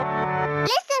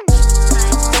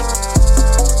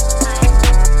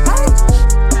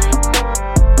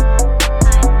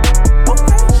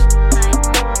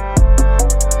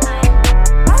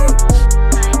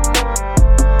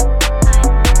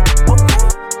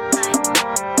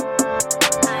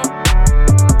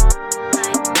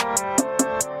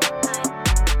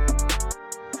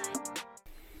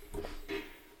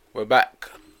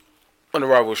On the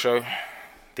Rival Show,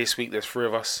 this week there's 3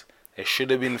 of us. There should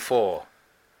have been 4,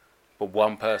 but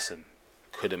one person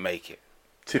couldn't make it.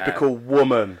 Typical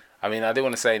woman. I mean, I didn't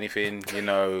want to say anything, she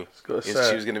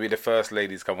was going to be the first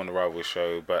lady to come on the Rival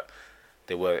Show, but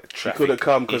there were traffic She couldn't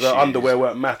come because her issues. underwear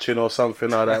weren't matching or something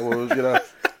like that. What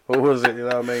was it? You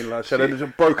know what I mean? Like she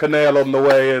had broke a nail on the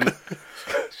way and...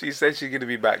 She said she's going to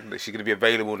be back. She's going to be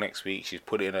available next week. She's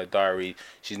put it in her diary.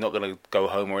 She's not going to go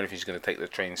home or anything. She's going to take the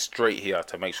train straight here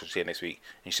to make sure she's here next week.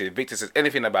 And she said, if Victor says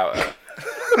anything about her,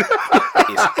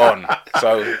 it's on.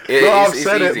 So I've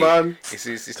said easy. it, man.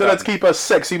 It's Tell her to keep her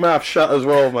sexy mouth shut as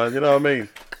well, man. You know what I mean?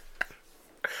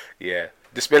 Yeah.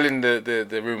 Dispelling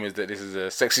the rumours that this is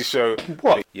a sexy show.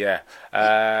 What? Yeah.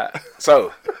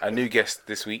 So, a new guest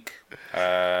this week.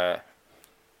 The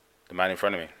man in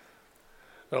front of me.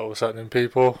 Oh, what's happening,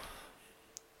 people?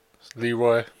 It's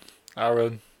Leroy,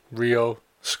 Aaron, Rio,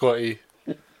 Scotty.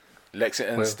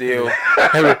 Lexington Steel.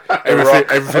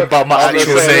 Everything but my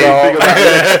actual name.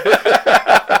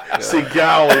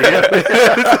 Seagal.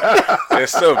 Yeah.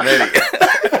 There's so many.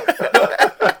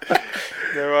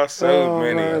 There are so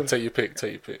many. Man. Take your pick.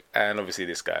 And obviously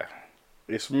this guy.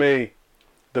 It's me.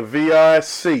 The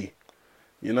VIC.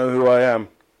 You know who I am.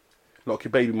 Lock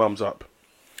your baby mums up.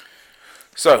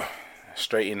 So,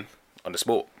 straight in on the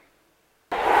sport.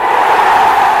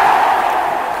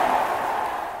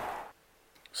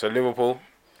 So Liverpool,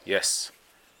 yes,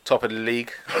 top of the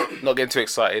league. Not getting too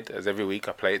excited as every week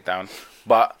I play it down,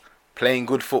 but playing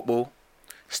good football.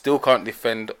 Still can't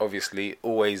defend, obviously.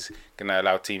 Always gonna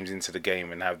allow teams into the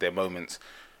game and have their moments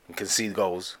and concede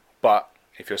goals. But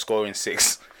if you're scoring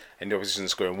 6 and the opposition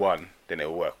is scoring 1, then it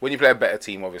will work. When you play a better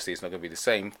team, obviously it's not gonna be the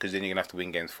same because then you're gonna have to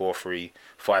win games 4-3,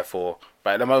 5-4.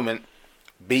 But at the moment,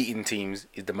 beating teams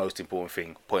is the most important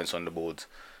thing. Points on the board.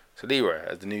 So Leroy,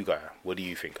 as the new guy, what do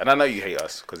you think? And I know you hate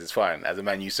us because it's fine as a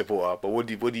Man U supporter, but what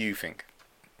do you think?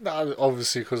 Nah,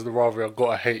 obviously, because the rivalry, I've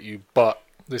got to hate you. But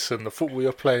listen, the football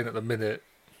you're playing at the minute,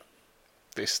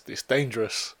 it's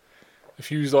dangerous.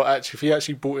 If you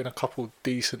actually brought in a couple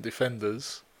decent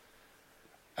defenders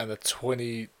and a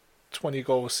 20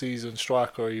 goal season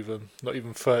striker, even not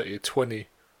even 30, 20,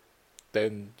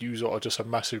 then you are just a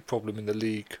massive problem in the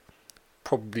league,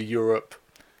 probably Europe.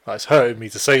 Like, it's hurting me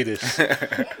to say this.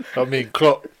 I mean,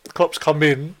 Klopp's come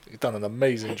in, he's done an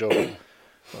amazing job.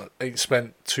 Ain't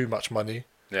spent too much money.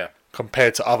 Yeah.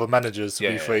 Compared to other managers, to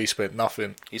be fair, he spent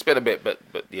nothing. He spent a bit, but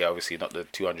yeah, obviously not the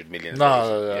 200 million.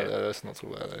 No, let's not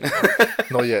talk about that.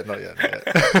 Not yet.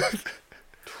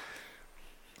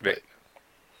 Vic.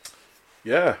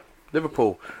 Yeah,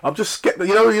 Liverpool. I'm just scared.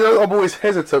 You know, I'm always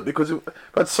hesitant because I've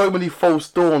had so many false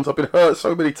dawns. I've been hurt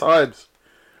so many times.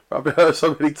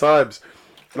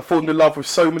 I've fallen in love with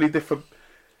so many different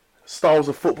styles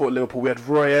of football at Liverpool. We had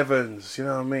Roy Evans, you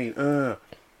know what I mean?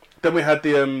 Then we had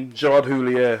the Gerard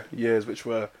Houllier years, which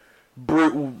were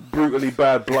brutally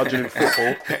bad, bludgeoning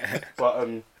football.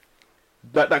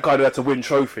 But that guy had to win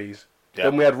trophies. Yep.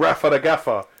 Then we had Rafa the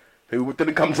Gaffer, who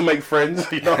didn't come to make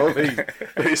friends, you know what I mean?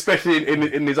 Especially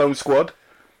in his own squad.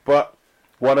 But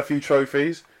won a few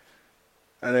trophies.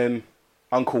 And then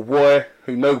Uncle Roy,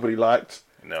 who nobody liked.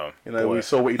 No. You know, we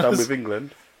saw what he done with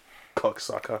England.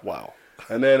 Cocksucker. Wow.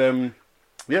 And then,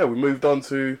 we moved on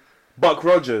to Buck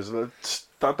Rogers.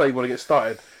 That day when I get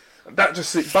started.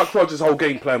 Buck Rogers' whole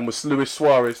game plan was Luis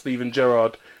Suarez, Steven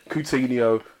Gerrard,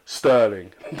 Coutinho,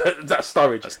 Sterling. That's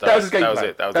Sturridge. That was his game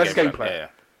plan. That was his game plan. Yeah.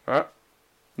 Right?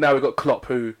 Now we've got Klopp,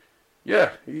 who,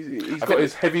 he's got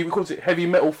his heavy, we call it heavy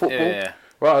metal football. Yeah.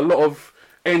 Right, a lot of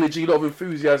energy, a lot of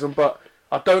enthusiasm, but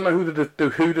I don't know who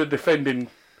the defending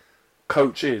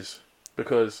coach is,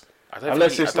 because I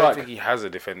don't think he has a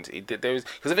defense. Because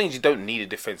the thing is, you don't need a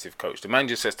defensive coach. The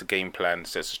manager sets the game plan,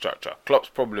 sets the structure. Klopp's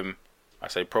problem,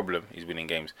 he's winning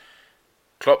games.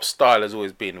 Klopp's style has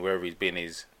always been, wherever he's been,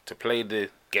 is to play the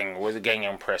gang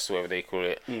press, whatever they call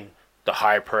it, the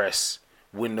high press,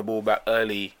 win the ball back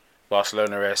early,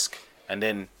 Barcelona-esque, and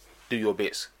then do your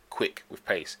bits quick with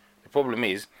pace. The problem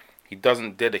is, he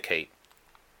doesn't dedicate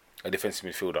a defensive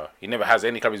midfielder. He never has.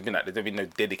 Any club he's been at, there's never been no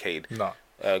dedicated. No.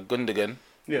 Gundogan,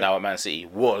 now at Man City,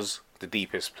 was the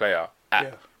deepest player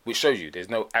which shows you there's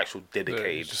no actual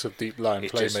dedicated. It's just a deep line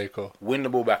playmaker. Just win the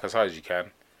ball back as high as you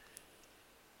can.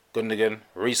 Gundogan,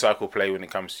 recycle play when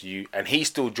it comes to you, and he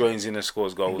still joins in and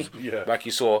scores goals. Like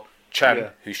you saw, Chan,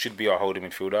 who should be our holding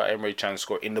midfielder, Emre Can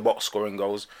in the box scoring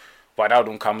goals.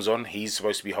 Wijnaldum comes on, he's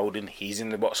supposed to be holding, he's in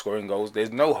the box scoring goals.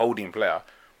 There's no holding player.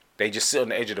 They just sit on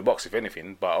the edge of the box, if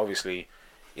anything. But obviously,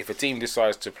 if a team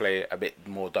decides to play a bit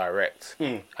more direct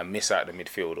and miss out the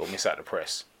midfield or miss out the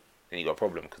press, then you got a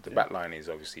problem, because the back line is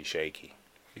obviously shaky.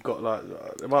 You got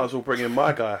they might as well bring in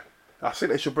my guy. I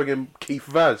think they should bring in Keith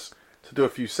Vaz. to do a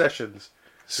few sessions.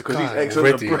 Because Guy, he's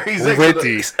excellent. already.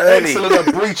 He's excellent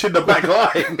at breaching the back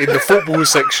line. In the football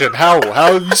section, how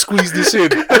have you squeezed this in?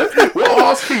 Well,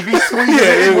 ask him. He squeezes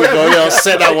Yeah, it here in. we go. Yeah, I'll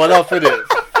set that one up, innit?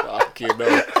 Fuck you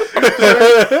know.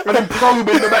 And then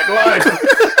probing the back line.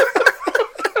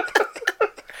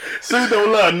 Soon they'll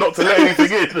learn not to let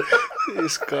anything in.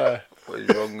 This guy. What is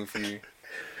wrong with you?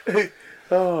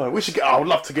 Oh, we should get. I would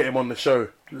love to get him on the show.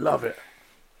 Love it.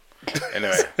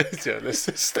 Anyway, Yeah, let's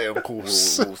just stay on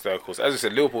course. we'll stay of course. As I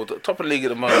said, Liverpool, top of the league at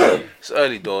the moment. It's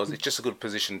early doors. It's just a good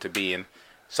position to be in.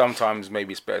 Sometimes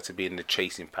maybe it's better to be in the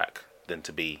chasing pack than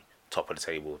to be top of the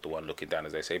table, the one looking down,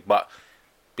 as they say. But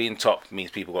being top means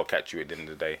people got to catch you at the end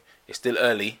of the day. It's still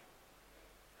early,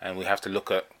 and we have to look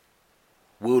at,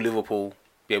 will Liverpool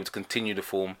be able to continue the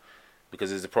form? Because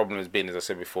there's the problem has been, as I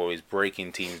said before, is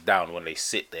breaking teams down when they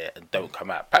sit there and don't come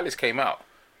out. Palace came out,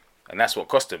 and that's what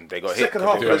cost them. They got hit. Second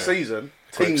half of the season,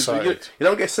 teams you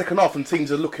don't get second half, and teams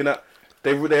are looking at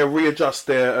they readjust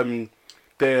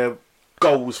their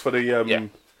goals for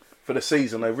the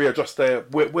season. They readjust their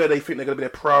where they think they're going to be their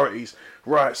priorities.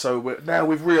 Right, so now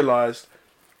we've realised,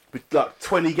 with like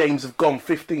 20 games have gone,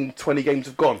 15, 20 games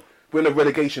have gone. We're in a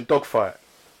relegation dogfight.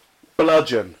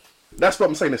 Bludgeon. That's what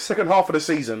I'm saying. The second half of the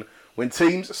season, when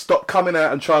teams stop coming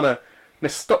out and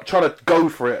stop trying to go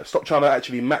for it, stop trying to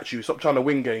actually match you, stop trying to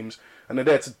win games, and they're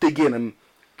there to dig in and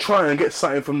try and get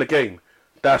something from the game.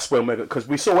 That's when we're, because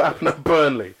we saw what happened at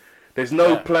Burnley. There's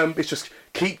no plan. It's just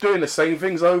keep doing the same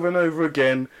things over and over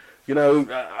again. You know,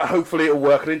 hopefully it'll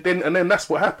work, and then that's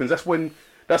what happens. That's when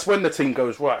the team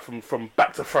goes right from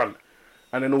back to front,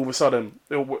 and then all of a sudden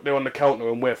they're on the counter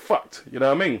and we're fucked. You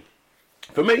know what I mean?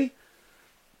 For me,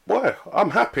 boy, I'm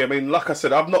happy. I mean, like I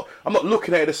said, I'm not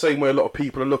looking at it the same way a lot of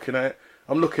people are looking at it.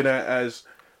 I'm looking at it as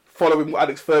following what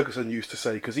Alex Ferguson used to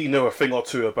say, because he knew a thing or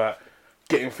two about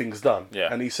getting things done. Yeah.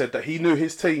 And he said that he knew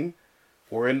his team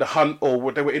were in the hunt,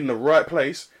 or they were in the right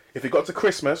place if it got to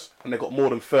Christmas and they got more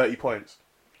than 30 points.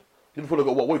 Liverpool have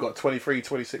got what? We've got 23,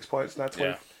 26 points now. 20.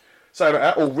 Yeah. So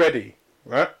that already,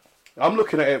 right? I'm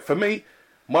looking at it, for me,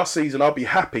 my season, I'll be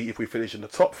happy if we finish in the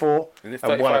top four and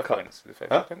win a cup. Points? Is it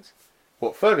 35 points?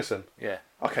 What, Ferguson? Yeah.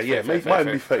 Okay, yeah, might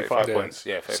be 35 points.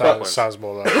 Yeah, 35 points. Sounds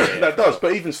more like that. That does,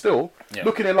 but even still,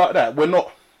 looking at it like that, we're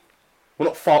not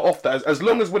far off that. As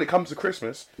long as when it comes to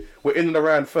Christmas, we're in and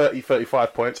around 30,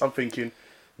 35 points, I'm thinking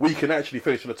we can actually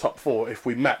finish in the top four if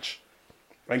we match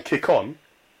and kick on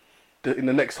in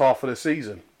the next half of the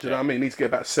season. Do you know what I mean? Need to get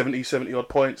about 70 odd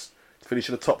points to finish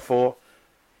in the top four,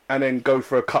 and then go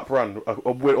for a cup run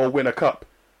or win a cup.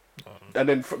 And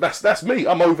then that's me.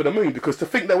 I'm over the moon, because to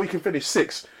think that we can finish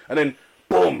sixth and then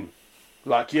boom,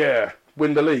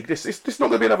 win the league. This not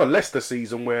going to be another Leicester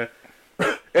season where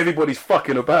everybody's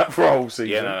fucking about for a whole season.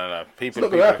 Yeah, no. It's not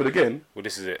going to happen again. Well,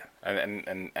 this is it,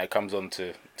 and it comes on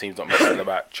to teams not messing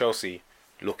about. Chelsea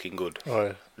looking good,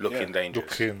 looking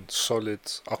dangerous, looking solid.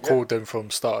 I called them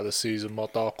from start of the season my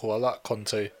dark horse. I like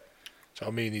Conte. Do you know what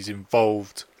I mean? He's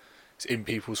involved. He's in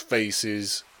people's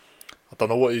faces. I don't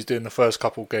know what he's doing the first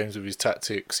couple of games with his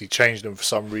tactics. He changed them for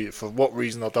some reason. For what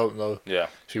reason, I don't know. Yeah.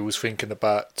 If he was thinking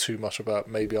too much about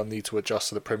maybe I need to adjust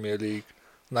to the Premier League.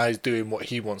 Now he's doing what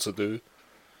he wants to do.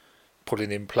 Putting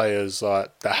in players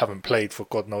that haven't played for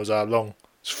God knows how long.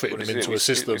 Just fitting them into a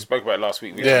system. We spoke about it last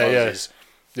week. Yeah.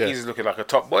 He's looking like a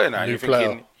top boy now. You're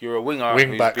thinking you're a winger.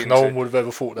 Wing back. No one would have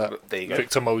ever thought that. There you go.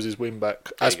 Victor Moses wing back.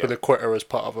 Azpilicueta as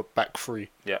part of a back three.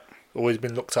 Yeah. Always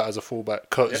been looked at as a fullback.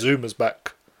 Kurt Zuma's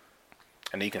back.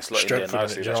 And he can slot in there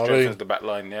nicely. That strengthens the back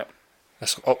line,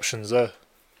 There's options there.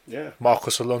 Yeah.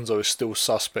 Marcus Alonso is still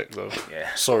suspect, though.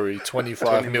 Yeah. Sorry,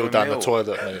 25 mil down the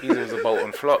toilet, mate. He was a bolt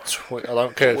and flop. I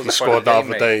don't care if he scored the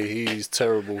other day. He's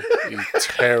terrible. He's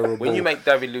terrible. When you make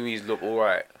David Luiz look all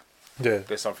right,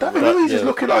 there's something. David Luiz is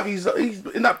looking like he's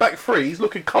in that back three. He's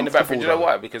looking comfortable. In the back three, do you know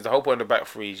why? Because the whole point of the back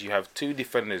three is you have two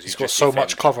defenders. He's got so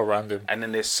much cover around him. And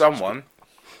then there's someone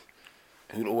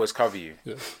who'll always cover you.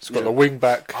 Yeah. He's got the wing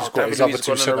back. He's got his other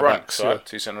two centre backs.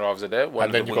 Two centre halves are there.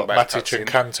 And then you've got Matic and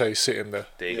Kante sitting there.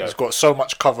 There you go. He's got so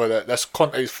much cover that's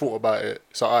Conte's thought about it.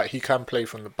 So he can play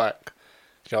from the back.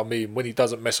 Do you know what I mean? When he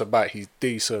doesn't mess about, he's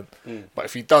decent. But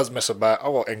if he does mess about,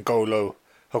 I've got N'Golo,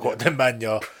 I've got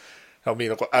Nemanja. I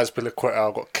mean, I've got Azpilicueta,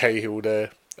 I've got Cahill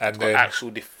there. And then actual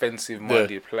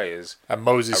defensive-minded players. And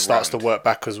Moses starts to work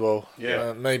back as well.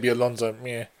 Yeah. Maybe Alonso,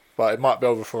 but it might be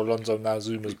over for Alonso now.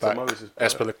 Zuma's back.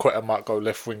 Azpilicueta might go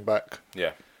left wing back.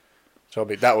 Yeah. So I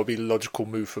mean, that would be the logical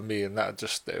move for me, and that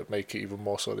would make it even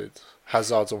more solid.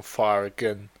 Hazard's on fire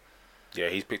again. Yeah,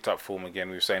 he's picked up form again.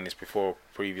 We were saying this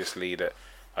previously that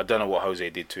I don't know what Jose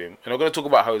did to him. And I'm going to talk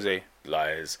about Jose.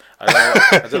 Lies. I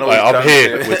don't know what I'm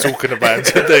here. We're talking about him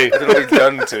today. I don't know what he's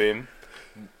done to him.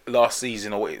 last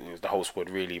season, or it was the whole squad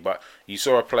really, but you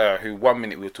saw a player who 1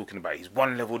 minute we were talking about, he's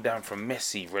one level down from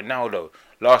Messi, Ronaldo.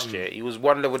 Last year, he was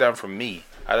one level down from me.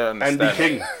 I don't understand. Andy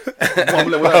King.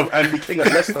 One level down from Andy King at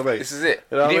Leicester, mate. This is it.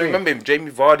 You know You what didn't I mean? remember him.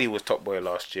 Jamie Vardy was top boy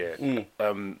last year.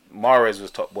 Mahrez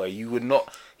was top boy. You would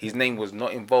not. His name was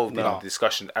not involved in the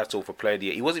discussion at all for player of the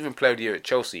year. He wasn't even player of the year at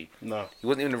Chelsea. No. He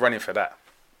wasn't even running for that.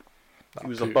 He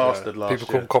was a bastard last year.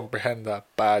 People couldn't comprehend how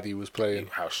bad he was playing.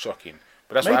 How shocking.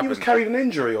 But that's Maybe what he was happened. carrying an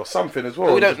injury or something as well.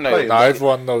 But we He don't was know. playing. Now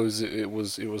everyone knows it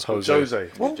was Jose. Jose.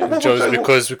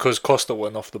 Because Costa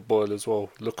went off the boil as well.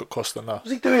 Look at Costa now.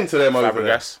 What's he doing to them over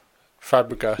there? Fabregas.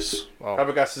 Fabregas. Well,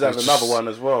 Fabregas is having another one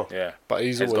as well. Yeah. but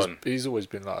Head's gone. he's always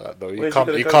been like that though. Where's he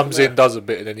gonna He go comes from in, does a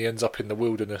bit, and then he ends up in the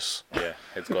wilderness. Yeah.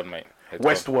 Head's gone, mate. Head's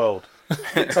gone. Westworld.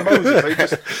 Victor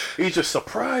Moses, he just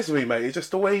surprised me, mate. It's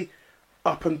just the way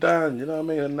up and down, you know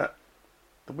what I mean? And that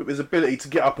his ability to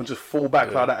get up and just fall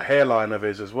back like that hairline of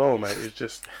his as well, mate. It's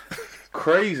just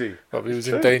crazy. But he was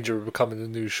in danger of becoming the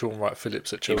new Sean Wright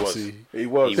Phillips at Chelsea. He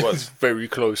was. He was. Very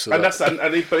close to And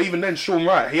that. but even then, Sean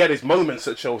Wright, he had his moments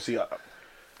at Chelsea.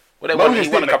 Well, Moses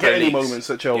he won a didn't couple get of any leagues. moments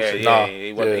at Chelsea. Yeah,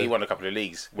 he won a couple of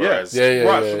leagues. Whereas,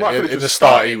 Right, In the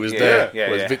start, he was there. Yeah,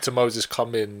 Whereas yeah. Victor Moses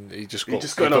come in, he just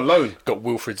got on loan. Got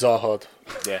Wilfried Zaha.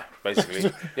 yeah,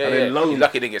 basically. Yeah, And then loan. He's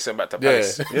lucky he didn't get sent back to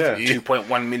Palace. Yeah.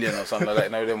 2.1 million or something like that.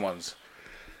 You know them ones.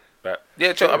 But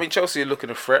yeah, I mean Chelsea are looking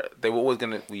a threat. They were always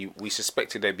gonna. We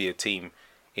suspected there'd be a team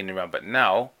in the round, but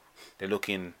now they're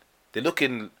looking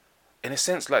in a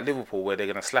sense like Liverpool, where they're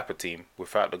gonna slap a team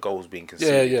without the goals being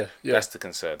conceded. Yeah. That's the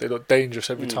concern. They look dangerous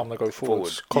every time they go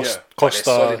forwards. But they're Costa,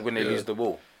 solid when they lose the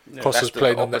ball. Costa's That's the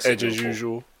playing on the opposite edge as Liverpool.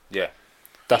 usual. Yeah,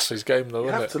 That's his game, though,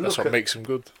 have isn't to it? That's look what at- makes him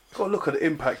good. Got to look at the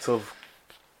impact of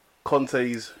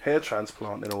Conte's hair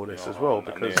transplant in all this as well,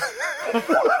 because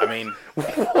I mean,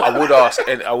 I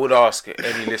would ask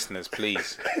any listeners,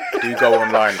 please do go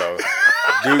online though,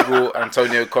 Google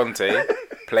Antonio Conte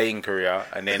playing career,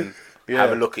 and then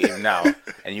have a look at him now,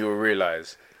 and you will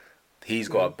realise he's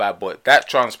got a bad boy. That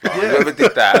transplant, whoever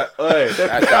did that,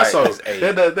 that guy is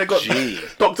a they got G.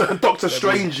 Doctor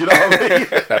Strange, you know what I mean?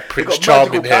 That Prince got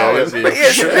Charming magical hair. powers. Isn't But he?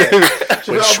 yes, yeah.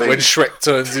 Do you know what I mean? When Shrek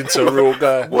turns into a real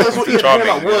guy. That's what he had Charming,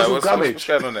 like you know, Wurzel what's Gummidge.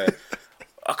 going on there?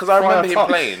 Because I remember him Touch.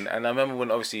 playing, and I remember when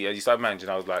obviously as he started managing,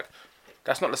 I was like,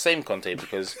 that's not the same Conte,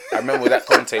 because I remember that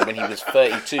Conte when he was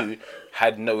 32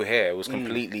 had no hair. It was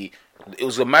completely, it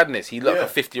was a madness. He looked like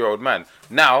a 50-year-old man.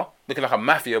 Now looking like a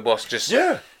mafia boss, just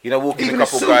walking Even a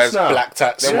couple his guys, suits now. Black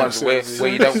tats. them ones where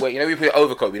you don't wear, you put your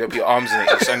overcoat, you don't put your arms in it,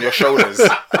 it's on your shoulders.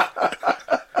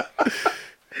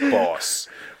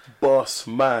 Boss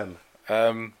man.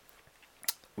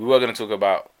 We were going to talk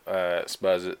about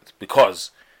Spurs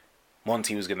because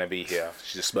Monty was going to be here.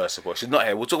 She's a Spurs supporter. She's not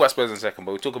here. We'll talk about Spurs in a second,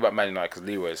 but we'll talk about Man United because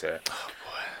Leroy is here. Oh,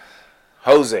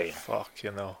 boy. Jose. Fuck,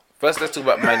 you know. First, let's talk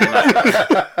about Man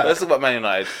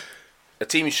United. A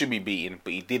team he should be beating,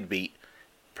 but he did beat.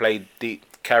 Played deep.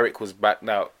 Carrick was back.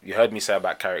 Now, you heard me say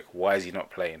about Carrick. Why is he not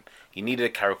playing? He needed a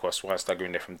Carrick or a Schweinsteiger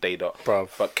in there from day dot. Bruv.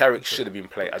 But Carrick should have been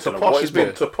playing. I So don't know what he's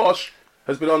been. Posh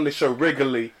has been on this show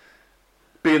regularly,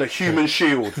 being a human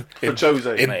shield for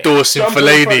Jose. Endorsing Jumping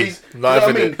in front of Fellaini. his- you know what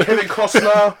I mean? Kevin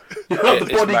Costner, the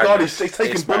It's bodyguard, madness. he's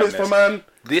taking It's bullets madness. for man.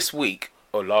 This week,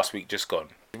 or last week just gone,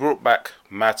 he brought back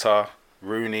Mata,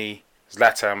 Rooney,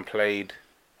 Zlatan played,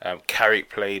 Carrick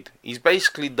played. He's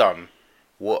basically done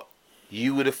what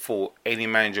you would have thought any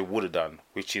manager would have done,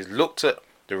 which is looked at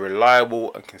the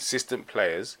reliable and consistent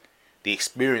players, the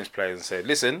experienced players, and said,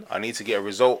 listen, I need to get a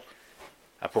result,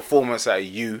 a performance out of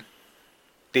you.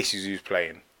 This is who's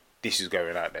playing. This is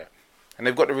going out there. And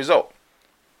they've got the result.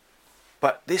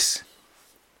 But this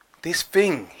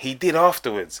thing he did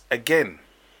afterwards, again,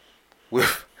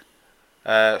 with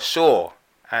Shaw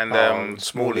and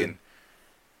Smalling.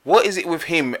 What is it with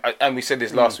him, and we said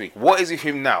this last week, what is it with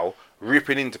him now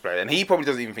ripping into players? And he probably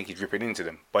doesn't even think he's ripping into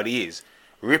them, but he is.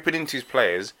 Ripping into his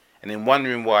players and then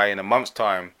wondering why in a month's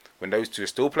time, when those two are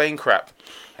still playing crap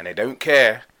and they don't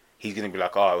care, he's going to be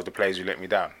like, oh, it was the players who let me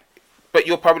down. But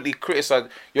you're probably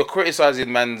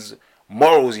criticising man's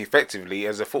morals effectively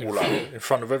as a footballer. In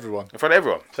front of everyone. In front of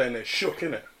everyone. Saying they're shook,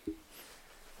 innit?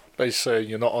 Basically saying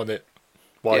you're not on it.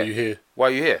 Why are you here? Why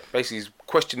are you here? Basically, he's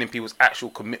questioning people's actual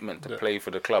commitment to play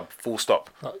for the club. Full stop.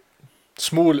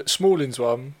 Smalling's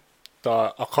one,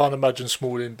 that I can't imagine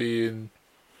Smalling being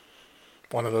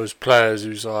one of those players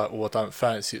who's like, oh, I don't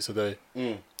fancy it today.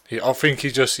 I think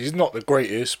he's not the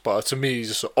greatest, but to me, he's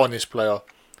just an honest player.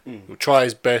 He'll try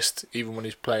his best, even when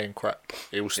he's playing crap.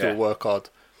 He will still work hard.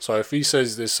 So if he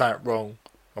says there's something wrong,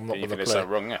 I'm not going to play. There's something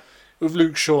wrong, yeah. With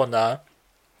Luke Shaw now,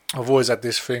 I've always had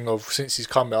this thing of, since he's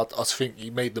come out, I think he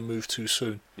made the move too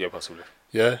soon. Yeah, possibly.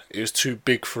 Yeah, it was too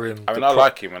big for him. I mean, I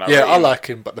like him. And I like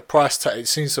him, but the price tag, it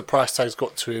seems the price tag's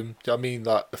got to him. Do you know what I mean?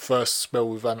 Like, the first spell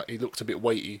with Van, he looked a bit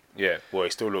weighty. Yeah, well, he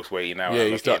still looks weighty now.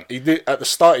 Yeah, he did, at the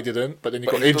start he didn't, but then he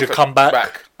got injured, come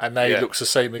back, and now he looks the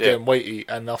same again, weighty.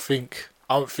 And I think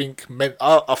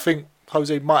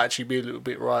Jose might actually be a little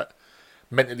bit right.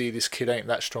 Mentally, this kid ain't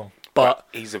that strong. But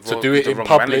to do it in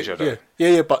public,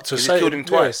 but to say he killed him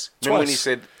twice. Yeah, Remember when he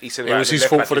said it was his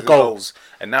fault for the goals,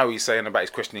 and now he's saying about his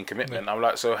questioning commitment. I'm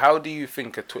like, so how do you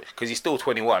think because he's still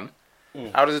 21?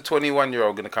 How does a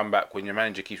 21-year-old going to come back when your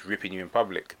manager keeps ripping you in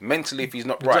public? Mentally, if he's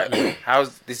not right,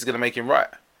 how's this going to make him right?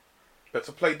 But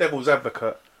to play devil's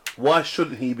advocate, why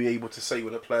shouldn't he be able to say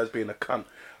when a player's being a cunt?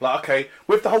 Like, okay,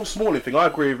 with the whole Smalling thing, I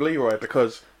agree with Leroy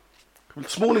because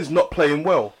Smalling's not playing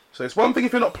well. So it's one thing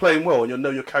if you're not playing well and you know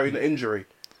you're carrying an injury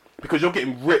because you're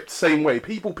getting ripped same way.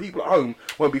 People at home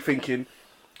won't be thinking,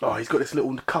 oh, he's got this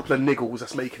little couple of niggles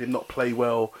that's making him not play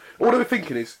well. All they're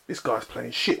thinking is, this guy's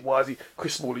playing shit. Why is he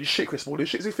Chris Smalling shit? So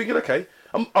he's thinking, okay,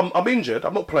 I'm injured.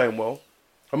 I'm not playing well.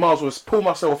 I might as well pull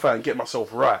myself out and get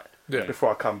myself right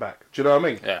before I come back. Do you know what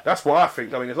I mean? Yeah. That's what I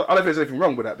think. I mean, I don't think there's anything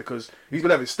wrong with that because he's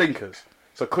been having stinkers.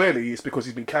 So clearly it's because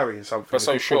he's been carrying something. But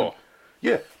so Shaw.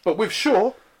 Yeah, but with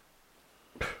Shaw,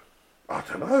 I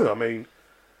don't know. I mean,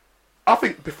 I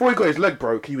think before he got his leg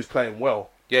broke, he was playing well.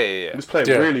 Yeah. He was playing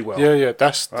really well. Yeah.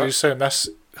 You're saying that's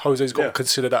Jose's got to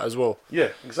consider that as well. Yeah,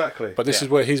 exactly. But this is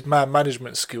where his man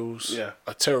management skills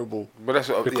are terrible. But that's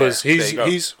what, because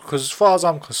because as far as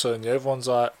I'm concerned, everyone's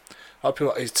like, I feel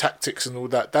like his tactics and all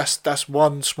that. That's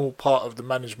one small part of the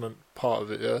management part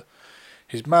of it. Yeah,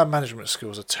 his man management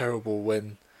skills are terrible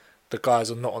when the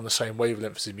guys are not on the same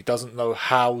wavelength as him. He doesn't know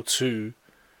how to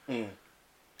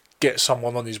get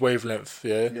someone on his wavelength.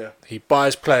 Yeah. He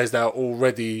buys players that are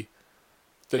already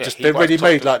they're ready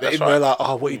made. Like they're in there, like,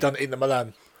 oh, what he done at Inter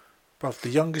Milan. Bruv, the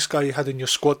youngest guy you had in your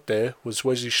squad there was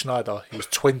Wesley Sneijder. He was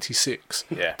 26.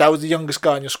 Yeah. That was the youngest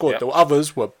guy in your squad. The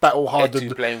others were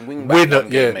battle-hardened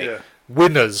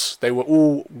winners. They were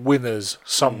all winners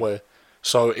somewhere.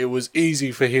 So it was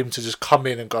easy for him to just come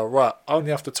in and go, right, I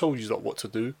only have to tell you what to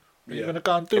do. You're going to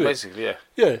go and do it. Basically, yeah.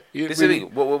 Yeah. This is the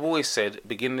thing. What we've always said,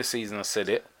 beginning of the season, I said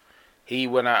it. He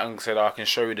went out and said, I can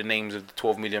show you the names of the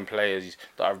 12 million players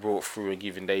that I've brought through and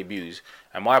given debuts.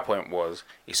 And my point was,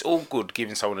 it's all good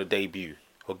giving someone a debut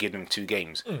or giving them 2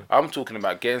 games. I'm talking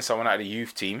about getting someone out of the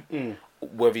youth team,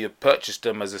 whether you purchased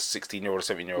them as a 16-year-old or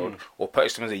 17-year-old, or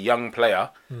purchased them as a young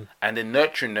player, and then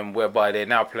nurturing them whereby they're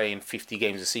now playing 50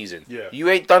 games a season. Yeah. You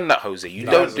ain't done that, Jose. You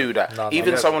don't do that.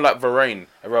 Even someone like Varane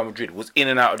at Real Madrid was in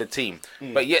and out of the team.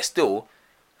 But yet still,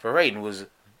 Varane was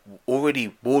already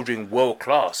bordering world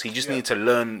class. He just needed to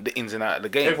learn the ins and outs of the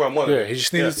game. Everyone wanted he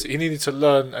just needed he needed to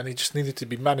learn, and he just needed to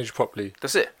be managed properly.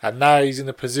 That's it. And now he's in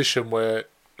a position where,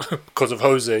 because of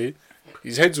Jose,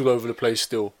 his head's all over the place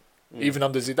still, even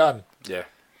under Zidane. Yeah,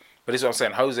 but this is what I'm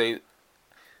saying. Jose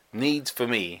needs, for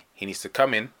me, he needs to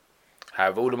come in,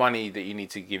 have all the money that you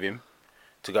need to give him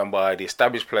to go and buy the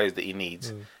established players that he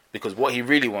needs, because what he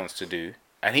really wants to do.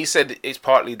 And he said it's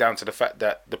partly down to the fact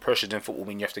that the pressures in football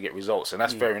mean you have to get results. And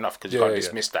that's fair enough because you can't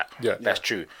dismiss that. Yeah. That's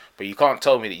true. But you can't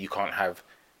tell me that you can't have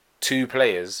 2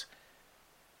 players,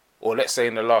 or let's say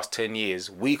in the last 10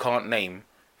 years, we can't name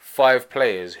 5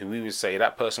 players who we would say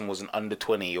that person was an under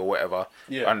 20 or whatever,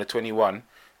 under 21.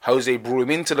 Jose brought him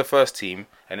into the first team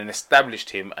and then established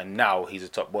him, and now he's a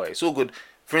top boy. It's all good.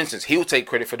 For instance, he'll take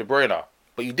credit for De Bruyne,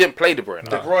 but you didn't play De Bruyne.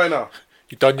 De Bruyne.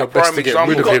 You've done your best to get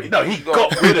rid of him. No, he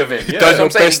got rid of him. You've done your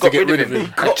best to get rid of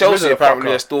him. And Chelsea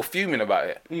apparently are still fuming about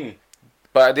it.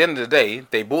 But at the end of the day,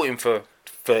 they bought him for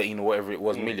 13 or whatever it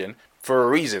was million for a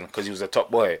reason, because he was a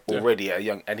top boy already at a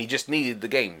young, and he just needed the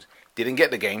games. Didn't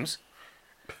get the games.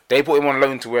 They put him on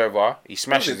loan to wherever. He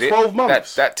smashes it. 12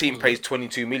 months. That team pays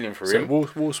 22 million for him.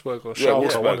 Wolfsburg or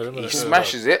Schalke. He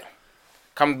smashes it.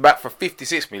 Comes back for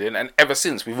 56 million, and ever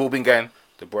since we've all been going,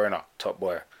 De Bruyne, top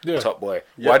boy. Top boy.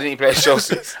 Why didn't he play at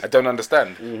Chelsea? I don't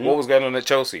understand. What was going on at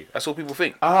Chelsea? That's all people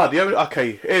think.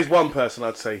 Here's one person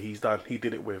I'd say he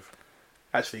did it with.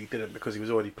 Actually, he didn't because he was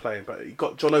already playing. But he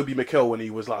got John Obi Mikel when he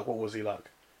was like, what was he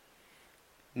like?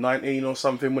 19 or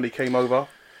something when he came over.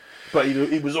 But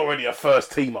he was already a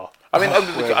first teamer. I mean,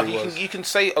 you can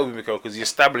say Obi Mikel because he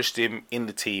established him in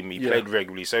the team. He played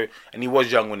regularly, and he was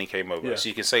young when he came over, so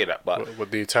you can say that. But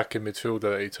what the attacking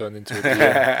midfielder he turned into at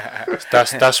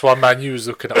the end. That's why Man U was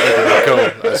looking at Obi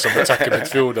Mikel as some attacking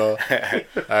midfielder,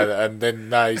 and then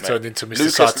now he's turned into Mr.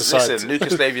 Side to Side. Listen,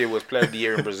 Lucas Leiva was Player of the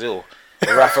Year in Brazil.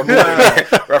 Rafa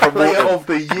bought him. Of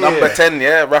the year. Number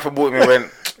 10, Rafa bought him and went,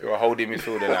 You're a holding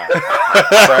midfielder now.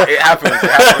 So it happened.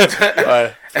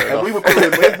 Aye, And we were calling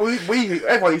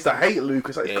everyone used to hate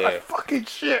Lucas. Like, Yeah. fucking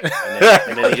shit.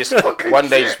 And then he just one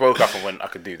day just woke up and went, I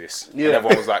could do this. Yeah. And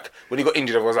everyone was like, when he got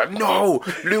injured, everyone was like, no,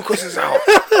 Lucas is out.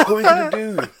 What are we gonna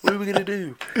do? What are we gonna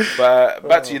do? But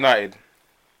back to United.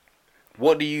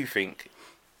 What do you think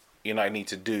United need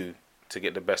to do to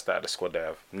get the best out of the squad they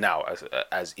have now?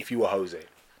 As if you were Jose.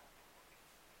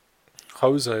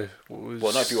 Jose was...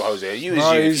 Well, not if you were Jose. You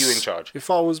as you, if you were in charge.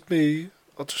 If I was me,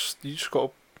 you just got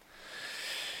to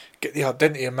get the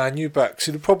identity of Man U back.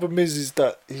 See, the problem is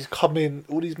that he's come in,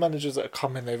 all these managers that have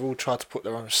come in, they've all tried to put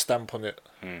their own stamp on it.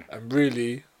 And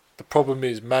really, the problem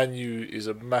is Man U is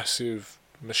a massive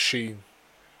machine.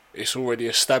 It's already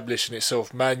established in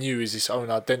itself. Man U is its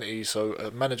own identity, so a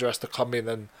manager has to come in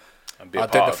and Be a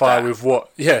part of identify that. with what.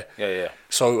 Yeah. Yeah.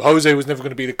 So Jose was never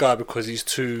going to be the guy because he's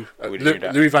too... We knew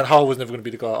that. Louis van Gaal was never going to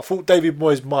be the guy. I thought David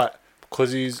Moyes might,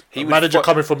 because he's a would manager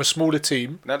coming from a smaller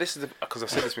team. Now this is because I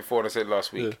said this before and I said it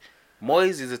last week.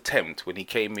 Moyes' attempt when he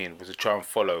came in was to try and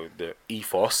follow the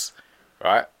ethos,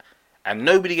 right? And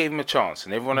nobody gave him a chance,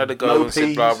 and everyone had to go and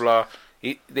said blah blah.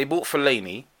 They bought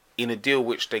Fellaini in a deal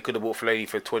which they could have bought Fellaini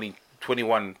for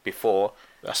 2021 before.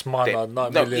 That's mine,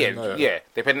 9 million. Yeah,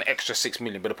 they paid an extra 6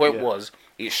 million. But the point was,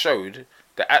 it showed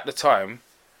that at the time,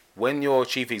 when your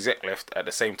chief exec left, at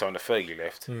the same time that Fergie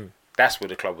left, that's where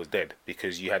the club was dead,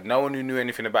 because you had no one who knew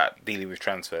anything about dealing with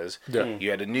transfers. Yeah.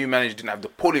 You had a new manager, didn't have the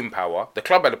pulling power. The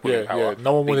club had the pulling power.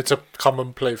 No one wanted to come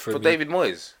and play for him. David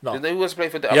Moyes. No. They was play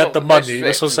for. He had the money.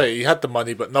 That's what I say. He had the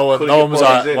money, but no one was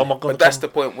like, "What am I going to?" But that's the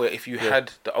point where if you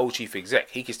had the old chief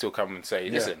exec, he could still come and say,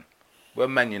 "Listen, we're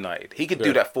Man United." He could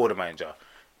do that for the manager.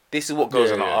 This is what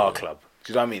goes on at our club.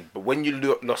 Do you know what I mean? But when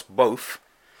you lost both,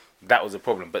 that was a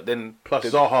problem. But then Plus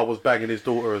Zaha was banging his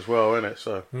daughter as well, innit?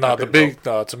 So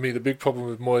to me the big problem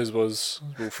with Moyes was,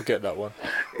 we'll forget that one.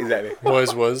 Exactly.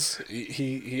 Moyes was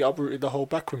he uprooted the whole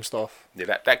backroom staff.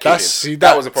 Yeah,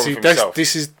 that was a problem for himself.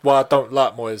 This is why I don't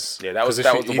like Moyes. Yeah, that was the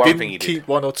one thing he did. Keep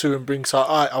one or two and bring some.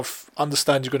 I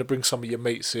understand you're going to bring some of your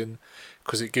mates in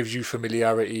because it gives you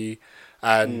familiarity,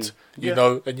 and you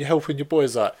know, and you're helping your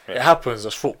boys out. Yeah. It happens.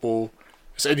 That's football.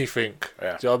 It's anything.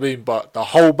 Yeah. Do you know what I mean? But the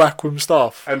whole backroom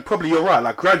staff. And probably you're right.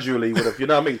 Like gradually would have. You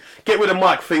know what I mean? Get rid of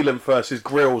Mike Phelan first. His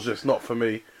grill's just not for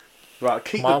me. Right.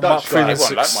 Keep the Dutch guy.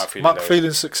 Mike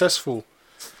Phelan's successful.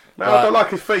 Man, I don't like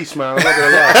his face, man. I'm not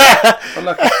gonna lie. I don't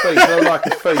like his face. I don't like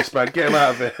his face, man. Get him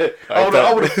out of it.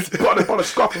 I would have got him on the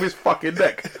scruff of his fucking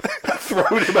neck,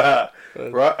 thrown him out.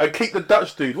 Right, and keep the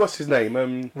Dutch dude. What's his name?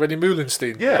 Rennie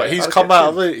Meulenstein. Yeah, but he's come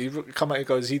out of it. He come out and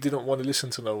goes. He didn't want to listen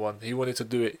to no one. He wanted to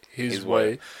do it his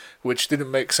way, which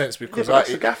didn't make sense because that's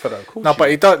the gaffer though. No, but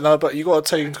he don't. No, but you got to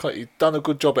take into account. He's done a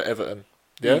good job at Everton.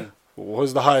 Yeah, what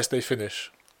was the highest they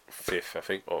finished? 5th, I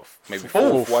think, or maybe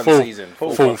fourth.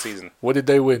 4th one season. What did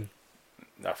they win?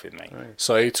 Nothing, mate.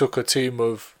 So he took a team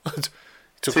of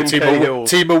Cahill.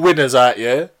 team of winners out,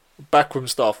 yeah. Backroom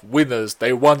staff, winners.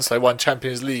 They won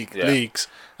Champions League leagues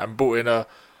and brought in a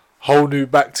whole new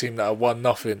back team that have won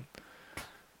nothing.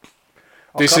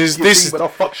 This is but I'll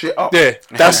fuck shit up. Yeah,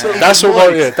 that's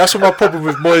what my problem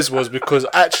with Moyes was, because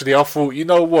actually I thought, you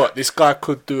know what, this guy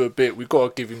could do a bit. We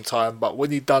got to give him time. But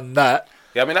when he done that,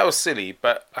 yeah, I mean that was silly,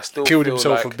 but I still killed feel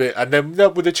himself like a bit. And then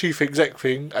with the chief exec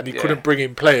thing, and he couldn't bring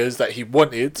in players that he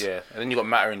wanted. Yeah, and then you got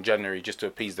Matter in January just to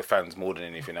appease the fans more than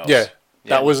anything else. Yeah.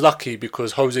 That was lucky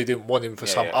because Jose didn't want him for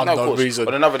some unknown reason.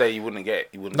 But another day you wouldn't get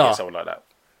someone like that,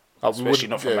 especially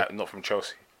not from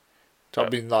Chelsea. So I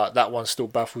mean, like, that one still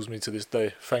baffles me to this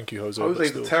day. Thank you, Jose.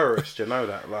 Jose's a terrorist, you know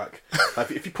that. Like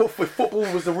if you put if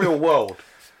football was the real world,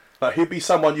 like he'd be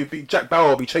someone Jack Bauer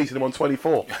would be chasing him on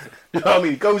 24. You know what I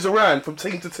mean? He goes around from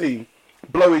team to team,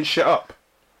 blowing shit up.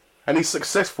 And he's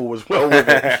successful as well with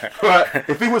it. Right?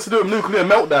 If he was to do a nuclear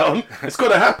meltdown, it's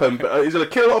going to happen. But he's going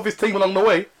to kill off his team along the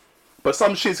way. But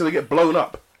some shit's going to get blown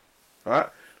up. Right?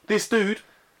 This dude,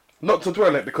 not to dwell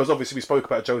on it, because obviously we spoke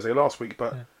about Jose last week,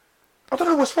 but I don't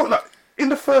know what's wrong. Like, in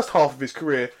the first half of his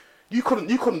career, you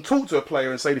couldn't talk to a player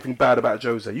and say anything bad about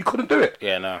Jose. You couldn't do it.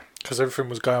 Yeah, no. Because everything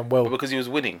was going well. But because he was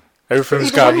winning. Everything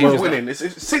was going well. He was winning.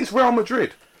 It's since Real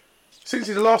Madrid. Since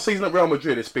his last season at Real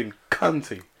Madrid, it's been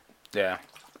cunty. Yeah.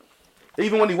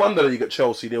 Even when he won the league at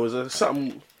Chelsea, there was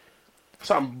something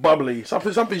bubbly,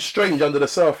 something strange under the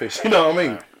surface. You know what I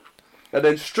mean? And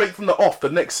then straight from the off, the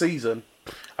next season,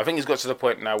 I think he's got to the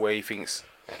point now where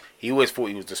he always thought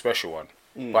he was the special one,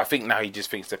 but I think now he just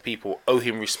thinks that people owe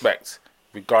him respect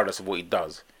regardless of what he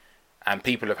does, and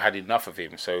people have had enough of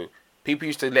him. So people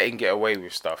used to let him get away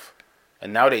with stuff,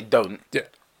 and now they don't. Yeah,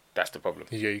 that's the problem.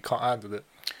 Yeah, you can't handle it.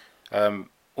 We'll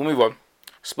move on.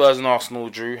 Spurs and Arsenal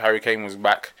drew. Harry Kane was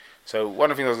back. So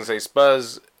one of the things I was going to say,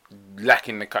 Spurs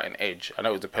lacking the cutting edge. I know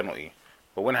it was a penalty,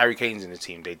 but when Harry Kane's in the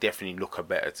team, they definitely look a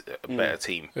better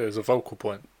team. Yeah, it's a vocal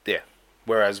point. Yeah.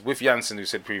 Whereas with Janssen, who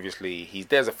said previously,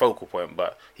 there's a focal point,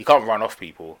 but he can't run off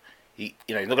people. He's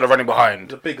not going to run in behind.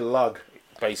 He's a big lug.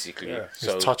 Basically. Yeah.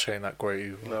 So, his touch ain't that great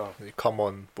either. No. Come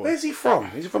on, boy. Where's he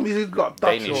from? He's got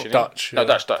Dutch Danish, or Dutch. No,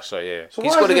 Yeah. Dutch, so yeah. So He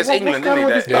why scored is against it- England,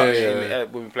 what's didn't going on he? with his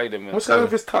When we played them. What's going on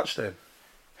with his touch then?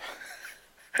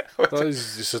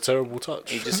 It's a terrible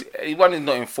touch. He one is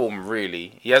not in form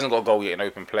really. He hasn't got a goal yet in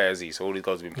open play, has he? So all his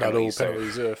goals have been No, they're all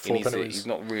penalties. So penalties, yeah, 4 penalties.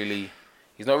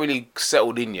 He's not really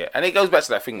settled in yet. And it goes back to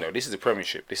that thing though. This is a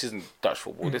Premiership. This isn't Dutch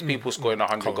football. There's people scoring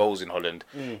 100 goals in Holland.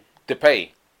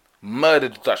 Depay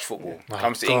murdered Dutch football.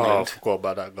 Comes to I England. forgot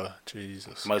about that guy.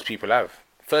 Jesus. Most people have.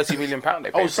 £30 million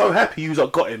they paid. I was so happy you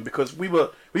got him because we were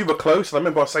close. And I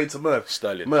remember I was saying to Merv,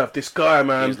 Sterling. Merv, this guy,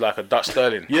 man. He's like a Dutch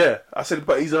Sterling. Yeah, I said,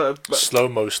 but he's a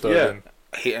Slow-mo Sterling.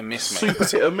 Hit and miss, mate. super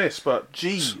hit and miss. But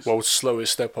jeez, World's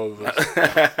slowest step over.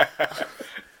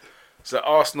 So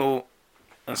Arsenal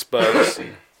and Spurs,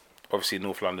 obviously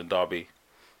North London derby.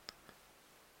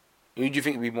 Who do you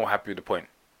think would be more happy with the point?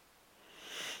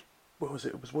 what was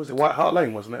it? Was it White Hart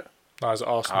Lane, wasn't it? No, it's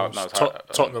Arsenal. No,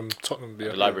 it's Tottenham.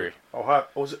 The library. Oh,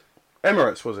 or was it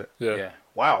Emirates? Was it? Yeah.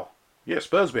 Wow. Yeah,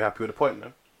 Spurs will be happy with the point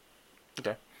then.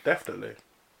 Okay. Definitely.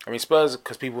 I mean Spurs,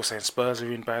 because people were saying Spurs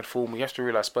are in bad form. You have to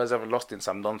realise Spurs haven't lost in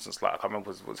some nonsense. Like I can't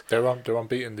remember was They're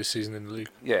unbeaten this season in the league.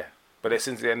 yeah, but they're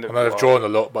since the end of. I know they've drawn a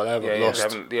lot, but they haven't Yeah, lost.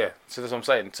 so that's what I'm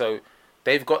saying. So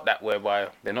they've got that whereby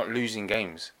they're not losing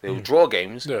games. They'll draw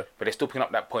games, Yeah. but they're still picking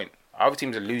up that point. Other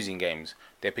teams are losing games.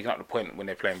 They're picking up the point when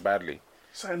they're playing badly.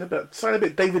 Something a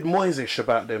bit David Moyes-ish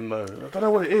about them though. I don't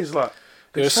know what it is like.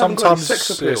 They Yeah, just haven't got any sex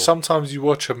appeal. sometimes you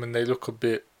watch them and they look a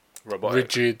bit Robotic.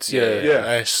 rigid. Yeah.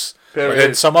 Yes. There But it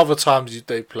then is. some other times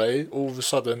they play, all of a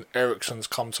sudden Eriksen's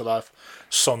come to life.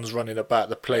 Son's running about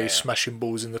the place, smashing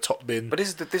balls in the top bin. But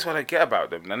this is what I get about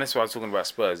them, and that's why I was talking about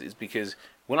Spurs. Is because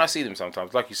when I see them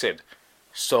sometimes, like you said,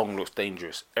 Song looks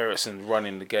dangerous. Eriksen's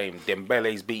running the game.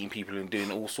 Dembele's beating people and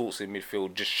doing all sorts in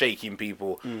midfield, just shaking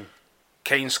people.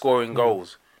 Kane scoring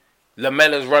goals.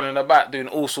 Lamella's running about doing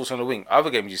all sorts on the wing. Other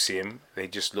games you see him, they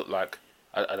just look like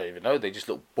I don't even know. They just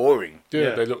look boring.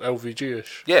 Yeah, they look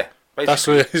LVG-ish. Yeah, basically. That's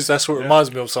what it is. That's what it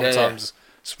reminds me of sometimes.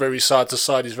 It's very side to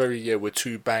side. It's very, we're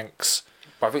two banks.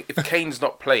 But I think if Kane's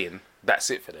not playing, that's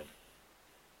it for them.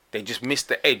 They just miss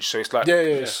the edge, so it's like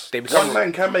they become. One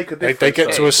man can make a difference.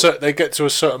 They get to a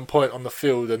certain point on the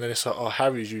field, and then it's like, oh,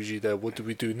 Harry's usually there. What do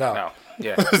we do now? Now,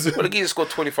 yeah. Well, the geezer scored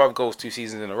 25 goals 2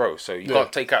 seasons in a row, so you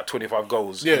can't take out 25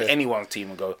 goals in anyone's team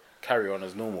and go carry on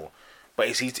as normal. But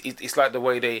it's like the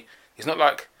way they. It's not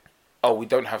like, oh, we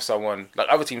don't have someone like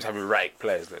other teams have erratic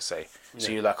players. Let's say,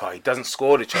 so you're like, oh, he doesn't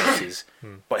score the chances,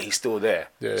 but he's still there.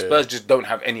 Yeah, Spurs just don't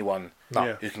have anyone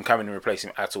No. who can come in and replace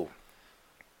him at all.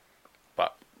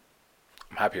 But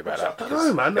I'm happy about that. I don't because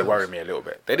know, man. They worry me a little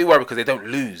bit. They do worry because they don't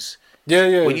lose.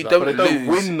 Yeah. When you But don't they don't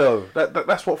lose, win though.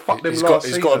 That's what fucked them He's last got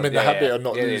season. him in the habit of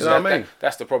not losing. You know what I mean?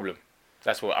 That's the problem.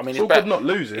 That's what I mean. It's It's all better good not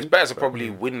losing. It's better to probably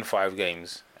win 5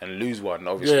 games and lose 1.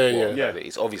 Obviously, Yeah.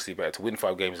 It's obviously better to win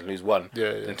 5 games and lose 1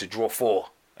 than to draw 4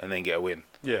 and then get a win.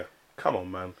 Yeah, come on,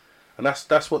 man. And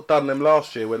that's what done them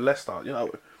last year with Leicester. You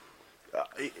know,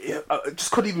 I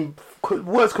just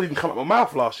words couldn't even come out of my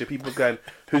mouth last year. People were going,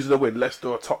 "Who's going to win, Leicester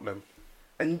or Tottenham?"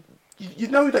 And you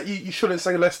know that you shouldn't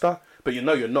say Leicester, but you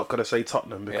know you're not going to say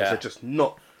Tottenham because they're just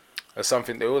not. There was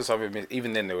something.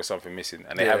 Even then, there was something missing,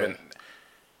 and they haven't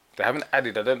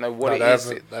added. I don't know what it is.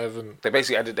 They haven't. They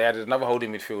basically added. They added another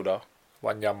holding midfielder,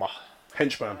 Wanyama.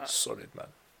 Henchman. Solid, man.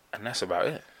 and that's about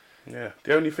it. Yeah,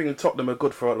 the only thing in Tottenham are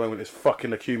good for at the moment is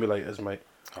fucking accumulators, mate.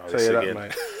 Oh, Tell this you that, again.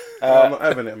 mate. I'm not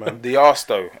having it, man. The Arse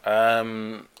though,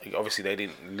 obviously they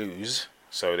didn't lose,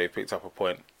 so they picked up a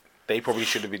point. They probably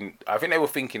should have been. I think they were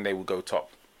thinking they would go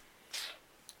top.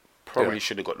 Probably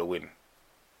should have got the win,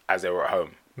 as they were at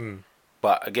home.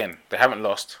 But again, they haven't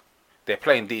lost. They're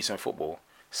playing decent football.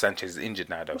 Sanchez is injured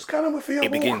now, though. What's going on with Theo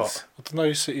It begins. Walcott? I don't know.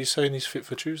 He's saying he's fit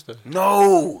for Tuesday.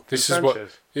 No. This Who's is what.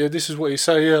 Sanchez? Yeah, this is what he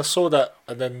said. Yeah, I saw that,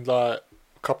 and then like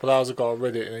a couple of hours ago I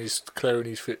read it, and he's declaring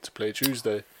he's fit to play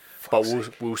Tuesday. But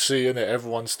we'll see, innit?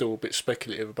 Everyone's still a bit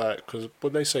speculative about it because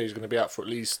what they say he's going to be out for at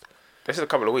least This is a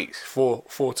couple of weeks. 4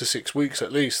 to 6 weeks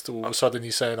at least. All of a sudden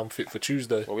he's saying I'm fit for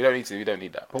Tuesday. Well, we don't need to. We don't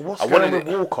need that. But what's I going on wanted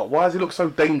with Walcott? Why does he look so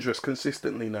dangerous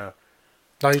consistently now?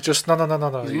 No, he just no.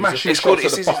 He's He's mashing It's called.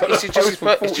 shots It's at the just his. post from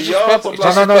It's 40 just his yards. purple. I'm It's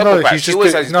like, just his no. purple patch. He's He just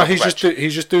always has his purple patch.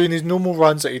 he's just doing his normal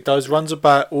runs that he does. Runs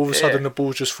about. All of a sudden Yeah. the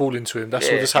ball's just falling to him. That's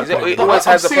Yeah, what just he's- happened. he But always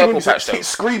I've has the seen him purple patch, though. hit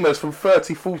screamers from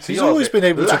 30, 40 He's yards. always been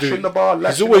able to lashing do. the bar, He's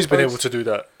lashing always the been post. able to do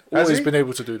that. Has Always he? been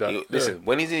able to do that. Listen,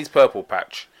 when he's in his purple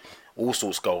patch, all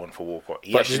sorts go on for Walcott.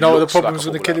 He But actually you know what the looks like problem's a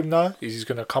going to kill footballer. him now? He's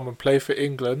going to come and play for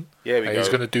England. Here we and go. he's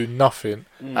going to do nothing.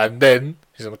 And then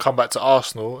he's going to come back to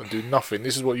Arsenal and do nothing.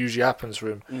 This is what usually happens for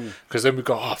him. Because then we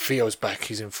go, Theo's back,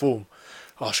 he's in form.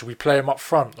 Oh, should we play him up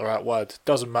front or out wide?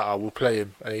 Doesn't matter, we'll play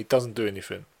him. And he doesn't do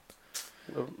anything.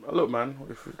 Look, man,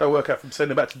 if it don't work out from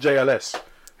sending him back to JLS.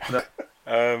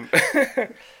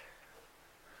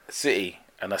 City,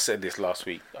 and I said this last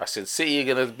week. I said City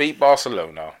are going to beat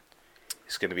Barcelona.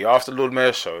 It's going to be after Lord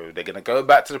Mayor's show. They're going to go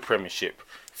back to the Premiership.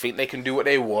 Think they can do what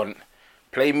they want.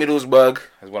 Play Middlesbrough,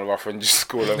 as one of our friends just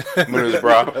call them,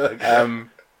 Middlesbrough,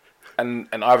 and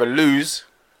either lose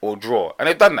or draw. And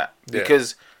they've done that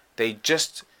because they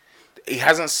just. He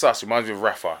hasn't sussed. Reminds me of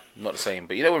Rafa. Not the same,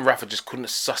 but you know when Rafa just couldn't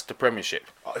suss the Premiership,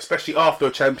 especially after a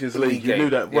Champions League. You knew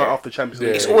that right after Champions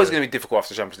League. It's always going to be difficult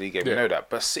after Champions League game. We know that.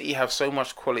 But City have so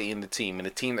much quality in the team, and the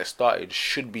team that started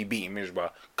should be beating Middlesbrough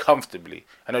comfortably.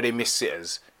 I know they missed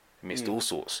sitters, missed all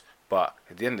sorts, but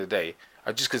at the end of the day,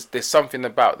 because there's something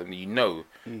about them that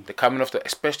they're coming off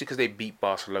especially because they beat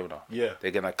Barcelona. Yeah, they're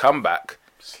going to come back,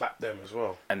 slap them as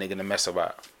well, and they're going to mess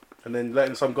about. And then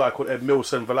letting some guy called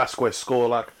Edmilson Velasquez score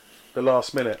like the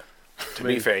last minute. To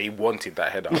be fair, he wanted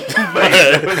that header. The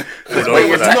way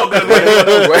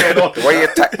he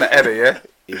attacked that header,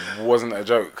 it wasn't a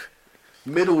joke.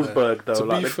 Middlesbrough, though.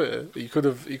 To be fair, he could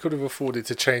have afforded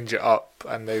to change it up,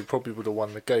 and they probably would have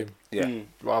won the game. Yeah.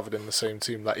 Rather than the same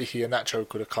team, like Icky and Nacho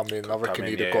could have come in. I reckon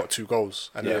he'd have got 2 goals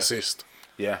and an assist.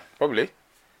 Yeah, probably.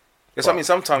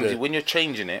 Sometimes when you're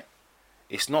changing it,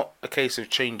 it's not a case of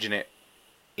changing it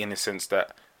in the sense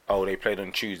that they played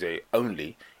on Tuesday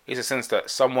only. It's a sense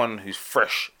that someone who's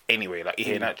fresh anyway, like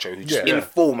Ihe Nacho, who's just in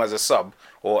form as a sub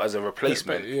or as a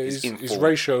replacement, is in form. His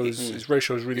ratio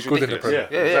is really good in the Premier.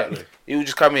 Yeah, exactly. He will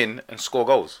just come in and score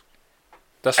goals.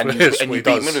 That's and what you, it is. and you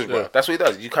beat Middlesbrough. Yeah. That's what he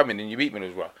does. You come in and you beat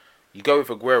Middlesbrough. You go with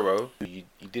Aguero, who you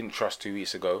didn't trust 2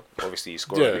 weeks ago. Obviously, he's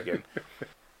scoring again.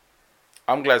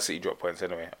 I'm glad City dropped points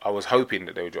anyway. I was hoping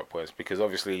that they would drop points because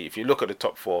obviously, if you look at the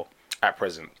top 4 at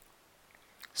present,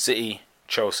 City,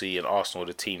 Chelsea, and Arsenal are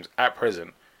the teams at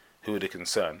present who are the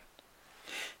concern.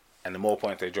 And the more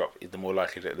points they drop, the more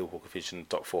likely that Liverpool can finish in the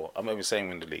top 4. I'm not even saying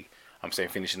win the league. I'm saying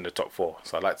finish in the top 4.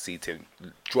 So I'd like to see Tim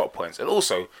drop points. And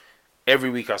also, every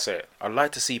week I say it, I'd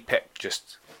like to see Pep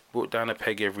just put down a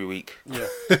peg every week. Yeah.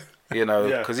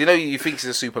 Because you think he's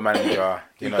a super manager.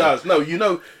 He does. No,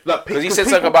 like because he said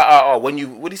something about what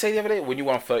did he say the other day? When you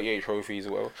won 38 trophies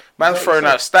or whatever. Man's throwing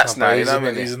out stats now.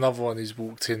 He's another one who's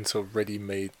walked into a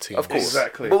ready-made team. Of course,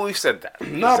 exactly. But we've said that.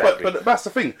 No, but that's the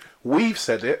thing. We've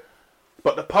said it,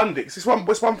 but the pundits. It's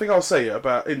one thing I'll say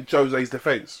about in Jose's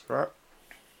defence, right?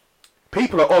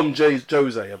 People are on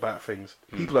Jose about things.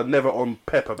 People are never on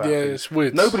Pep about things. Yeah, it's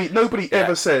weird. Nobody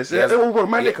ever says they're all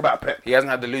romantic about Pep. He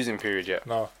hasn't had the losing period yet.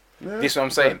 No. Yeah. This is what I'm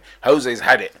saying. Jose's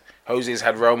had it. Jose's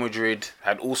had Real Madrid,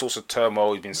 had all sorts of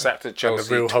turmoil. He's been sacked at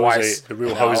Chelsea twice. The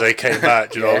real Jose came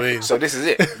back, do you know what I mean? So this is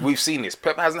it. We've seen this.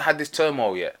 Pep hasn't had this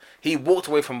turmoil yet. He walked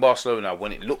away from Barcelona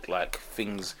when it looked like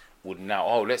things would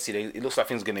now, let's see, it looks like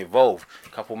things are going to evolve. A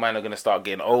couple men are going to start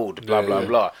getting old, blah, blah,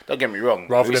 blah. Don't get me wrong.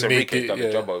 Luis Enrique done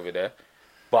the job over there.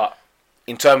 But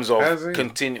in terms of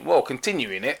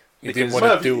continuing it, he didn't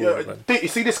want to deal with it, man. You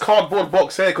see this cardboard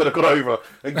box here could have gone over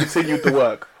and continued the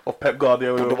work of Pep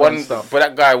Guardiola. But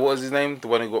that guy, what was his name? The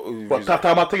one who got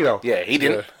Tata Martino. Yeah, he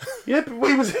didn't. Yeah, but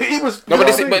he was. No,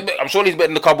 but I'm sure he's better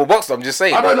than the cardboard box. I'm just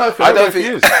saying. I don't know if he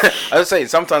is. I'm saying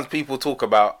sometimes people talk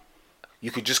about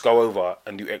you could just go over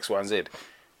and do X, Y, and Z.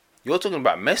 You're talking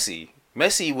about Messi.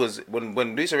 Messi was when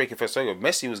Luis Enrique first took him,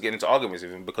 Messi was getting into arguments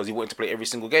with him because he wanted to play every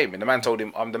single game, and the man told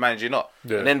him, "I'm the manager, you're not."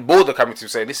 Yeah. And then Border coming to him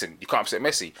saying, "Listen, you can't upset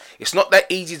Messi." It's not that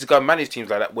easy to go and manage teams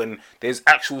like that when there's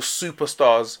actual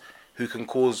superstars who can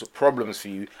cause problems for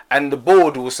you, and the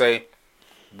board will say,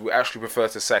 "We actually prefer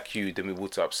to sack you than we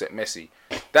would to upset Messi."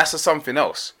 That's something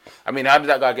else. I mean, how did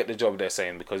that guy get the job? They're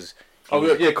saying because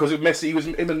because Messi, he was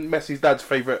him and Messi's dad's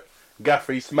favourite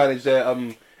gaffer. He used to manage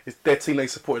their team they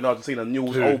support in Argentina,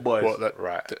 Newell's Old Boys.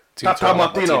 Tata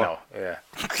Martino. Yeah.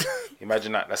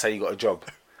 Imagine that. That's how you got a job.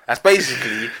 That's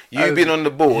basically you've been on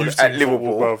the board at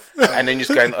Liverpool, and then you're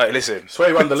just going, "Hey, listen." So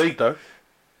he won the league though.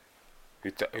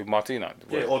 Who Martino?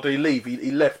 Yeah, or did he leave? He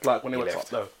left like when they were top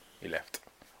though. He left.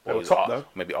 Or he was top though.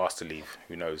 Maybe asked to leave.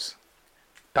 Who knows?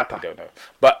 Tata. We don't know.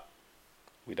 But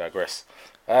we digress.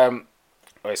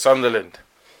 Sunderland.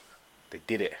 They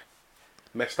did it.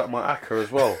 Messed up my acca as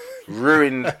well.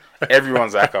 Ruined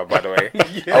everyone's acca, by the way.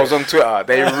 Yeah. I was on Twitter.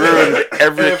 They ruined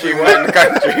every achievement in the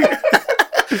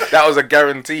country. That was a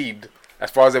guaranteed,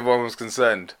 as far as everyone was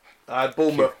concerned. I had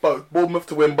Bournemouth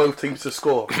to win, both teams to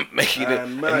score. Making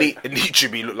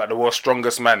Anichebe look like the world's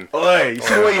strongest man. Oi,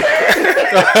 see what you...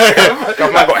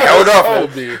 That man got held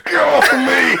off. Get off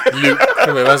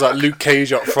me! Man's like Luke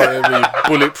Cage up front of me,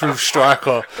 bulletproof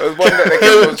striker. There was one that they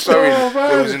kept on showing.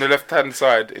 That was in the left-hand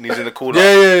side, and he's in the corner.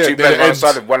 Yeah. Two men on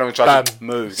side, and one of them tried to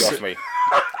move. Get off me.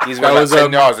 He's went like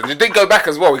 10 yards, and it didn't go back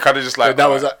as well. We kind of just like... That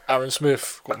was Aaron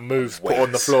Smith, got moved, put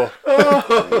on the floor.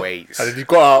 Wait. And then he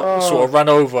got out, sort of ran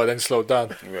over, then slowed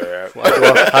down. Yeah.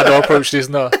 How do I approach this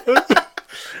now?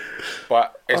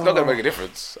 But it's not going to make a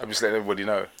difference. I'm just letting everybody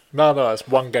know. No, it's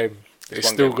one game. It's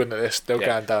one still game. good that they're still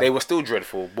going down. They were still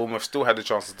dreadful. Bournemouth still had the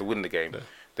chances to win the game. Yeah.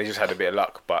 They just had a bit of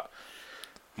luck. But,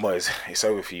 Moyes, it's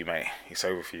over for you, mate. It's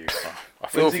over for you. I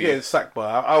feel When's he getting sacked by?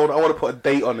 I want to put a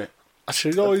date on it.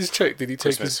 Actually, no, he's checked. Did he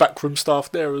take his backroom staff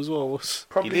there as well?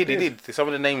 He did. Some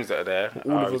of the names that are there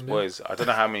are his boys. I don't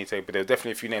know how many take, but there were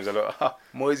definitely a few names. I look,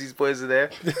 Moyes' boys are there.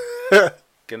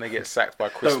 Gonna get sacked by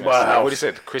Christmas. Don't buy a house. What he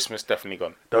said, Christmas definitely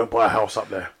gone. Don't buy a house up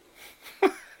there.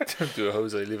 Don't do a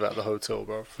Jose, live at the hotel,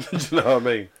 bro. Do you know what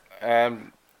I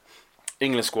mean?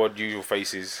 England squad, usual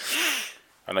faces.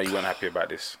 I know you weren't happy about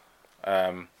this.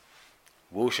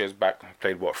 Wilshere's back,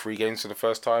 played 3 games for the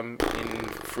first time in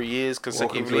 3 years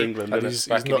consecutively. England, and he's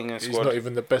not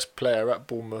even the best player at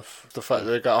Bournemouth. The fact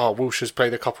that they go, Wilshere's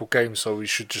played a couple games, so we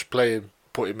should just play him,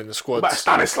 put him in the squad. But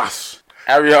Stanislas.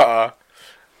 Arietta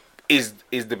is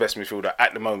the best midfielder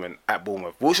at the moment at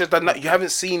Bournemouth. Wilshere's done that. You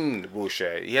haven't seen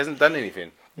Wilshere. He hasn't done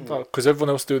anything. Because everyone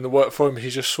else doing the work for him,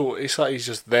 it's like he's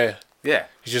just there. Yeah.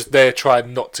 He's just there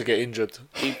trying not to get injured.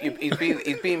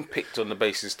 He's being picked on the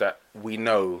basis that we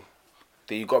know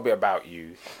that you've got to be about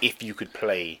you if you could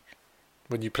play.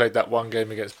 When you played that one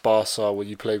game against Barca, where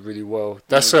you played really well,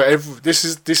 that's this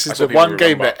is the what one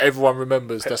game remember. that everyone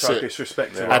remembers. That's it.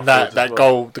 Disrespect him And that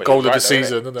goal, the goal of the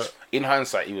season, isn't it? In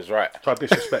hindsight, he was right. Try to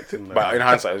disrespect him, but in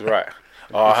hindsight, he was right.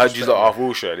 I heard you lot off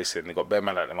Wilshere. Listen, they got better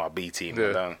man like them, our B team.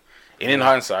 Yeah. In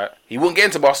hindsight, he wouldn't get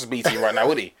into Barca's B team right now,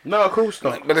 would he? No, of course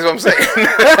not. But that's what I'm saying. You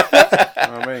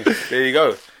know what I mean? There you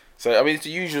go. So, I mean, it's the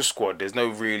usual squad. There's no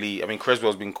really... I mean,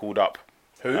 Creswell's been called up.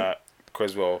 Who?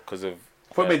 Creswell, because of...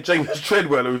 I thought it James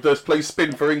Treadwell, who does play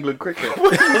spin for England cricket.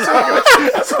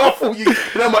 That's how I thought you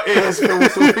know my ears feel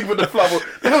something with the flower.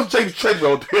 The hell's James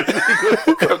Treadwell doing?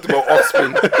 Comfortable off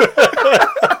spin.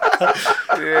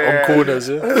 On corners,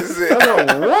 yeah. I know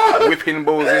what? Whipping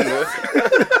balls in,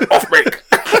 off break.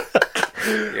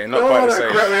 Yeah, not quite the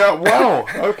same. Me up. Wow,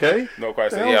 okay. Not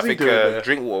quite the same. Yeah, I think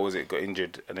Drinkwater got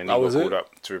injured and then he got called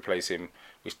up to replace him,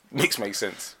 which makes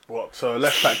sense. What? So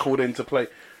left back called in to play.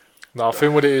 No, I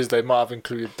think what it is, they might have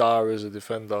included Dyer as a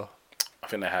defender. I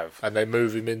think they have. And they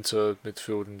move him into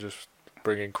midfield and just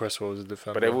bring in Cresswell as a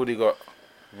defender. But they've already got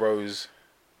Rose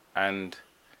and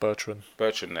Bertrand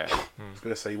there. I was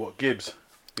going to say, what, Gibbs?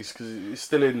 He's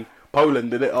still in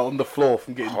Poland, isn't it? On the floor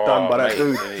from getting done by that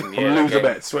dude. From loser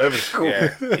bets, whatever it's called.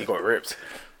 Yeah, he got ripped.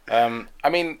 I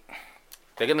mean,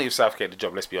 they're going to give Southgate the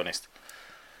job, let's be honest.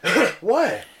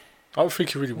 Why? I don't think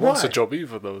he really wants a job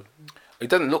either, though. It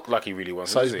doesn't look like he really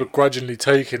wants it. So he's begrudgingly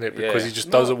taking it because he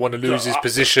just doesn't want to lose his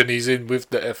position he's in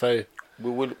with the FA.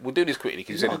 We'll do this quickly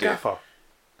because you said gaffer.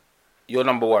 You're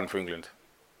number 1 for England.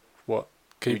 What?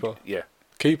 Keeper? Yeah.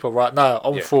 Keeper right now,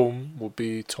 on form, would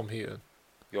be Tom Heaton.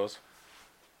 Yours?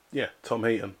 Yeah, Tom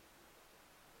Heaton.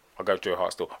 I'll go Joe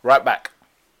Hart still. Right back.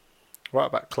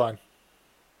 Right back, Klein.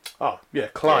 Oh, yeah,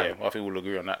 Klein. Yeah, I think we'll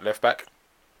agree on that. Left back.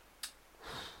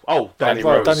 Oh, Danny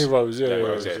Rose. Danny Rose, yeah. Danny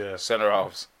Rose, yeah. Centre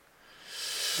halves.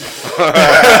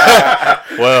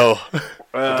 Well,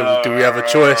 do we have a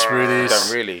choice,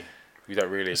 really? We don't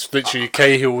really. It's literally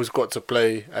Cahill's got to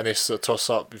play, and it's a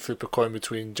toss-up. You flip a coin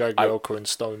between Jagielka and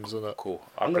Stones, isn't it? Cool.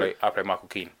 I play Michael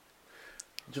Keane.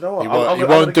 Do you know what? He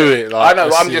won't do it. I know.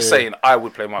 I'm just saying. I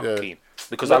would play Michael Keane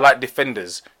because I like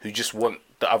defenders who just want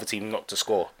the other team not to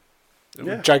score.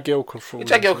 Yeah.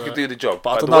 Jagielka could do the job,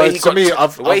 but I don't know.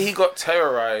 The way he got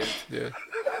terrorised. Yeah.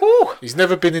 He's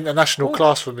never been international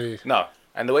class for me. No,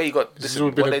 and the way he got. This has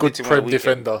always been a good Prem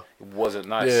defender. It wasn't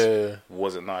nice. Yeah. It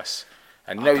wasn't nice.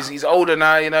 And he's older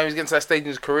now. He's getting to that stage in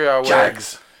his career.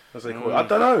 Jags, as they call it. I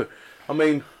don't know. I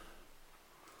mean,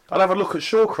 I'll have a look at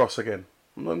Shawcross again.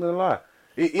 I'm not gonna lie.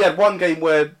 He had one game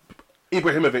where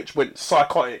Ibrahimovic went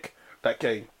psychotic. That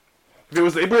game. If it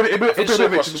was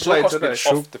Ibrahimovic playing today,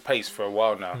 off the pace for a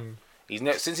while now. He's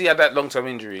since he had that long-term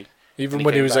injury. Even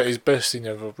when he was at his best, he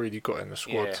never really got in the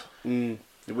squad. Yeah.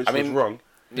 Which was wrong.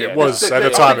 Yeah, it was at the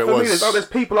time. It was. There's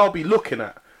people I'll be looking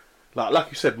at, like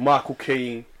you said, Michael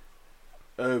Keane.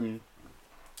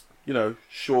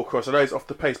 Shawcross. I know he's off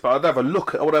the pace, but I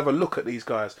would have a look at these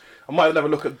guys. I might have a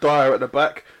look at Dyer at the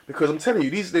back because I'm telling you,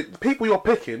 the people you're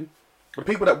picking, The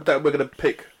people that we're going to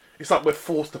pick, it's like we're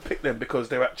forced to pick them because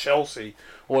they're at Chelsea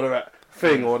or they're at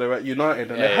or they're at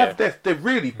United, and they're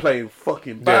really playing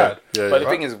fucking bad. But the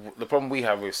thing is, the problem we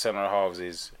have with centre halves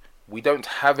is we don't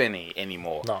have any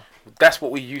anymore. No. That's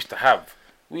what we used to have.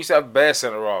 We used to have bare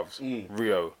centre halves.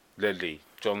 Rio, Ledley,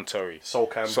 John Terry, Sol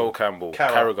Campbell,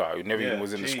 Carragher, who never even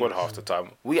was in the squad half the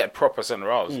time. We had proper centre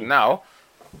halves. Now,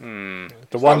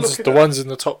 the ones in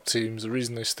the top teams, the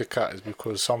reason they stick out is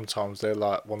because sometimes they're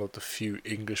like one of the few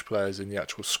English players in the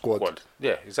actual squad.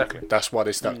 Yeah, exactly. That's why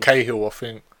they start. Cahill, I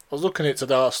think. I was looking at it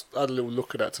today. I had a little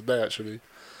look at that today, actually.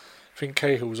 I think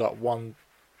Cahill's like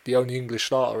the only English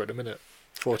starter at the minute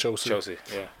for Chelsea.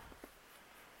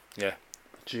 Yeah.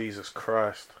 Jesus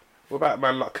Christ. What about a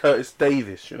man like Curtis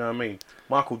Davis? You know what I mean?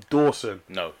 Michael Dawson.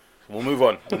 No. We'll move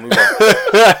on. So we play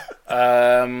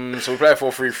a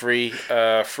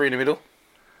 4-3-3. 3 in the middle.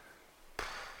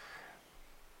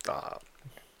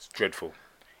 It's dreadful.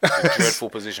 It's a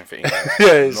dreadful position for England.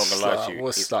 I'm not gonna lie to you.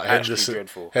 It's actually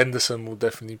dreadful. Henderson will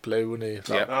definitely play, wouldn't he?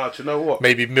 Do you know what?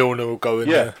 Maybe Milner will go in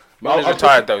there. Milner's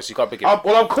retired though, so you can't pick him.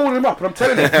 I'm calling him up and I'm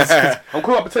telling him. I'm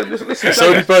calling up and telling him, listen. It's the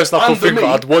only person I can think that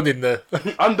I'd want in there.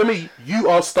 Under me, you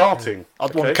are starting.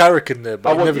 I'd want Carrick in there,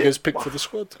 but he never gets picked for the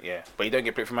squad. Yeah, but he don't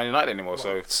get picked for Man United anymore,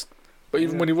 so... But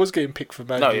even when he was getting picked for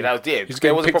Man United, that was he's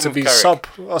getting picked to be sub.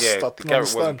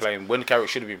 Carrick wasn't playing when Carrick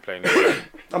should have been playing.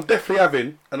 I'm definitely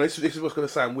having, and this is what's going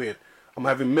to sound weird, I'm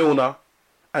having Milner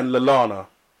and Lallana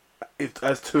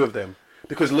as two of them.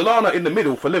 Because Lallana in the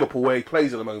middle for Liverpool, where he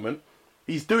plays at the moment,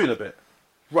 he's doing a bit.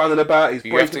 Running about,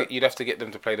 you'd have to get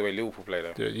them to play the way Liverpool play,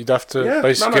 though. Yeah, you'd have to you'd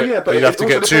have to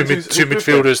get two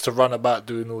midfielders to run about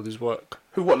doing all this work.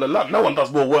 Who what? Lallana? No one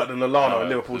does more work than Lallana in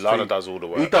Liverpool's team. Lallana does all the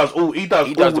work. He does all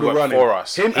the work running for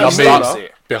us. Him and Milner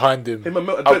behind him. Then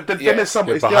there's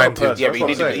somebody behind him. Yeah,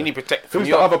 but you need protect. Who's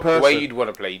the other person? The way you'd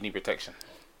want to play, you need protection.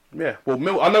 Yeah,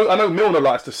 well, I know Milner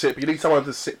likes to sit, but you need someone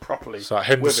to sit properly. So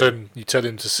Henderson, you tell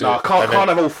him to sit. No, I can't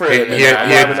have all three. He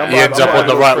ends up on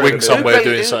the right wing somewhere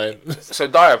doing something. So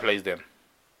Dyer plays then.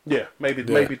 Yeah, maybe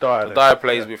Dyer. So Dyer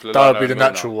plays with Lallana. That would be the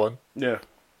natural one. Yeah,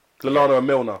 Lallana and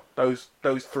Milner. Those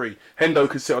three. Hendo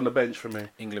could sit on the bench for me.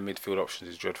 England midfield options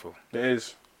is dreadful. It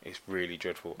is. It's really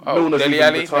dreadful. Milner's Dele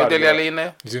Alli? No Dele Alli in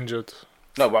there? He's injured.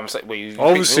 No, but I'm saying...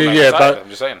 Obviously, yeah, but... I'm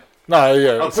just saying. No,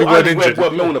 yeah. If he weren't injured...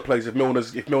 What Milner plays, if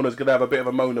Milner's going to have a bit of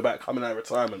a moan about coming out of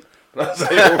retirement. I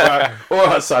say, all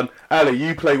right, son. Ali,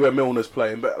 you play where Milner's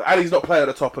playing. But Ali's not playing at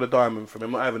the top of the diamond for me.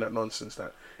 I'm not having that nonsense.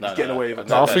 He's getting away with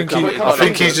it. I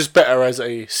think he's just better as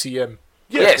a CM.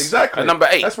 Yes, exactly. And number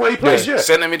 8. That's where he plays,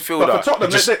 Centre midfielder. But for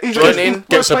Tottenham, join in,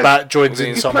 gets a bat, joins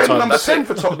in he's sometimes. playing number 10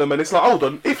 for Tottenham, and it's like, hold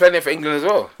on. He's playing it for England as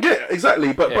well. Yeah,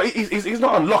 exactly. But he's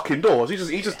not unlocking doors.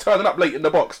 He's just turning up late in the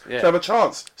box to have a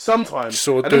chance sometimes.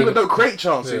 And England don't create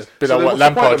chances. Bit like what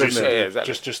Lampard used to do.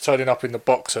 Just turning up in the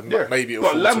box and maybe it'll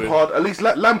fall to him. At least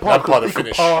Lampard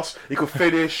could pass, he could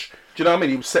finish. Do you know what I mean?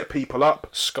 He would set people up.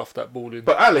 Scuff that ball in.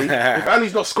 But Ali, if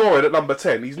Ali's not scoring at number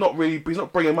 10, he's not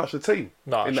bringing much to the team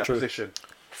in that position.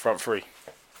 Front 3.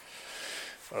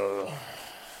 Well,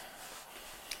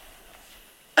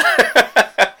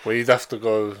 you'd have to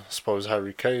go, I suppose,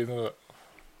 Harry Kane,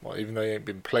 well, even though he ain't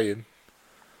been playing.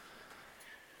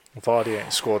 Vardy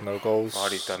ain't scored no goals.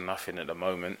 Vardy's done nothing at the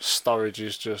moment. Sturridge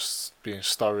is just being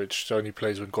Sturridge. He only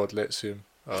plays when God lets him.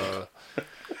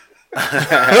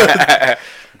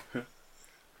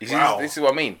 This is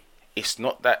what I mean. It's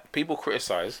not that people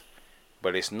criticise,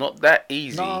 but it's not that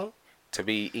easy to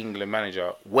be England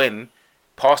manager when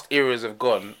past eras have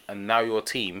gone and now your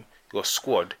team, your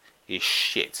squad is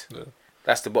shit. Yeah.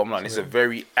 That's the bottom line. It's a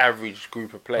very average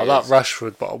group of players. I like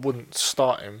Rashford, but I wouldn't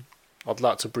start him. I'd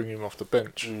like to bring him off the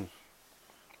bench.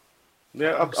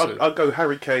 Yeah, I'd go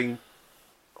Harry Kane,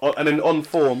 and then on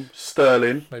form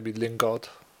Sterling. Maybe Lingard.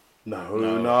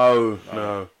 No.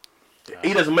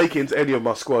 He doesn't make it into any of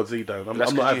my squads. He don't. I'm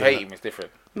not having you hate him. It's different.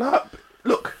 No,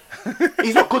 look,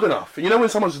 he's not good enough. You know when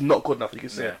someone's not good enough, you can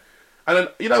see it. And then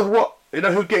you know what? You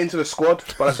know who'd get into the squad?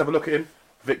 But let's have a look at him.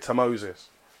 Victor Moses.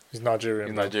 He's Nigerian.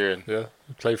 He's Nigerian. Yeah,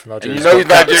 he played for Nigeria. And you know he's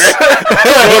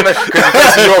Nigerian because he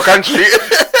plays in your country.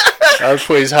 I'll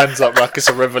put his hands up like it's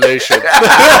a revelation. He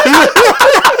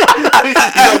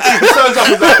turns up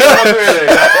as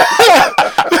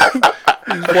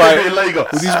What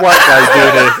these white guys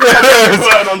doing here?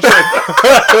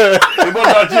 He won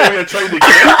Nigeria training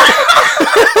camp.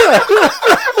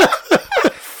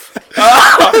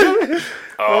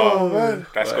 Oh man,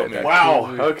 that's got me.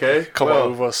 Wow. Okay. Come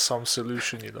up with us some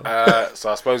solution, you know.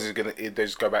 So I suppose they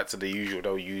just go back to the usual.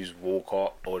 They'll use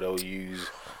Walcott or they'll use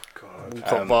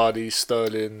Walcott, Vardy,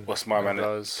 Sterling. What's my man at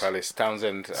Palace? Andros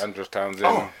Townsend.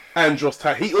 Oh, Andros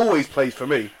Townsend. He always plays for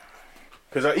me.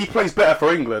 Because he plays better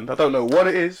for England. I don't know what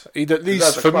it is. He'd at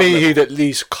least, for me, he'd at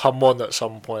least come on at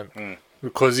some point.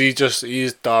 Because he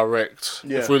is direct.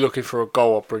 Yeah. If we're looking for a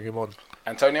goal, I'll bring him on.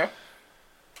 Antonio?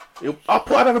 I'd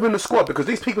have him in the squad because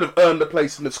these people have earned a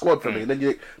place in the squad for me. And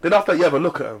then after that, you have a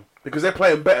look at them because they're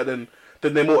playing better than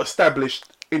their more established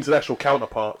international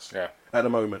counterparts at the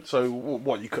moment. So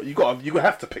what you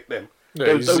have to pick them.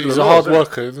 Yeah, he's a hard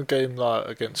worker in a game like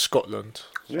against Scotland.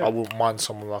 Yeah. I wouldn't mind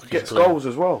someone like him. Gets goals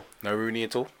as well. No Rooney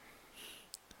at all?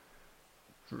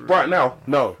 Right now,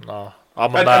 no. No.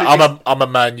 I'm a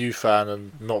Man U fan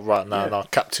and not right now. No,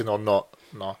 captain or not,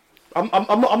 no. I'm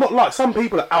not like some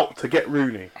people are out to get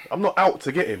Rooney. I'm not out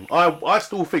to get him. I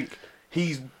still think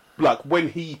he's like when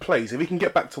he plays, if he can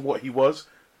get back to what he was,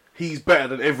 he's better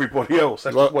than everybody else.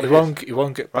 That's what he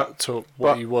won't get back to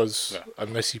what he was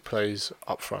unless he plays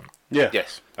up front. Yeah.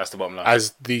 Yes, that's the bottom line.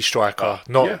 As the striker,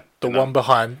 not the one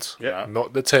behind,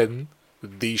 not the 10,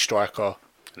 the striker.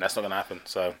 And that's not going to happen.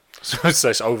 So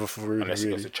it's over for Rooney. Unless he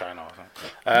goes to China or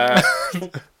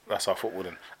something. That's our football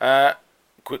then.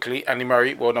 Quickly, Andy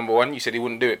Murray, world number 1. You said he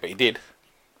wouldn't do it, but he did.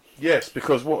 Yes,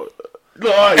 because what? No,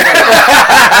 he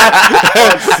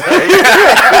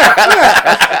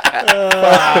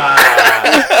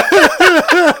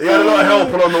had a lot of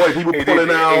help along the way. People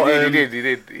pulling out.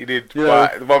 He did.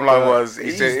 But the bottom line was,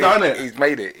 he's done it. He's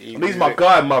made it. He's my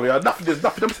guy, Murray. There's nothing.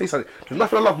 Let me say something. There's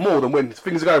nothing I love more than when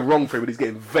things are going wrong for him and he's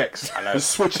getting vexed and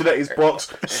switching at his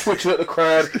box, switching at the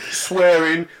crowd,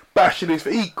 swearing, bashing his.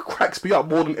 He cracks me up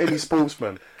more than any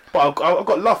sportsman. But I've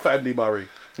got love for Andy Murray.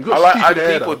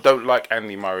 People don't like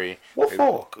Andy Murray. What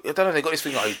for? I don't know. They got this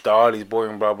thing like he's dull, he's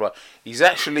boring, blah blah. He's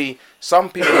actually some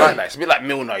people like that. It's a bit like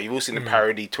Milner. You've all seen the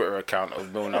parody Twitter account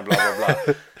of Milner, blah blah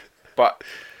blah. But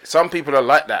some people are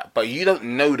like that. But you don't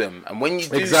know them, and when you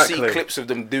do see clips of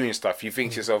them doing stuff, you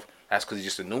think to yourself, "That's because he's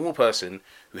just a normal person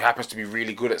who happens to be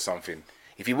really good at something."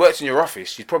 If he works in your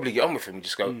office, you'd probably get on with him and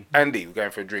just go, "Andy, we're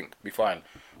going for a drink, be fine."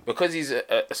 Because he's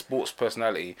a sports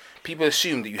personality, people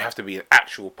assume that you have to be an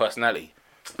actual personality.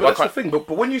 But that's the thing. But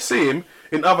when you see him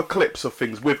in other clips of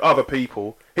things with other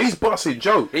people, he's busting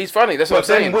jokes. He's funny. That's what I'm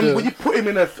saying. When you put him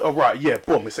in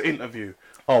boom, it's an interview.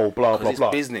 Oh, blah blah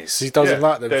blah. Business. He doesn't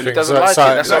like them things. He doesn't like it.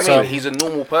 That's what I mean. He's a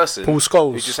normal person. Paul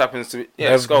Scholes. Who just happens to be.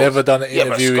 Never done an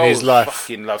interview in his life.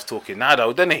 Fucking loves talking now,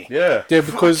 though, doesn't he? Yeah. Yeah,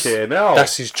 because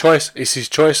that's his choice. It's his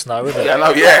choice now, isn't it? Yeah,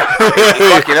 no, yeah.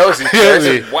 Fucking hell, it's his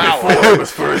choice. Wow. Before it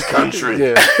was for his country.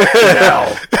 Yeah. Now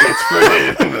it's for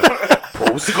him.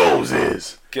 Paul Scholes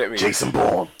is. Get me. Jason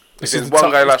Bourne. There's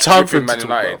one guy like ripping Man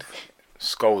United.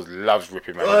 Scholes loves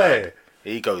ripping Man United.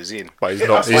 He goes in. But he's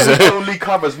not. He only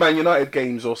covers Man United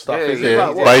games or stuff.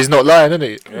 But he's not lying, isn't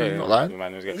he? He's not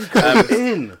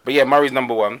lying. But yeah, Murray's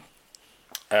number 1.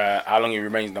 How long he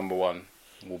remains number 1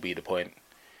 will be the point.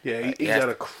 Yeah, he's had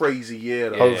a crazy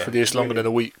year. Though. Hopefully it's longer than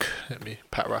a week. Let me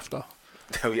pat Rafter.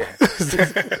 Oh yeah.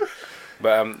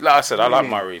 But like I said, I like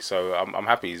Murray, so I'm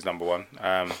happy he's number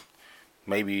 1.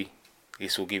 Maybe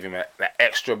this will give him that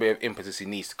extra bit of impetus he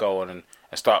needs to go on and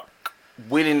start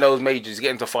winning those majors,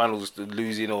 getting to finals,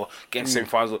 losing or getting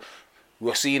semi-finals.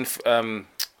 We're seeing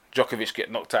Djokovic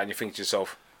get knocked out, and you think to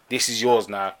yourself, "This is yours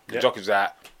now." Djokovic's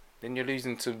out, then you're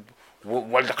losing to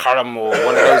Waldakaram or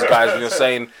one of those guys, and you're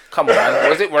saying, "Come on, man,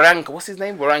 was it Waranka? What's his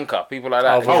name? Waranka? People like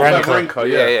that." Waranka,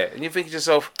 yeah. And you think to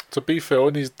yourself, to be fair,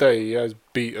 on his day, he has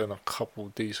beaten a couple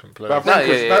decent players.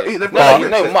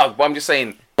 Mug. But I'm just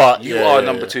saying. But you are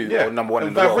number 2 or number 1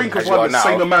 in the world. Wawrinka's won the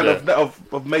same amount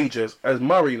of majors as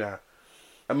Murray now.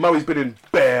 And Murray's been in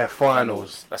bare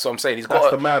finals. That's what I'm saying. He's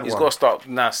got to start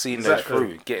now seeing those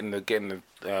through, getting those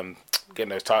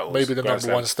titles. Maybe the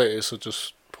number 1 status will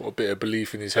just put a bit of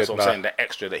belief in his head. That's what I'm saying. The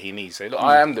extra that he needs. Say, look,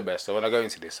 I am the best. So when I go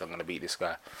into this, I'm going to beat this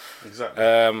guy. Exactly.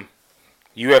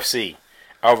 UFC.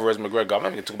 Alvarez McGregor. I'm not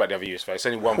going to talk about the other UFC fight. It's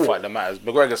only one fight that matters.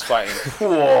 McGregor's fighting.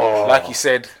 Like he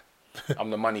said, I'm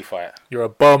the money fight. You're a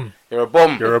bum. You're a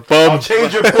bum. You're a bum. I'll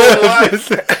change your full life.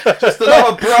 Just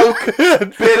another broke,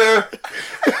 bitter,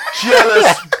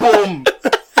 jealous bum.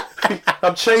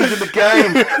 I'm changing the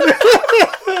game.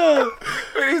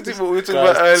 What we were talking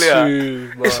about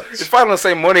earlier. It's fighting on the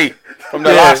same money from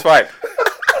the last fight.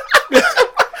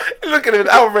 Look at him.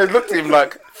 Alvarez looked at him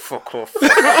like, fuck off.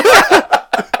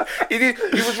 He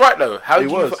was right though. How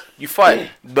you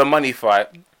fight the money fight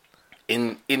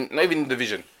in not even in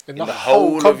division. In the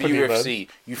whole of UFC, man.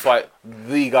 You fight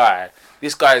the guy.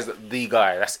 This guy is the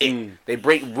guy. That's it. They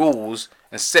break rules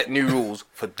and set new rules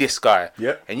for this guy.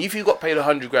 Yep. And if you got paid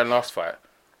 $100,000 last fight,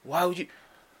 why would you?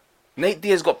 Nate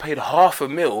Diaz got paid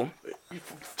 $500,000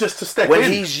 just to step when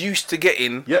in. he's used to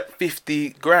getting Yep. 50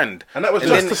 grand. And that was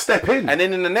just to step in. And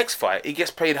then in the next fight, he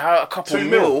gets paid a couple 2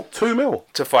 mil mil. 2 mil.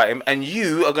 to fight him, and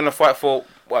you are gonna fight for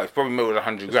it's probably more than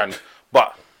 100 grand,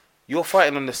 but you're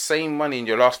fighting on the same money in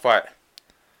your last fight.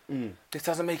 This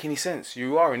doesn't make any sense.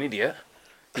 You are an idiot.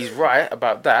 He's right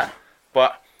about that,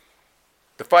 but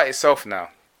the fight itself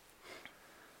now,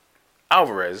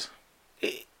 Alvarez,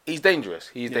 he's dangerous.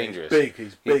 He's dangerous.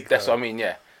 He's big. That's what I mean.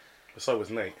 Yeah. But so was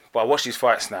Nate. But I watched these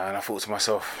fights now, and I thought to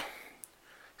myself,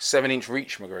 7-inch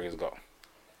reach McGregor's got.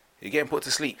 You're getting put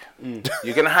to sleep.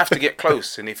 You're gonna have to get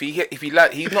close, and if he's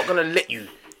not gonna let you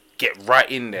get right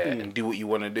in there and do what you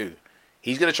want to do.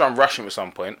 He's gonna try and rush him at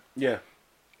some point. Yeah.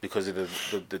 Because of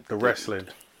the wrestling.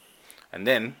 And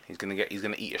then he's gonna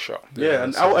eat a shot. Yeah,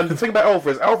 and the thing about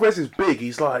Alvarez is big.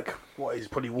 He's like, he's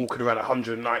probably walking around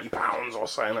 190 pounds or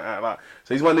something like that.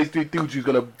 So he's one of these dudes who's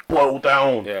gonna boil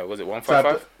down. Yeah, was it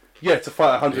 155? Yeah, to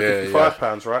fight 155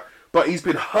 pounds, right? But he's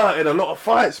been hurt in a lot of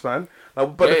fights, man.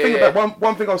 But the thing about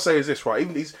one thing I'll say is this, right?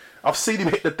 Even I've seen him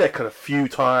hit the deck a few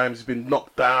times. He's been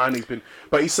knocked down.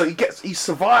 But he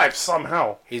survived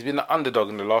somehow. He's been the underdog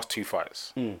in the last 2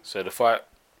 fights. So the fight,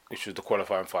 which was the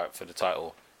qualifying fight for the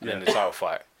title, and then the title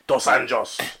fight. Dos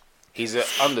Anjos. He's an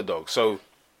underdog, so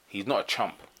he's not a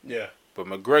chump. Yeah. But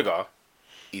McGregor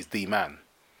is the man.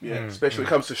 Yeah, especially when it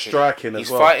comes to striking He's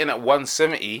as well. fighting at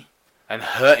 170 and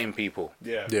hurting people.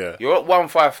 Yeah. Yeah. You're at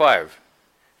 155,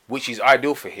 which is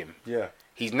ideal for him. Yeah.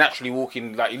 He's naturally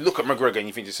walking, like, you look at McGregor and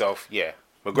you think to yourself,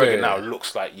 McGregor now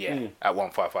looks like, at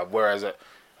 155. Whereas at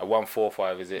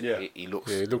 145, is it? Yeah. He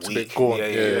looks he looks weak. a bit gaunt.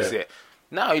 Yeah, that's it.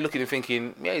 Now you're looking and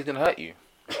thinking, he's going to hurt you.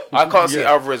 I can't see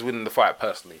Alvarez winning the fight,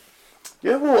 personally.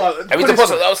 Yeah, well... I mean, I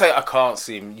would say I can't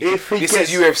see him. This is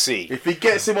UFC. If he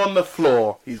gets him on the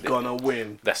floor, he's going to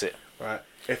win. That's it. Right.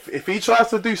 If he tries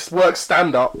to do work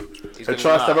stand-up and tries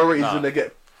to have a reason to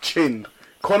get chinned,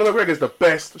 Conor McGregor's the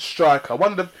best striker.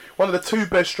 One of the 2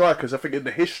 best strikers, I think, in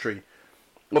the history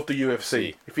of the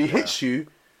UFC. If he hits you,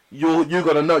 you're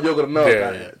gonna know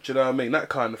about it. Do you know what I mean? That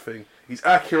kind of thing. He's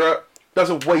accurate,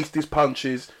 doesn't waste his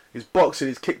punches. His boxing,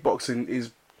 his kickboxing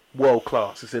is world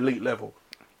class. It's elite level.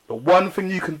 The one thing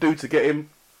you can do to get him,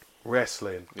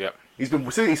 wrestling. Yep. He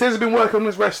says he's been working on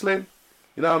his wrestling.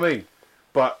 You know what I mean?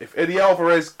 But if Eddie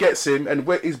Alvarez gets him, and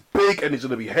he's big and he's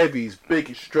gonna be heavy, he's big,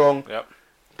 he's strong. Yep.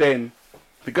 Then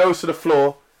if he goes to the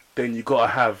floor, then you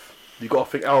gotta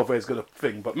think Alvarez got a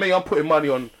thing. But me, I'm putting money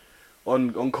on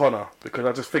Conor because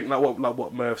I just think like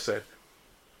what Merv said.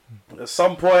 At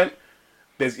some point,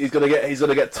 he's gonna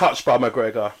get touched by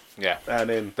McGregor. Yeah. And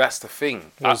then that's the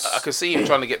thing. I can see him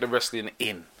trying to get the wrestling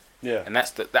in. Yeah. And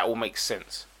that will make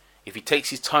sense. If he takes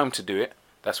his time to do it,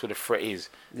 that's where the threat is.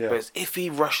 Yeah. But if he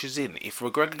rushes in, if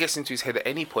McGregor gets into his head at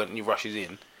any point and he rushes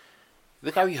in,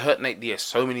 look how he hurt Nate Diaz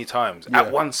so many times.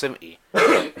 At 170,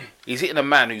 he's hitting a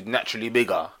man who's naturally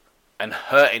bigger and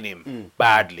hurting him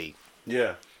badly.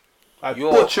 Yeah.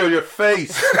 Butcher your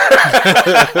face.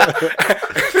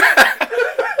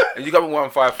 And you got him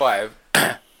 155,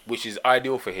 which is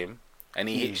ideal for him, and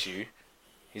he hits you,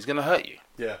 he's going to hurt you.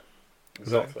 Yeah.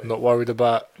 Exactly. Not worried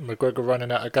about McGregor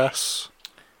running out of gas?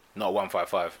 Not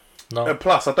 155. No. And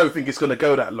plus, I don't think it's going to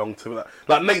go that long to that.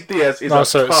 Like Nate Diaz is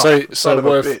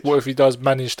what if he does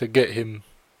manage to get him?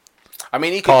 I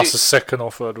mean, he could past the second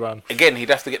or third round. Again, he'd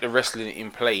have to get the wrestling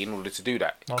in play in order to do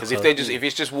that. Because if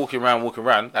it's just walking around,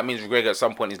 that means McGregor at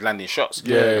some point is landing shots.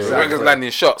 Yeah, exactly. McGregor's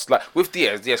landing shots. Like with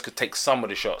Diaz could take some of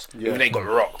the shots, even they got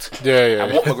rocked. Yeah.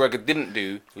 And what McGregor didn't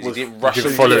do was he didn't rush. He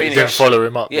didn't follow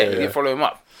him up. Yeah, he didn't follow him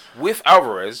up. With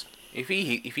Alvarez, if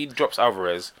he drops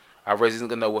Alvarez isn't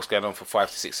gonna know what's going on for 5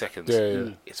 to 6 seconds.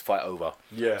 It's fight over.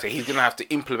 Yeah. So he's gonna have to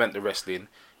implement the wrestling,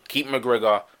 keep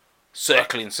McGregor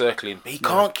circling, but he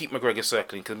can't keep McGregor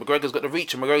circling because McGregor's got the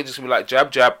reach, and McGregor's just gonna be like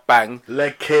jab, bang,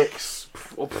 leg kicks.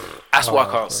 That's what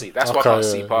I can't see. That's what I can't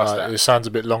see past that. It sounds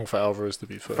a bit long for Alvarez, to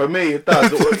be fair. For me, it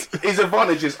does. His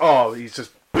advantages are he's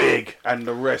just big and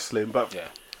the wrestling, but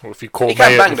Well, if you call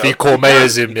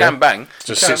Mayers him, he can bang.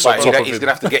 Just sits on top of him. He's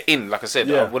gonna have to get in. Like I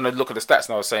said, when I look at the stats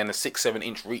now, I was saying a 6-7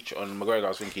 inch reach on McGregor. I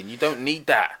was thinking, you don't need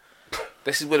that.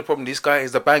 This is where the problem. This guy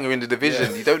is the banger in the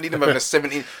division. You don't need him having a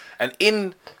 7 inch. And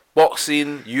in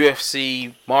boxing,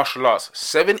 UFC, martial arts,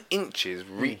 7 inches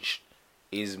reach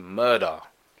is murder.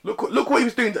 Look what he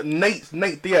was doing.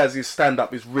 Nate Diaz's stand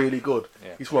up is really good.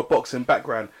 Yeah. He's from a boxing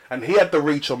background, and he had the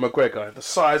reach on McGregor, the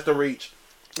size, the reach,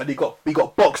 and he got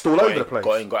boxed all over the place.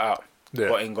 Got in, got out. Yeah.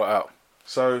 Got in, got out.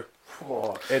 So,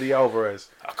 Eddie Alvarez.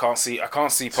 I can't see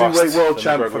past two-way world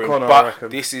champ for Conor, I but reckon.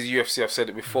 this is UFC. I've said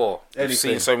it before. I've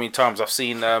Anything. seen so many times. I've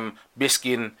seen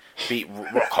Biskin beat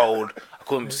Rockhold. I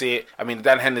couldn't see it. I mean, the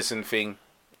Dan Henderson thing.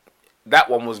 that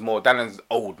one was more. Dallon's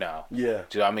old now. Yeah.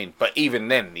 Do you know what I mean? But even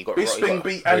then, he got. Bisping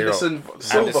beat Anderson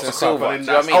Silva. Anderson Silva. I mean,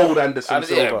 that's old Anderson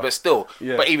Silva. Yeah, but still.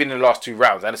 Yeah. But even in the last 2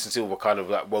 rounds, Anderson Silva kind of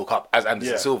like woke up as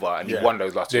Anderson Silva, and he won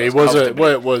those last 2 rounds. He wasn't.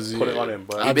 Well, it was. Put it on him,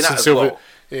 but Anderson Silva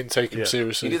didn't take him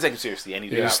seriously. He didn't take him seriously, and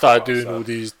he started doing all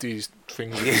these things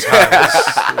with his hands.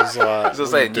 It was like, as I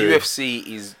was saying, UFC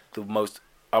is the most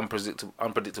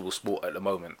unpredictable sport at the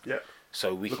moment. Yeah.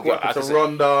 So we Look can what happened to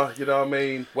Ronda, you know what I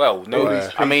mean? Well, no,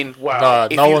 I mean, wow.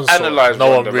 if you analyse no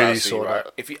one Ronda really Rousey, saw right,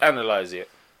 that. if you analyse it,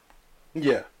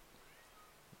 yeah,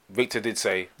 Victor did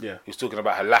say he was talking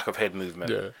about her lack of head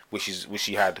movement, which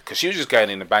she had, because she was just going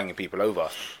in and banging people over.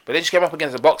 But then she came up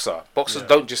against a boxer. Boxers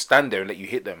don't just stand there and let you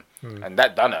hit them, and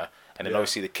that done her. And then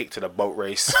obviously the kick to the boat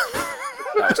race.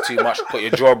 That was too much. Got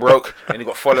your jaw broke, and you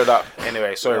got followed up.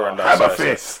 Anyway, sorry, Ronda.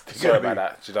 Sorry about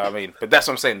that. Do you know what I mean? But that's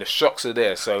what I'm saying. The shocks are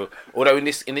there. So although in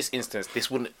this instance, this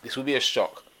would be a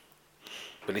shock,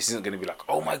 but this isn't going to be like,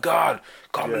 oh my god,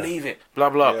 can't believe it, blah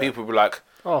blah. People will be like,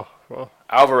 oh, well,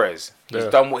 Alvarez, he's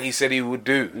done what he said he would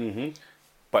do,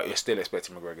 but you're still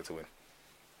expecting McGregor to win.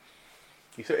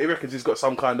 He reckons he's got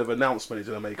some kind of announcement he's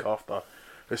going to make after.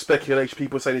 There's speculation.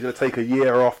 People saying he's going to take a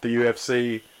year off the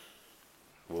UFC.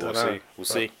 We'll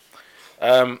see.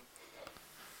 So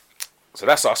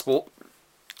that's our sport.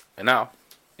 And now,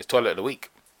 it's Toilet of the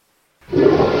Week.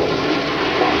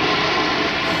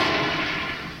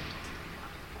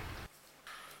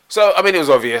 So, I mean, it was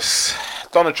obvious.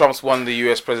 Donald Trump's won the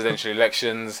US presidential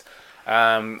elections.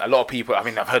 A lot of people, I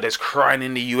mean, I've heard there's crying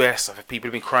in the US. I've heard people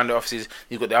have been crying in the offices.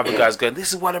 You've got the other guys going,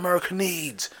 this is what America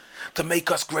needs to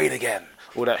make us great again.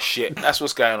 All that shit. That's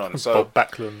what's going on. So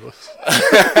Bob Backlund was.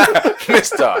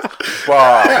 Mr.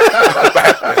 Bob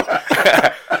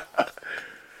Backlund.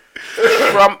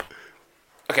 Trump.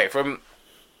 Okay, from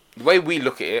the way we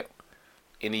look at it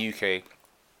in the UK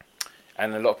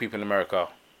and a lot of people in America,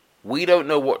 we don't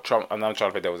know what Trump, and I'm trying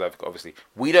to play devil's advocate, obviously.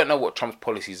 We don't know what Trump's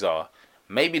policies are.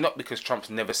 Maybe not because Trump's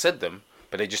never said them,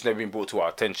 but they've just never been brought to our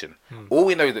attention. All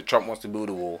we know is that Trump wants to build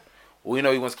a wall. All we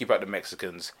know, he wants to keep out the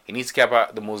Mexicans. He needs to keep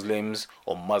out the Muslims,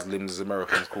 or Muslims as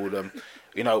Americans call them.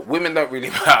 You know, women don't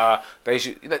really matter. They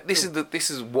should. You know,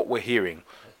 this is what we're hearing.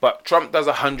 But Trump does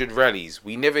 100 rallies.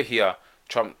 We never hear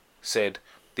Trump said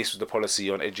this was the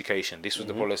policy on education. This was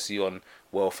the policy on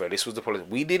welfare. This was the policy.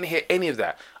 We didn't hear any of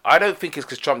that. I don't think it's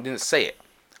because Trump didn't say it.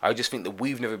 I just think that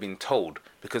we've never been told,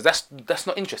 because that's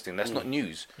not interesting. That's not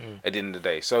news at the end of the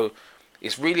day. So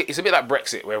it's a bit like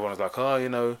Brexit, where everyone's like, oh, you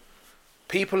know,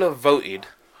 people have voted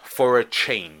for a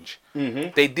change.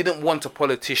 They didn't want a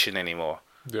politician anymore.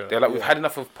 They're like, we've had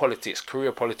enough of politics,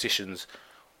 career politicians.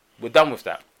 We're done with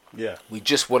that. Yeah. We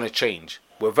just want to change.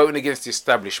 We're voting against the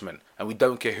establishment, and we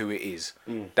don't care who it is.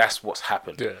 That's what's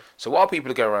happened. Yeah. So while people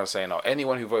are going around saying, oh,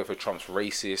 anyone who voted for Trump's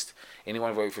racist,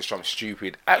 anyone who voted for Trump's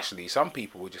stupid, actually, some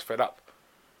people were just fed up.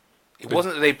 It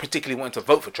wasn't that they particularly wanted to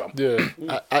vote for Trump. Yeah,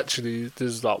 actually,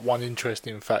 there's like one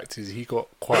interesting fact is he got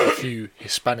quite a few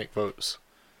Hispanic votes.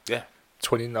 Yeah.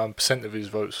 29% of his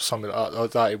votes or something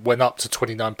like that. It went up to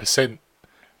 29%.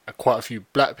 And quite a few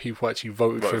black people actually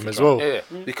voted for him as well. Yeah,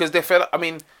 because they felt, I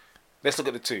mean, let's look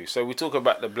at the two. So we talk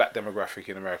about the black demographic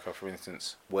in America, for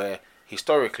instance, where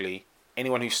historically,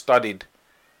 anyone who studied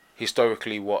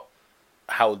historically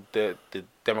how the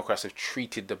Democrats have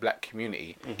treated the black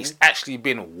community, it's actually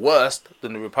been worse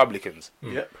than the Republicans.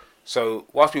 Yep. So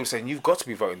whilst people are saying you've got to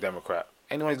be voting Democrat,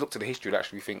 anyone who's looked at the history would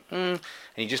actually think, and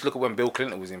you just look at when Bill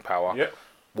Clinton was in power,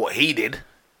 what he did,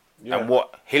 and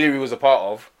what Hillary was a part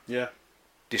of,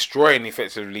 destroying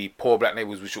effectively poor black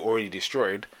neighbours which were already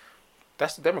destroyed.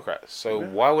 That's the Democrats. So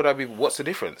why would I be? What's the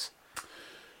difference?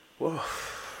 Well,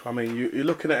 I mean, you're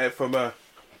looking at it from a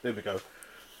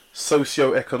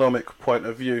socio-economic point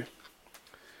of view.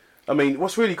 I mean,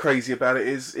 what's really crazy about it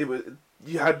is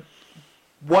you had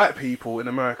white people in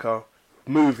America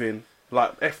moving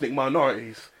like ethnic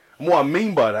minorities, and what I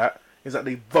mean by that is that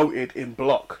they voted in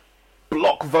block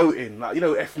voting. Like, you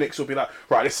know, ethnics will be like,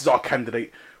 right, this is our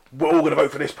candidate. We're all gonna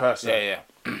vote for this person. Yeah.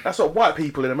 That's what white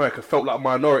people in America felt like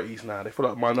minorities now. They feel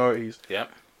like minorities. Yeah.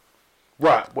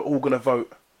 Right, we're all going to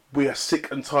vote. We are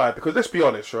sick and tired. Because let's be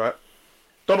honest, right?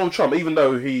 Donald Trump, even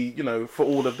though he, you know, for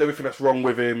all of everything that's wrong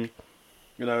with him,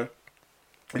 you know,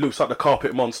 he looks like the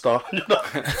carpet monster. You know?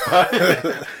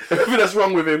 Everything that's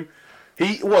wrong with him,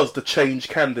 he was the change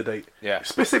candidate. Yeah.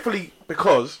 Specifically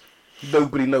because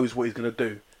nobody knows what he's going to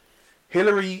do.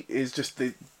 Hillary is just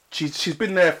she's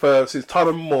been there since time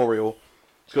immemorial.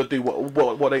 She's got to do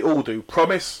what they all do: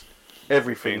 promise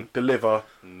everything, deliver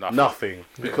nothing.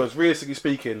 Because realistically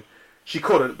speaking, she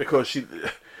couldn't, because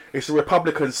It's a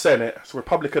Republican Senate. It's a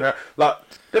Republican. Like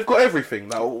they've got everything.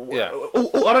 Like,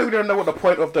 I don't even know what the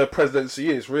point of the presidency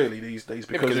is really these days.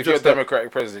 Because if you're a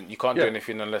Democratic president, you can't do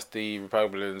anything unless the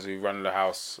Republicans who run the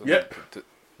House. Yep.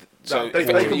 So they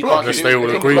can block unless they all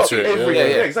agree to it.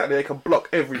 Yeah, exactly. They can block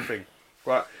everything,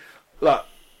 right? Like,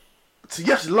 so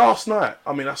yes, last night.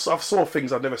 I mean, I saw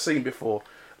things I've never seen before.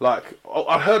 Like,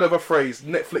 I heard of a phrase,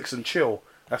 Netflix and chill.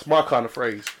 That's my kind of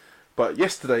phrase. But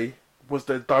yesterday was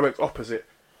the direct opposite.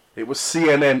 It was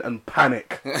CNN and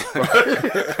panic. You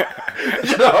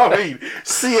know what I mean?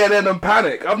 CNN and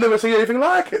panic. I've never seen anything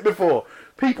like it before.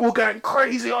 People going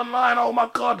crazy online. Oh my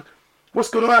God, what's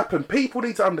going to happen? People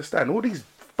need to understand all these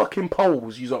fucking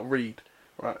polls you don't read,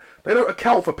 right? They don't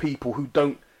account for people who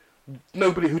don't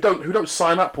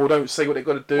sign up or don't say what they've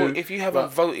got to do. Well, if you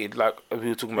haven't voted, like we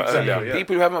were talking about earlier,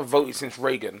 people who haven't voted since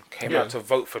Reagan came out to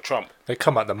vote for Trump. They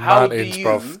come out the mountains,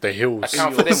 bruv, the hills.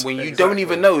 Account for them when you don't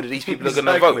even know that these people are going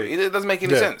to vote. It doesn't make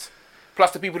any sense.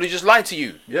 Plus the people who just lied to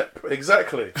you. Yep,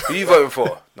 exactly. Who are you voting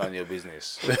for? None of your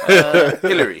business.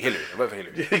 Hillary. I vote for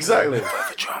Hillary. Exactly. Vote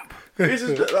for Trump.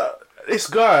 This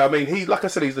guy, I mean, he, like I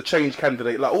said, he's the change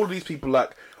candidate. Like all these people,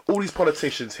 like all these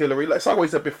politicians, Hillary, like I always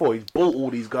said before, he's bought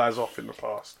all these guys off in the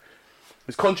past.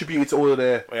 He's contributed to all of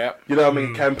their, you know what I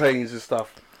mean, campaigns and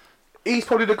stuff. He's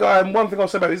probably the guy, and one thing I'll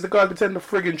say about him, he's the guy who's telling the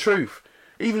friggin' truth.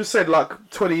 He even said,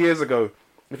 like, 20 years ago,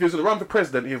 if he was going to run for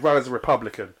president, he'd run as a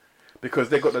Republican. Because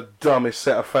they've got the dumbest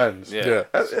set of fans. Yeah.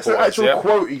 That's an actual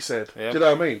quote he said. Do you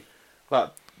know what I mean? Like,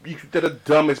 they're the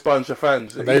dumbest bunch of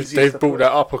fans. They've brought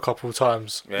that up a couple of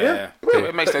times. Yeah.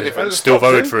 It makes no difference. Still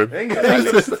voted for him.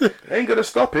 Ain't gonna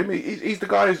stop him. He's the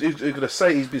guy who's gonna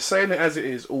say, he's been saying it as it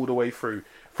is all the way through,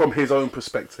 from his own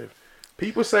perspective.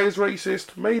 People say he's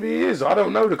racist. Maybe he is. I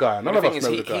don't know the guy. None of us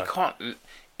know the guy. He can't,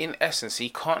 in essence,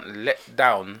 let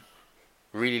down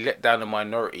the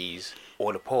minorities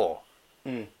or the poor.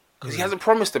 Because he hasn't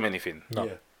promised them anything. No.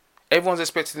 Yeah. Everyone's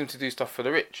expecting him to do stuff for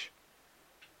the rich,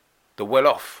 the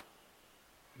well-off,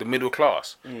 the middle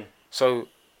class. So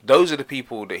those are the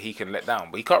people that he can let down.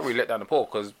 But he can't really let down the poor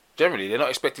because generally they're not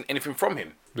expecting anything from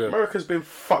him. Yeah. America's been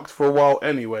fucked for a while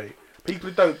anyway.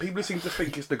 People seem to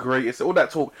think it's the greatest. All that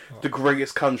talk, the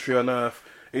greatest country on earth.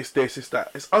 It's this, it's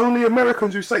that. It's only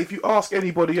Americans who say, if you ask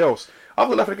anybody else, I've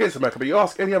got nothing against America, but you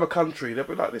ask any other country, they'll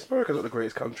be like, this America's not the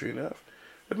greatest country on earth.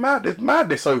 There's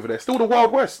madness over there. Still the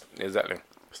Wild West. Exactly.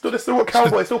 Still what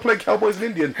cowboys. Still playing cowboys and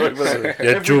Indians over there.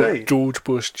 Every day. George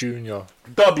Bush Jr.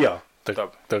 W.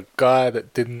 The guy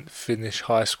that didn't finish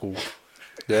high school,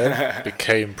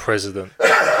 became president.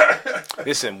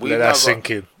 Listen, Let that sink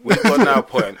in. We've got now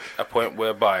a point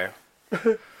whereby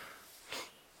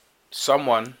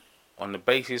someone on the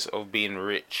basis of being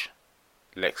rich,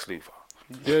 Lex Luthor.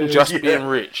 Being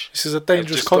rich. This is a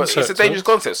dangerous concept. It's a dangerous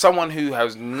concept. Someone who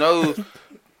has no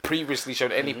previously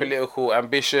shown any political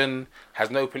ambition,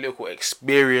 has no political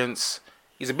experience.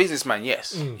 He's a businessman,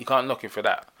 yes. You can't knock him for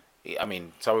that. I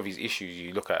mean, some of his issues,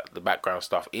 you look at the background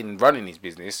stuff in running his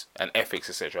business and ethics,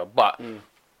 etc. But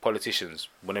politicians,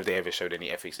 whenever they ever showed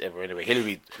any ethics ever, anyway,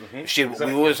 Hillary, we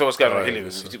always know what's going on.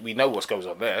 Hillary, we know what goes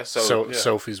on there. So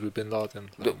selfies with Bin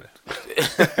Laden.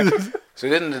 So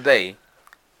at the end of the day,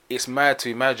 it's mad to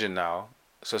imagine now.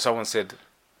 So someone said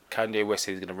Kanye West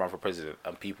is going to run for president,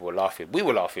 and people were laughing. We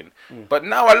were laughing, but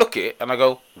now I look at it and I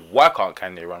go, why can't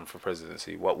Kanye run for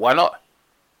presidency? Why not?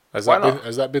 Has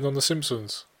that been on The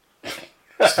Simpsons?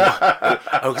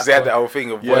 Because they had that whole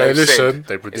thing of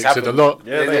they predicted a lot.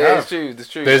 It's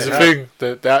true. There's a thing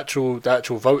that the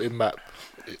actual voting map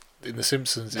in The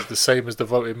Simpsons is the same as the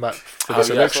voting map for this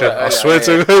election. I swear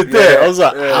to God, I was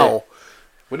like, how?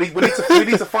 We need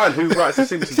to find who writes The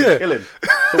Simpsons and kill him.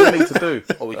 That's what we need to do.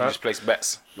 Or we can just place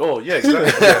bets. Oh yeah,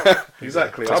 exactly.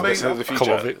 Exactly. I mean, the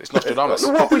future. It's Nostradamus.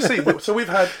 What we see. So we've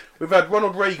had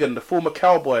Ronald Reagan, the former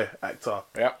cowboy actor,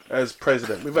 as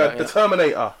president. We've had the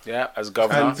Terminator, as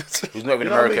governor. Who's not even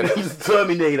American. He's the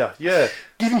Terminator. Yeah,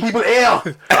 giving people air.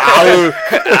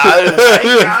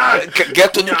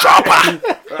 Get to the chopper.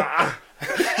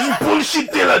 Bullshit,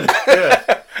 Dylan.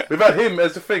 Yeah, we've had him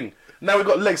as the thing. Now we've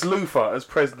got Lex Luthor as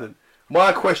president.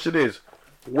 My question is,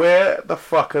 where the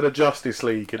fuck are the Justice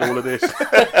League in all of this?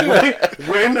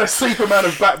 When a Superman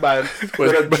and Batman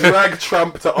going to drag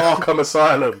Trump to Arkham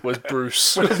Asylum? Where's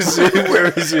Bruce? Where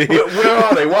is he? Where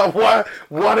are they?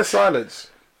 Why the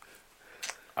silence?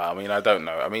 I mean, I don't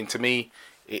know. I mean, to me,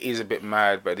 it is a bit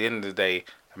mad, but at the end of the day,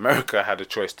 America had a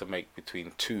choice to make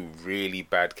between two really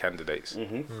bad candidates.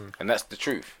 And that's the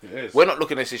truth. We're not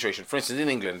looking at a situation. For instance, in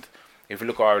England, if you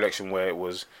look at our election where it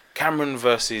was Cameron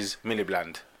versus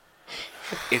Miliband,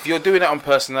 if you're doing it on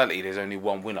personality, there's only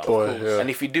one winner. And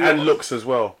if you do it on looks as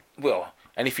well.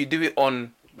 And if you do it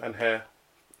on and hair,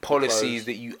 policies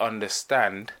that you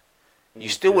understand, you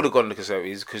still would have gone to the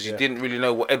Conservatives because you didn't really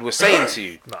know what Ed was saying to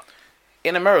you. No.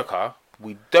 In America,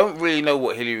 we don't really know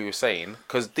what Hillary was saying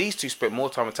because these two spent more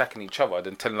time attacking each other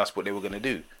than telling us what they were going to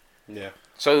do. Yeah.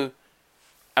 So,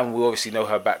 and we obviously know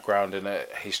her background and her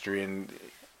history, and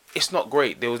it's not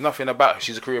great. There was nothing about her.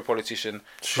 She's a career politician.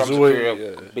 Trump's always, a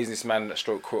career businessman,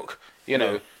 stroke crook. You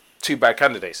know, two bad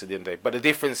candidates at the end of the day. But the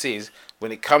difference is,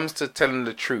 when it comes to telling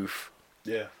the truth,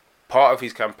 part of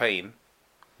his campaign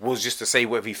was just to say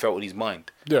whatever he felt in his mind.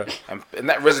 Yeah. And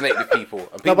that resonated with people.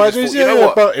 And people No, but just thought, you know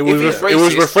what? but it was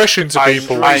refreshing to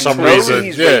people for some reason. I know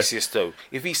he's racist though.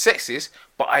 If he's sexist,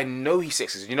 but I know he's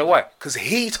sexist. You know why? Because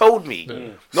he told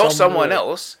me, not someone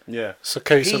else. Yeah. It's a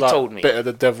case He of like, told me. better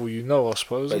the devil you know, I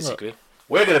suppose, Basically. isn't it?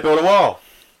 We're going to build a wall.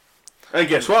 And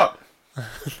guess what?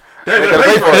 They're going to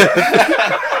pay for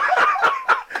it.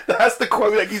 That's the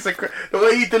quote that he said. The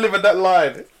way he delivered that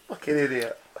line. Fucking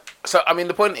idiot. So, I mean,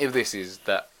 the point of this is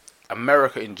that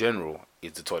America in general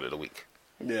is the toilet of the week.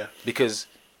 Yeah. Because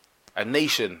a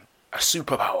nation, a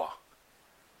superpower,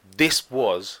 this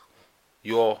was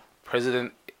your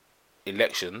president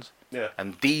elections,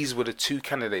 and these were the two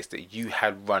candidates that you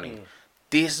had running.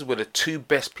 These were the two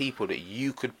best people that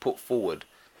you could put forward.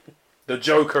 The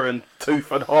Joker and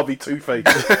Harvey Two-Face.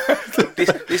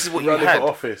 this is what you running had. for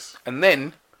office. And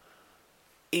then,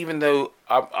 even though,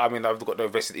 I mean, I've got no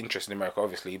vested interest in America,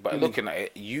 obviously, but looking at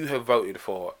it, you have voted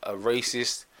for a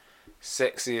racist,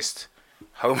 sexist,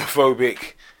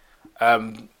 homophobic, I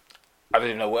don't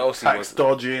even know what else he was. Tax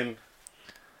dodging.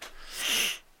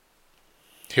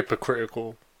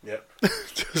 Hypocritical. Yep.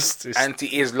 Just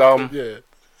Anti-Islam. Yeah.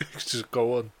 Just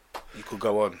go on. You could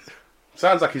go on.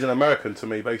 Sounds like he's an American to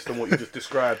me, based on what you just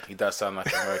described. He does sound like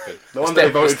an American. No wonder they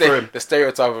voted for him. The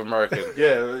stereotype of American.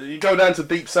 Yeah, you go down to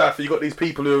Deep South, you got these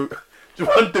people who...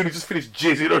 One dude who just finished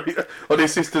jizzing on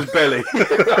his sister's belly.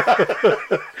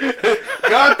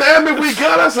 God damn it, we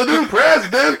got us a new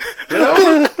president. You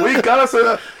know, we got us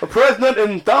a president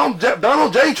in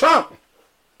Donald J. Trump.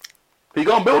 He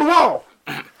gonna build a wall.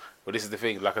 But this is the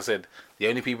thing, like I said, the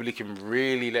only people he can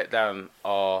really let down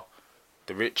are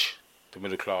the rich, the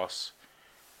middle class,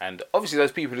 and obviously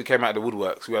those people who came out of the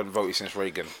woodworks who hadn't voted since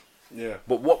Reagan. Yeah.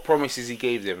 But what promises he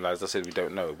gave them, as I said, we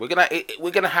don't know. We're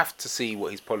gonna have to see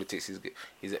what his politics is.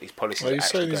 His policies. Well, he's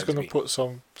actually saying he's going going to to put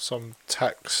some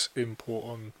tax import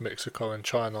on Mexico and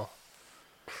China.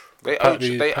 They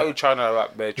owe China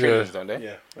like their trillions, don't they?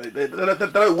 Yeah. They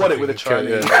don't want it with the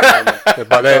Chinese.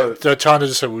 But China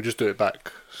just said we'll just do it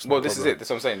back. Well, this is it. That's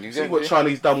what I'm saying. You see what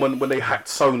Chinese done when they hacked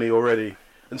Sony already,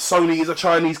 and Sony is a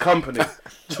Chinese company.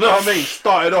 Do you know what I mean?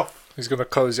 Started off. He's going to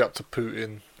cozy up to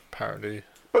Putin, apparently.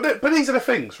 But these are the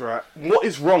things, right? What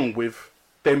is wrong with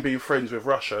them being friends with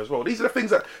Russia as well? These are the things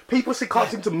that people can't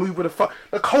seem to move with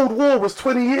the Cold War was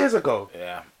 20 years ago.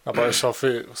 Yeah. No, but it's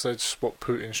just what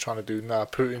Putin's trying to do now.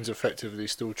 Putin's effectively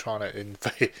still trying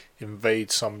to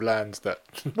invade some lands that.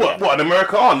 What in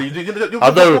America aren't?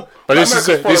 I know, but this is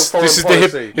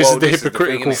the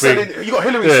hypocritical thing. You got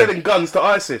Hillary selling guns to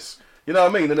ISIS. You know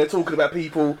what I mean? And they're talking about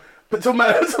people. But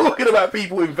talking about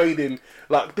people invading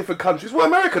like different countries. Well,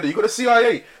 America, you got the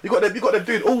CIA. You got them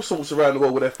doing all sorts around the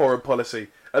world with their foreign policy.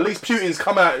 At least Putin's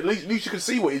come out. At least you can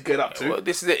see what he's getting up to. Well,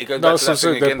 this is it. It goes back to that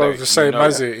thing they're again, both though. the same You know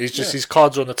as it. He's just his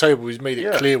cards are on the table. He's made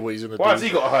it clear what he's going to do. Why has he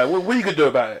got to hire? What are you going to do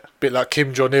about it? Bit like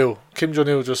Kim Jong-il. Kim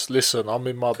Jong-il just listen. I'm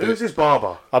in my bits. Who's his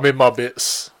barber? I'm in my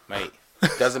bits. Mate,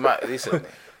 doesn't matter. Listen,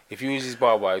 if you use his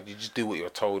barber, you just do what you're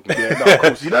told, mate. Yeah, no, of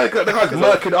course. You know the guy's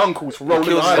murking uncles for rolling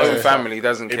Kills his eyes. own family,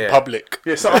 doesn't care. In public.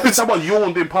 Yeah, so I think someone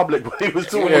yawned in public when he was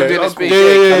talking Yeah, about his did a uncle. speech.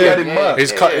 He had him murked. He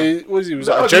was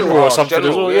like a was a general little or harsh, something as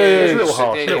general, well. yeah, Yeah, a little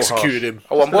harsh. yeah, little executed harsh. him.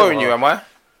 Oh, I'm boring you, am I?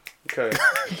 Okay.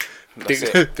 That's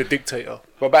it. The dictator.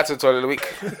 Well, back to the toilet of the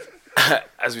week.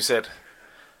 As we said,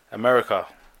 America,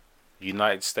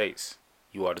 United States,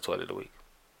 you are the toilet of the week.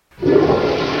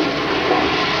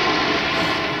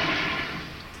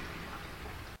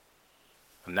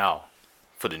 And now,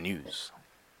 for the news.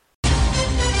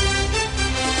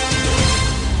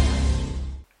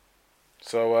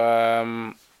 So, I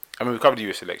mean, we covered the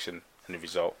US election and the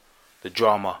result, the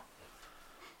drama,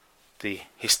 the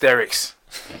hysterics,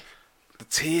 the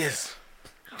tears.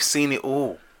 We've seen it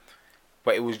all.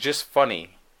 But it was just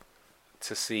funny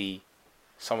to see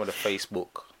some of the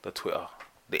Facebook, the Twitter,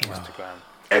 the Instagram.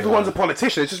 Everyone's a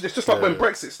politician. It's just like when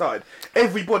Brexit started.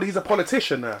 Everybody's a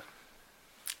politician now.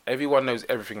 Everyone knows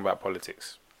everything about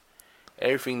politics.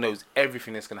 Everything knows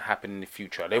everything that's going to happen in the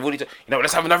future. They've already,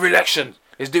 let's have another election.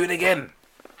 Let's do it again.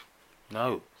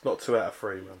 No. It's not 2 out of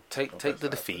 3, man. Take the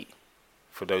defeat,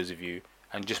 for those of you,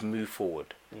 and just move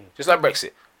forward. Just like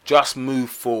Brexit. Just move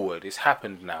forward. It's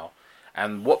happened now.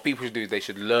 And what people should do is they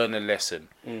should learn a lesson.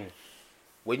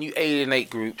 When you alienate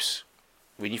groups,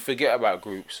 when you forget about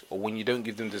groups, or when you don't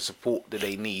give them the support that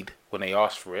they need when they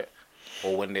ask for it,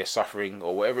 or when they're suffering,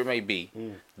 or whatever it may be,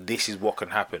 this is what can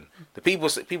happen. The people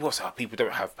say, oh, people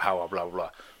don't have power, blah, blah, blah.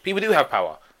 People do have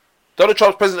power. Donald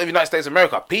Trump's president of the United States of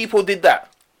America. People did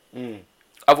that.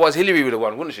 Otherwise, Hillary would have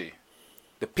won, wouldn't she?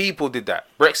 The people did that.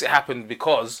 Brexit happened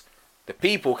because the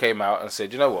people came out and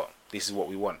said, you know what? This is what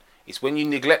we want. It's when you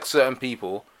neglect certain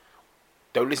people,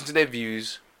 don't listen to their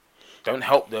views, don't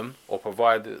help them, or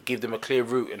give them a clear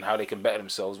route in how they can better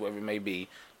themselves, whatever it may be.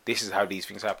 This is how these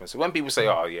things happen. So when people say,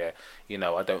 oh, yeah, you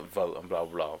know, I don't vote and blah,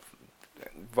 blah,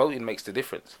 voting makes the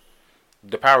difference.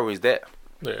 The power is there.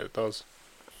 Yeah, it does.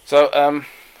 So, as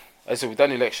I said, we've done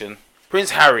the election.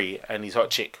 Prince Harry and his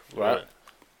hot chick, right?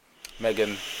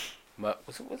 Meghan...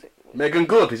 was it? Megan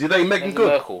Good. Is he name Megan Good?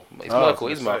 Merkel. It's Merkel.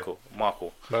 It's Merkel.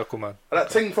 Merkel, man.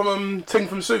 That thing from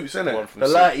Suits, isn't it? The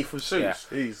Suits. lady from Suits.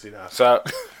 Yeah. Easy now. So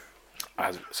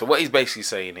what he's basically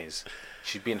saying is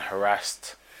she's been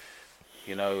harassed.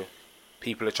 You know,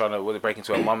 people are trying to break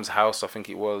into her mum's house. I think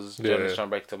it was. Journalists trying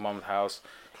to break into her mum's house.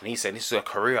 And he's saying this is her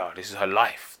career. This is her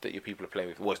life that your people are playing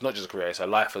with. Well, it's not just a career. It's her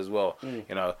life as well.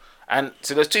 You know. And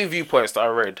so there's two viewpoints that I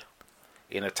read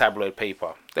in a tabloid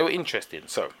paper. They were interesting.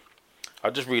 So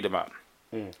I'll just read them out.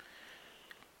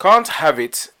 Can't have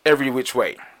it every which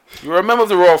way. You're a member of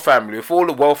the royal family with all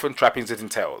the wealth and trappings it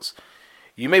entails.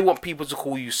 You may want people to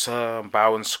call you sir and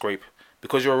bow and scrape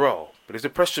because you're royal. But if the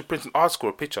press should print an article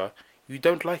or picture, you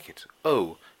don't like it.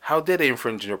 Oh, how dare they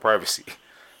infringe on your privacy?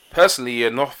 Personally, you're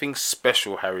nothing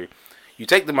special, Harry. You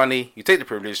take the money, you take the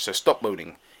privilege, so stop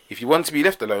moaning. If you want to be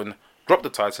left alone, drop the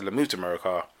title and move to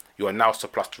America. You are now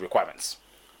surplus to requirements.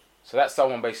 So that's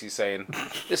someone basically saying,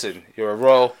 listen, you're a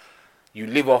royal, you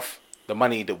live off the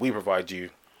money that we provide you,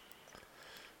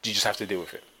 you just have to deal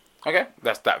with it. Okay?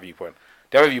 That's that viewpoint.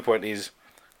 The other viewpoint is,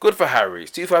 good for Harry.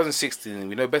 It's 2016 and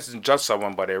we know better than judge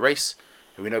someone by their race,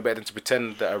 and we know better than to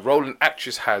pretend that a role an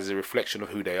actress has a reflection of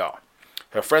who they are.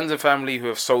 Her friends and family who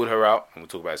have sold her out, and we'll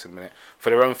talk about this in a minute,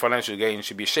 for their own financial gain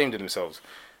should be ashamed of themselves.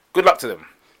 Good luck to them.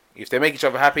 If they make each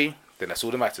other happy, then that's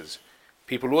all that matters.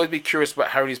 People will always be curious about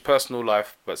Harry's personal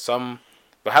life, but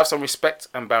have some respect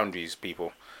and boundaries,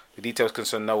 people. The details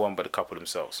concern no one but the couple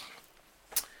themselves.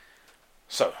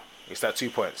 So, it's that 2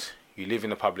 points. You live in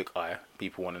the public eye.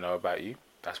 People want to know about you.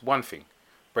 That's one thing.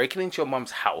 Breaking into your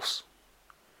mum's house,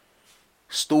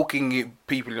 stalking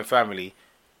people in the family,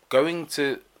 going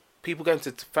to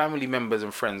family members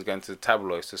and friends, going to the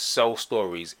tabloids to sell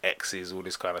stories, exes, all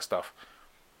this kind of stuff.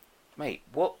 Mate,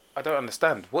 what? I don't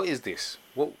understand. What is this?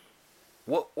 What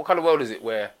kind of world is it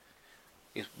where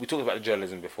we talked about the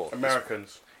journalism before?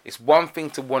 Americans. It's one thing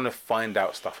to want to find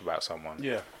out stuff about someone.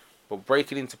 Yeah. But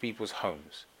breaking into people's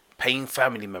homes, paying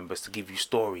family members to give you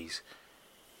stories.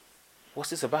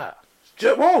 What's this about?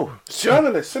 Whoa,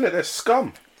 journalists, innit? They're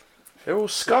scum. They're all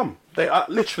scum. They are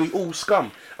literally all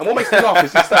scum. And what makes me laugh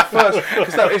is it's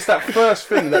that first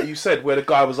thing that you said where the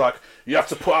guy was like, you have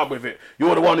to put up with it.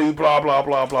 You're the one who blah, blah,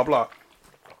 blah, blah, blah.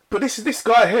 But this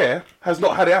guy here has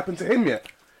not had it happen to him yet.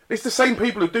 It's the same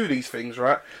people who do these things,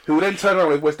 right? Who will then turn around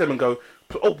with West Ham and go,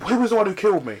 oh, who was the one who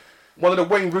killed me? One of the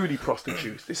Wayne Rooney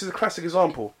prostitutes. This is a classic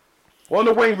example. One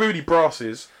of the Wayne Rooney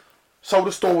brasses sold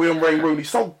a story on Wayne Rooney.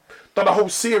 Done a whole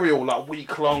serial like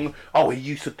week long. Oh, he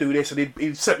used to do this, and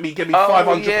he'd sent me, give me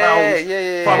 £500,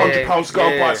 £500 to go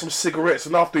and buy some cigarettes.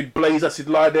 And after he'd blaze us, he'd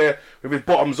lie there with his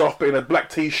bottoms off, but in a black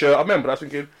t-shirt. I remember that,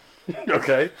 thinking,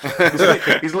 okay,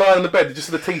 he's lying on the bed just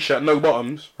in a t-shirt, no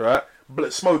bottoms, right?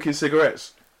 Smoking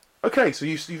cigarettes. Okay, so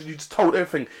you just told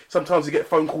everything. Sometimes you get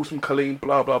phone calls from Colleen,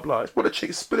 blah blah blah. It's what the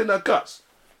chick's spilling her guts.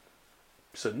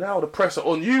 So now the press are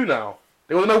on you now.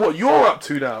 They want to know what you're up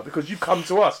to now because you've come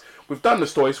to us. We've done the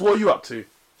story, so what are you up to?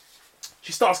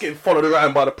 She starts getting followed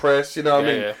around by the press, you know what I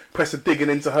mean? Yeah. Press are digging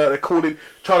into her, they're calling,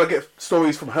 trying to get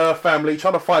stories from her family,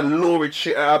 trying to find lurid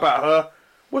shit out about her.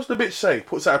 What's the bitch say?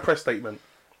 Puts out a press statement.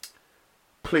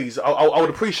 Please, I would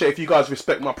appreciate if you guys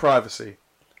respect my privacy.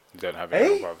 You don't have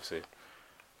any privacy.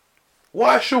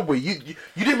 Why should we? You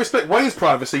didn't respect Wayne's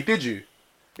privacy, did you?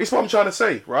 It's what I'm trying to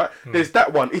say, right? There's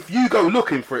that one. If you go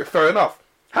looking for it, fair enough.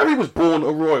 Harry was born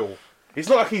a royal. It's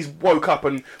not like he's woke up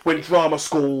and went drama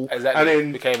school and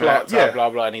then became an actor, blah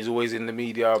blah, and he's always in the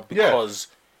media because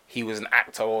he was an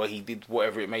actor or he did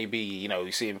whatever it may be. You know,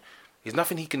 you see him. There's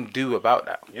nothing he can do about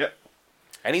that. Yeah.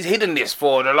 And he's hidden this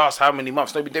for the last how many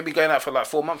months? They've been going out for like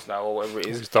 4 months now or whatever it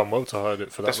is. He's done well to hide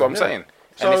it for that. That's what I'm saying.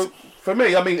 So for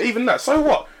me, I mean, even that. So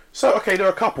what? So okay, they're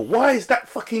a couple. Why is that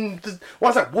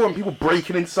warring people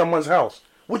breaking into someone's house?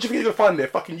 What do you think you're gonna find there?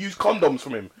 Fucking use condoms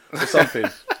from him or something.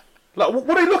 Like, what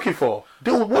are they looking for?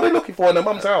 What are they looking for in their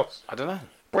mum's house? I don't know.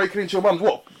 Breaking into your mum's,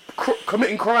 what?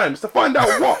 Committing crimes to find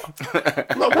out what?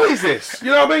 Like, what is this?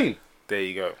 You know what I mean? There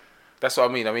you go. That's what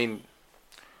I mean. I mean,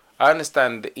 I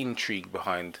understand the intrigue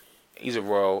behind. He's a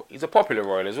royal. He's a popular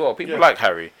royal as well. People like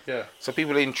Harry. Yeah. So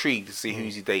people are intrigued to see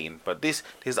who's he dating. But there's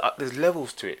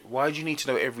levels to it. Why do you need to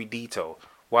know every detail?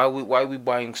 Why are we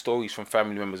buying stories from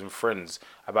family members and friends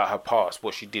about her past,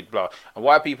 what she did, blah? And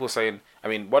why are people saying? I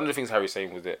mean, one of the things Harry was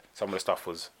saying was that some of the stuff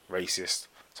was racist,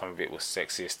 some of it was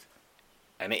sexist.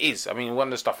 And it is. I mean, one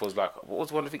of the stuff was like, what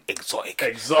was one of the things? Exotic.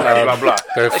 Blah, blah.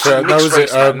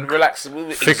 Relax.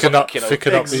 Thicken up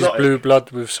his blue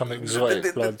blood with some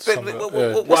exotic blood.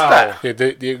 What's that? Yeah,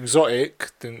 the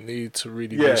exotic didn't need to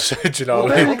really be said, you know. Well,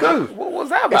 there you go. What was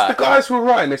that about? It's the guys who are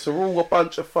writing this are all a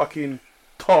bunch of fucking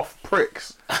tough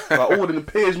pricks. Like, all of the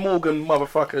Piers Morgan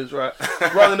motherfuckers, right?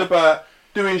 Running about,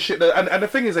 doing shit. And the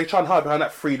thing is, they try and hide behind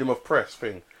that freedom of press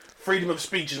thing. Freedom of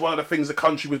speech is one of the things the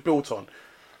country was built on.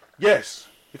 Yes.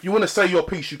 If you want to say your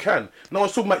piece, you can. No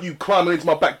one's talking about you climbing into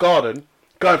my back garden,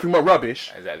 going through my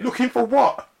rubbish. Exactly. Looking for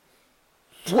what?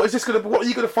 What is this gonna? What are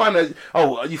you gonna find?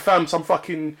 You found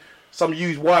some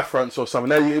used wire fronts or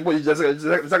something. Is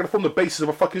that gonna form the basis of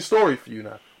a fucking story for you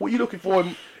now? What are you looking for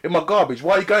in my garbage?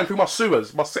 Why are you going through my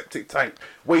sewers, my septic tank,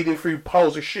 wading through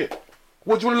piles of shit?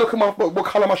 What do you want to look at what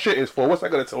colour my shit is for? What's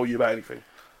that gonna tell you about anything?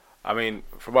 I mean,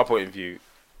 from my point of view,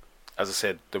 as I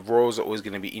said, the royals are always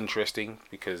going to be interesting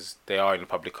because they are in the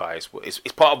public eye. It's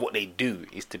part of what they do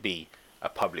is to be a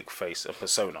public face, a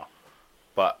persona.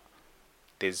 But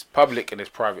there's public and there's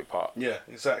private part. Yeah,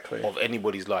 exactly. Of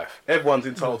anybody's life. Everyone's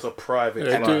entitled to a private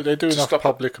life. They do enough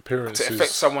public appearances. To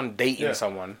affect someone dating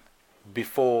someone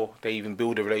before they even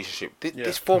build a relationship.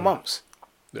 This 4 months.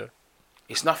 Yeah.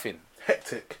 It's nothing.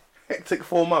 Hectic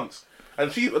 4 months.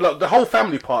 And she, like, the whole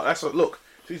family part, that's what, look,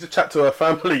 she used to chat to her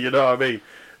family, you know what I mean?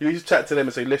 You used to chat to them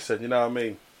and say, listen, you know what I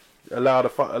mean? Allow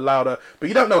her. But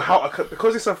you don't know how,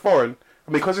 because it's a foreign,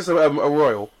 because it's a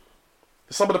royal,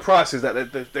 some of the prices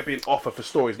that they're being offered for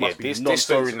stories must be nonsensical. This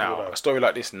story now, a story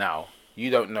like this now,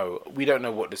 we don't know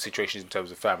what the situation is in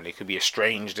terms of family. It could be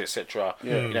estranged, etc.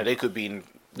 Yeah. You know, they could be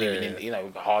living in, you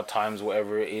know, hard times,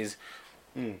 whatever it is.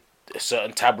 A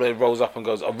certain tabloid rolls up and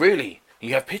goes, oh, really?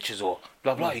 You have pictures or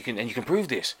blah, blah, you can prove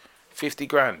this. 50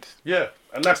 grand. Yeah,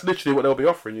 and that's literally what they'll be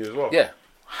offering you as well. Yeah.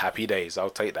 Happy days. I'll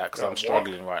take that because I'm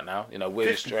struggling right now. You know, we're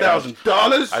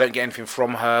 $50,000. I don't get anything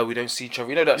from her. We don't see each other.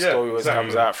 You know that story where it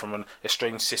comes out from an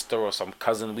estranged sister or some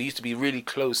cousin. We used to be really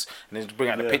close, and they bring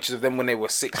out the pictures of them when they were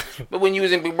 6. But when you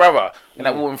was in Big Brother, and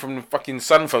that woman from the fucking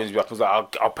Sun phones me up, was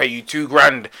like, "I'll pay you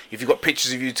 $2,000 if you got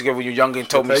pictures of you together when you're younger and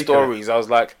told me stories." I was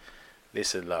like,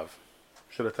 "Listen, love,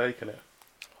 should have taken it.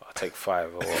 I'll take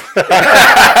 5 or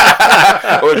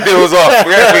the deal was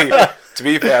off." To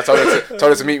be fair, I told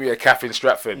her to meet me at a cafe in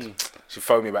Stratford. She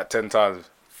phoned me about 10 times.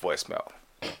 Voicemail.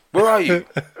 Where are you?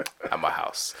 At my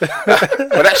house.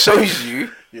 But that shows you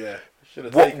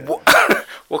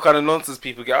what kind of nonsense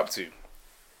people get up to.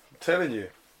 I'm telling you.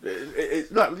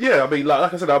 I mean,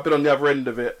 like I said, I've been on the other end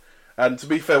of it. And to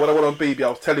be fair, when I went on BB, I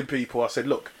was telling people, I said,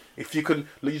 look, if you can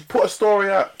you put a story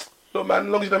out, look, man,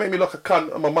 as long as you don't make me look a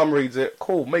cunt and my mum reads it,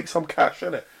 cool, make some cash,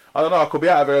 innit? I don't know, I could be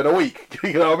out of here in a week.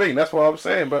 You know what I mean? That's what I'm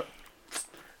saying, but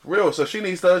real. So she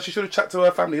should have chatted to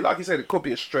her family. Like you said, it could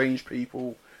be estranged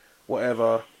people,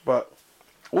 whatever. But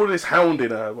all of this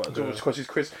hounding her, because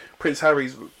she's Prince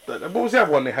Harry's. What was the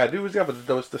other one they had? Who was the other?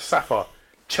 There was the Sapphire,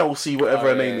 Chelsea, whatever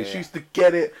her name is. She used to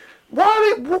get it.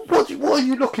 Why? What are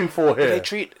you looking for here?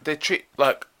 They treat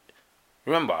like.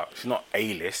 Remember, she's not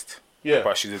A-list. Yeah.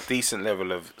 But she's a decent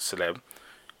level of celeb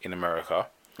in America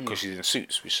because she's in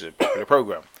Suits, which is a popular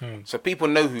program. So people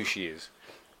know who she is.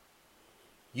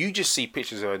 You just see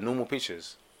pictures of her, normal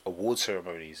pictures, award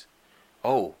ceremonies.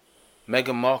 Oh,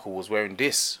 Meghan Markle was wearing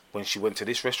this when she went to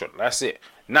this restaurant. That's it.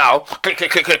 Now, click.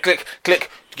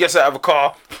 Gets out of a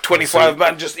car, 25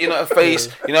 man just in her face.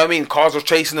 You know what I mean? Cars were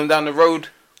chasing them down the road.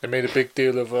 They made a big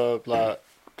deal of her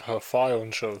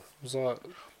Fire-On show. Was that?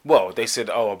 Well, they said,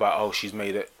 she's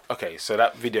made it. Okay, so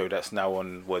that video that's now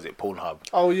on, was it Pornhub?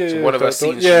 Oh, yeah. So one of her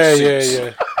scenes from Suits.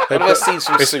 Yeah. One of her scenes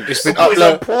from Suits. It's been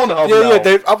uploaded on Pornhub now. Yeah,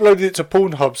 they've uploaded it to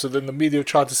Pornhub, so then the media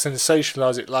tried to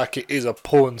sensationalise it like it is a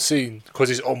porn scene, because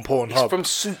it's on Pornhub. It's from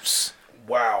Suits.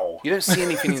 Wow. You don't see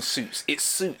anything in Suits. It's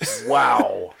Suits.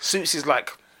 Wow. Suits is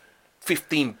like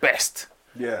 15 best.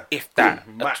 Yeah. If that.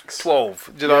 Max.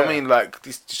 12. Do you know what I mean? Like,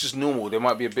 it's just normal. There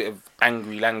might be a bit of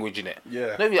angry language in it.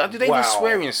 Yeah. No, do they even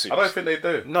swear in Suits? I don't think they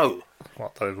do. No. I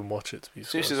don't even watch it, to be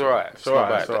Suits is alright. It's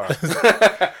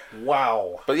alright.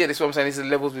 Wow. But yeah, this is what I'm saying. These are the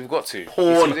levels we've got to.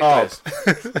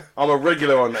 Pornhub. I'm a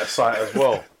regular on that site as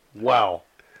well. Wow.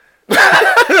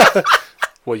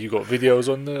 What, you got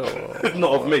videos on there? Or?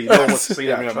 Not of me. No one wants to see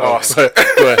that. in a Charles. mask.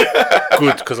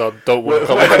 Good, because I don't want to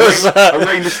come A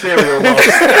Rey Mysterio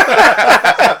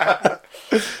mask.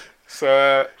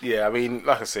 So yeah, I mean,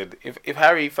 like I said, if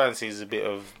Harry fancies a bit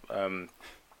of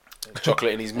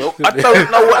chocolate in his milk, I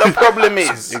don't know what the problem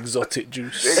is. Exotic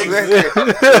juice. Exactly.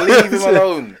 Leave him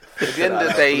alone. At the end of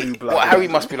the day, what Harry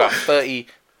must be like 30,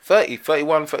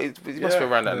 31, 30, he must be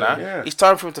around that now. Yeah. It's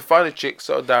time for him to find a chick,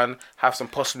 settle down, have some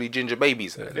possibly ginger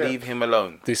babies. Leave him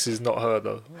alone. This is not her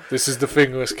though. This is the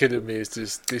thing that's killing me. Is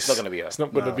this? It's not gonna be her. It's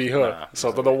not gonna be her.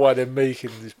 So I don't know why they're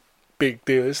making this big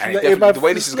deal. It's And let it him definitely, have- the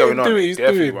way this is let going him on, do what it he's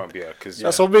definitely doing. won't be her. Cause,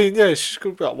 That's what I mean. Yeah, she's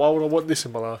gonna be like, why would I want this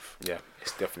in my life? yeah,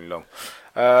 it's definitely long.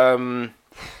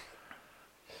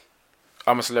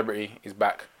 I'm a Celebrity is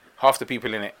back. Half the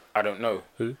people in it, I don't know.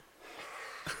 Who?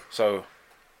 So,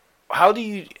 how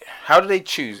do they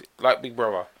choose, like Big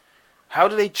Brother, how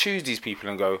do they choose these people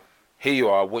and go, here you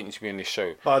are, I want you to be in this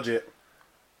show? Budget.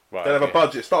 Right, They'll have a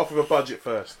budget. Start off with a budget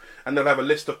first, and they'll have a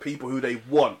list of people who they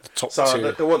want. The top so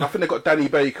two. they want. I think they got Danny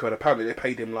Baker, and apparently they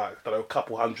paid him like, I don't know, a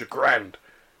couple $100,000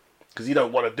 because you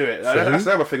don't want to do it. That's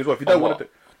the other thing as well. If you don't want to do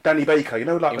Danny Baker, you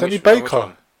know, like Danny Which Baker,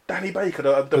 one? Danny Baker,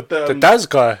 the Daz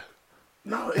guy.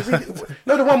 no, is he?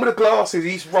 No, the one with the glasses.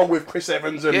 He's wrong with Chris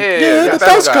Evans and Yeah, the that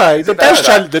Daz guy. The Daz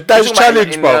challenge. The You're Daz talking about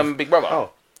challenge, in, bro. Big Brother.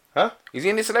 Oh, huh? Is he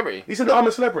in this Celebrity? He's in the I'm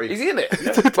a Celebrity. Is he in it?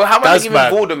 But how much Daz are they giving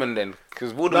man. Vorderman then?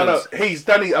 Because No, Vorderman's... he's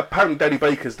Danny. Apparently, Danny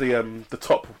Baker's the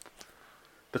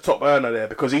top earner there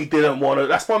because he didn't want to.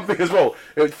 That's one thing as well.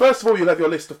 First of all, you have your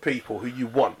list of people who you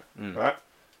want, right?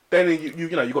 Then you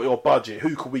got your budget.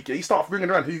 Who could we get? You start ringing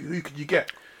around. Who could you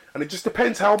get? And it just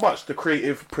depends how much the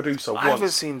creative producer wants. I haven't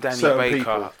seen Danny certain Baker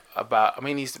people. about... I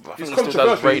mean, I He's think he still does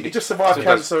controversial. radio. He just survived Still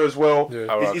does- cancer as well.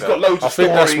 Yeah. He's got loads I of think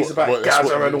that's stories about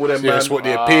Gaza and all them. Yeah, that's man. what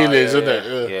the appeal is, isn't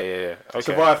it? Yeah. Okay.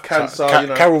 Survived cancer. you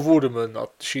know. Carol Vorderman,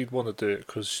 she'd want to do it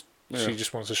because she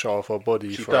just wants to show off her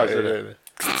body. She for does, it, innit?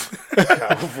 innit?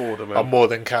 Carol Vorderman. I'm more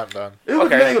than countdown. Who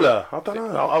would Okay. nail her? I don't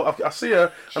know. I see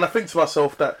her and I think to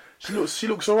myself that she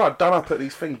looks alright, done up at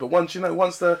these things. But once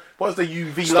the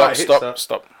UV light hits her,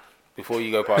 Stop. Before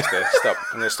you go past there, stop.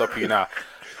 I'm going to stop you now.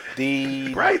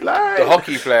 The bright light. the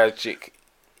hockey player chick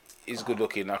is good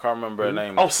looking. I can't remember her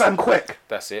name. Oh, Sam Quick.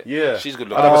 That's it. Yeah. She's good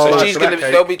I looking. never So seen she's that gonna.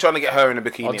 cake. They'll be trying to get her in a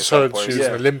bikini I at just some heard point. she was Yeah.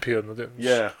 an Olympian. I didn't.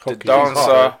 Yeah. The Hockey.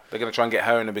 dancer, they're gonna try and get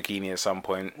her in a bikini at some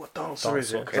point. What dancer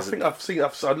is it? 'Cause There's I think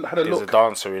I had a There's a look.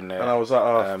 dancer in there. And I was like,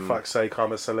 oh, fuck's sake,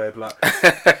 I'm a celeb. Like,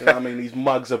 you know what I mean? These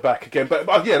mugs are back again.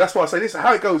 But yeah, that's why I say this.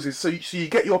 How it goes is, so you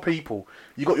get your people,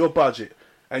 you got your budget,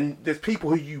 and there's people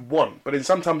who you want, but then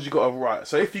sometimes you got to write.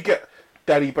 So if you get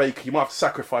Danny Baker, you might have to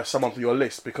sacrifice someone from your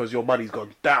list because your money's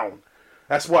gone down.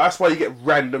 That's why you get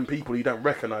random people you don't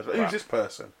recognise. Like, who's this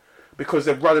person? Because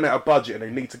they're running out of budget and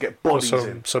they need to get bodies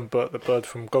in. The bird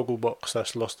from Gogglebox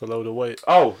that's lost a load of weight.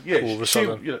 Oh, yeah. All of a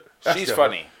sudden. She's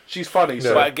funny. She's funny. Yeah.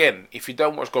 So But again, if you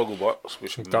don't watch Gogglebox,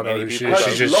 which Don't know many who she people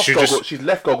is. don't, she's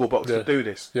left Gogglebox Yeah. to do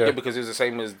this. yeah, because it was the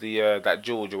same as the that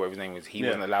George or whatever his name was. He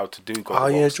wasn't allowed to do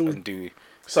Gogglebox yeah, George. and do.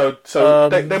 So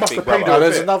they must Big have paid Brother. her a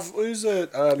There's bit. another.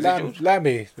 Who's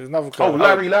Lammy? There's another guy. Oh,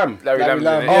 Larry Lamb. Larry Larry Lamb's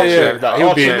Lamb. in it. Oh yeah. yeah, that- he'll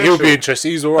Archie be Mitchell.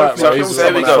 interesting. He's alright, So man. He's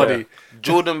there we someone go. funny.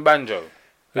 Jordan Banjo.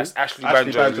 That's Ashley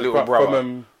Ashley Banjo's little from,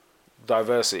 brother.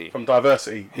 Diversity. from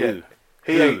Diversity. Who?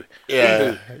 He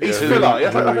Yeah, he's yeah. filler. Yeah,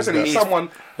 like I said, he's He's- someone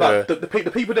like Yeah.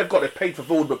 the people they've got. They've paid for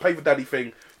Vaughan, but paid for Daddy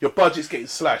thing. Your budget's getting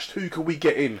slashed. Who can we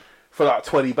get in for like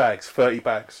 20 bags, 30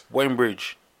 bags? Wayne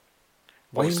Bridge.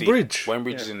 Wayne Obviously, Bridge. Wayne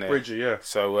Bridge is in there. Bridger, yeah.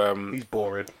 So He's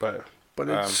boring, but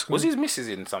was his missus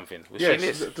in something? Was yeah, she in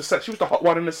this? she was the hot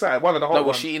one in the set. One of the hot No,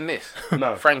 ones. was she in this?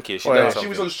 No. Frankie. She Oh, done yeah.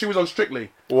 something. She was on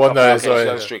Strictly. One Okay, is so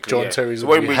that's Strictly, John yeah. Terry's So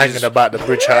will Wayne be Bridge hanging is- about the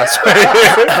bridge house,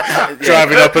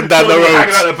 driving up and down the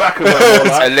Hanging out road. the back of her.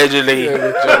 Like, Allegedly,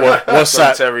 What's John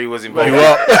that? Terry was involved. You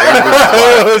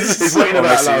up? he's waiting On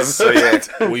about missus, love. so yeah.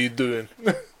 What are you doing?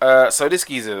 So this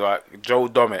geezer, like Joel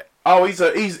Dommett. Oh, he's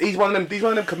one of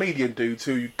them comedian dudes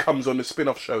who comes on the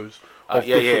spin-off shows of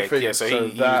different things. Yeah. So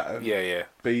he that and yeah.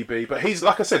 BB, but he's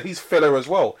like I said, he's filler as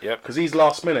well. Yep. Because he's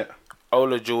last minute.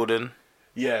 Ola Jordan,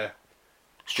 Yeah.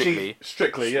 Strictly.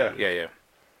 Strictly, yeah.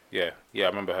 Yeah. I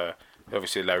remember her.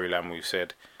 Obviously, Larry Lamb, we've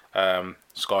said.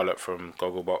 Scarlett from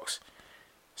Gogglebox.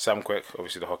 Sam Quick,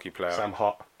 obviously the hockey player. Sam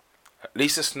Hot.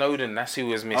 Lisa Snowden, that's who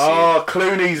was missing. Oh,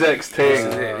 Clooney's ex This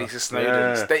is thing. it, Lisa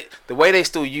Snowden. Yeah. The way they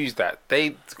still use that,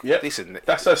 Yep. listen.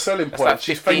 That's her selling That's point. like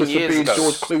She's 15 famous for years being ago.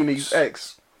 George Clooney's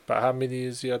ex. But how many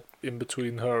years you had in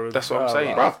between her? And That's what I'm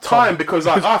saying. Bruv, time because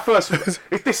like I first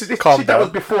Calm that down. was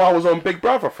before I was on Big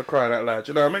Brother, for crying out loud.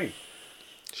 You know what I mean?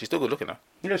 She's still good looking though.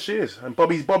 Yeah, she is. And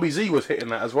Bobby Z was hitting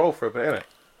that as well for a bit, innit?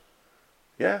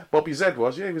 Yeah, Bobby Z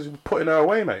was. Yeah, he was putting her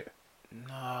away, mate.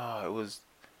 No, it was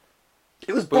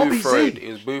It was Bobby Boothroyd. Z.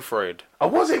 It was Boothroyd. Oh,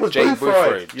 was it? It was Jay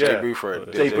Boothroyd. Boothroyd. Yeah. Jay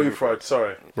Boothroyd. Jay Boothroyd,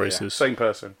 sorry. Racist. Same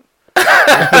person.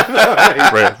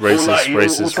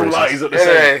 Racist. All lighties at the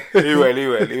same. Yeah, he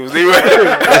went. It was Leroy.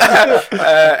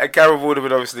 And Karen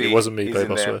Vorderman, obviously. It wasn't me, he's babe,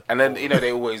 in I there. swear. And then,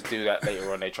 they always do that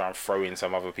later on. They try and throw in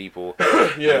some other people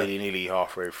nearly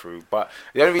halfway through. But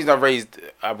the only reason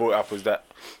I brought it up was that,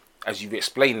 as you've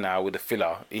explained now with the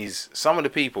filler, is some of the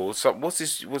people. What's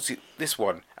this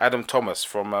one? Adam Thomas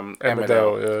from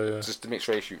Emmerdale. Yeah. Just the mixed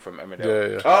race shoot from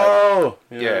Emmerdale. Yeah. Oh,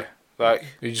 Yeah. Like,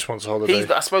 He just wants a holiday.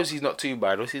 I suppose he's not too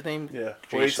bad. What's his name? Yeah.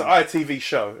 Well, it's an ITV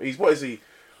show. What is he?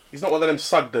 He's not one of them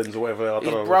Sugdens or whatever. I don't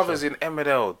know. His brother's in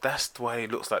Emmerdale. That's why he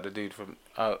looks like the dude from.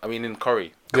 In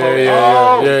Corrie.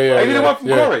 Yeah. Are you the one from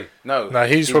Corrie? No,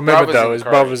 he's his from brother's Emmerdale. in His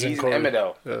Corrie. brother's in He's Corrie.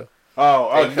 Emmerdale. Yeah.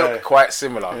 Oh, They look quite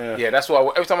similar. Yeah. Yeah, that's why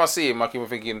every time I see him, I keep on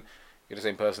thinking you're the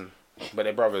same person, but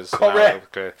they're brothers.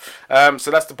 Correct.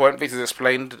 So that's the point. Victor's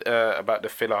explained about the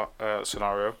filler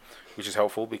scenario, which is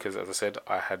helpful because, as I said,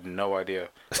 I had no idea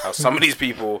how some of these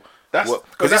people.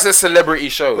 Because it's a celebrity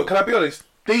show. But can I be honest?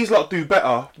 These lot do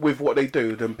better with what they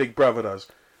do than Big Brother does.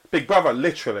 Big Brother,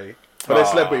 literally, for their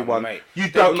celebrity one, mate.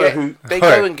 you don't know who. They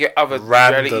go and get other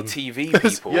Random. reality TV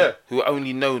people who are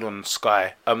only known on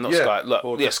Sky. Sky.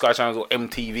 Look, Sky Channels or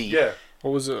MTV. Yeah.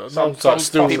 What was it? Some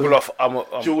People off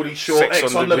Geordie Shore, Sex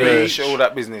X on the Beach, all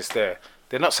that business there.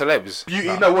 They're not celebs.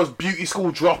 Beauty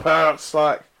school dropouts,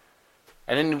 like.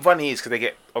 And then the funny is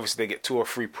because they get 2 or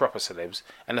 3 proper celebs,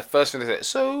 and the first thing they say,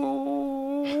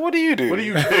 so what do you do? What do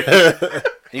you do?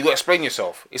 You got to explain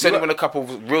yourself. It's only when a couple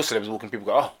of real celebs walk in, people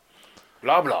go, oh,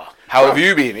 blah blah. How have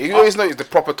you been? You always notice the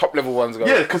proper top level ones go.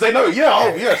 Yeah, because they know. Yeah,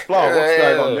 oh yes, blah. What's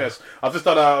going on? Yes, I've just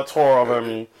done a tour of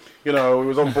we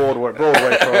was on Broadway for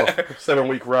a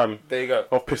 7-week run. There you go.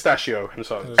 Of Pistachio and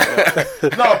so.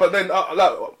 No, but then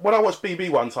when I watched BB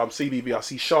one time, CBB, I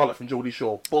see Charlotte from Geordie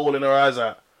Shore bawling her eyes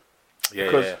out.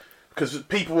 Because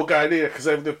people were going here because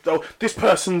this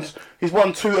he's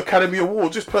won 2 Academy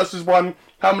Awards. This person's won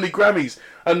how many Grammys?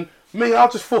 And me, I'll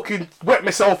just fucking wet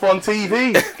myself on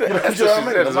TV. Do you know what I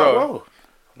mean? I was like, whoa.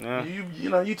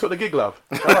 Yeah. You took the gig, love.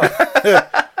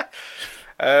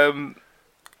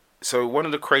 So one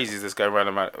of the crazies that's going around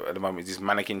at the moment is this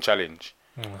mannequin challenge.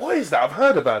 What is that? I've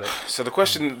heard about it. So the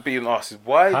question being asked is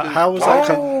why? How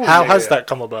has that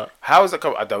come about? How has that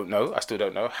come? I don't know. I still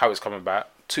don't know how it's come about.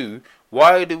 2,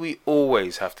 why do we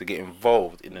always have to get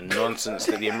involved in the nonsense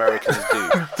that the Americans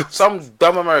do? Some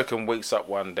dumb American wakes up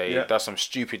one day, does some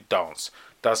stupid dance,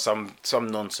 does some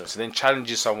nonsense, and then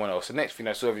challenges someone else. The next thing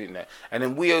that's everything there, and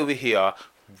then we over here.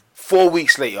 4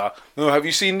 weeks later, have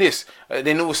you seen this?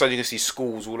 Then all of a sudden you can see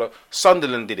schools all over.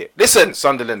 Sunderland did it. Listen,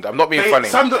 Sunderland, I'm not being funny.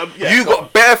 You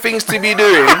got better things to be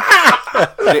doing.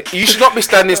 You should not be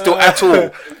standing still at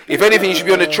all. If anything, you should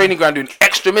be on the training ground doing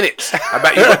extra minutes. I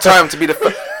bet you got time to be the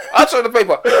first. I saw the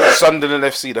paper. Sunderland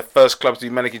FC, the first club to do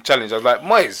mannequin challenge. I was like,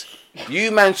 Moyes, you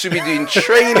man should be doing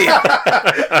training.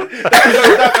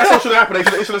 That's what should happen. They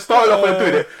should have started off with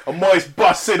doing it, and Moyes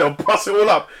bust in and bust it all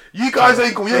up. You guys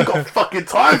ain't got fucking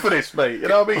time for this, mate. You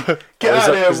know what I mean? Get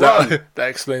out there and run. That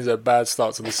explains their bad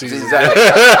start to the season. Exactly.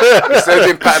 Instead of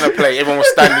doing pattern of play, everyone was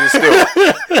standing still.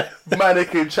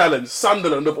 Mannequin challenge,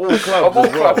 Sunderland of all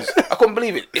clubs. I couldn't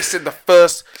believe it. It said the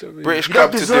first British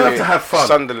club to do it. To have fun.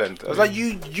 Sunderland. I was like,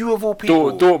 you of all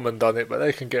people. Dortmund done it, but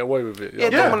they can get away with it.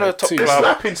 Dortmund are a top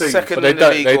club, second in the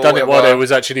league. They done it while they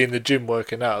was actually in the gym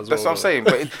working out as well. That's what I'm saying.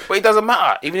 But it doesn't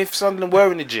matter. Even if Sunderland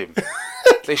were in the gym,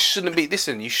 they shouldn't be.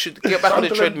 Listen, you should get back on the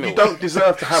treadmill. You don't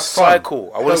deserve to have cycle.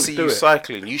 Fun. I want to see you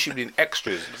cycling. You should be in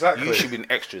extras. Exactly. You should be in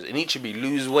extras. And each should be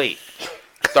lose weight.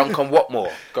 Duncan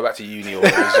Watmore, go back to uni or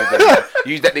use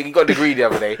that thing. You got a degree the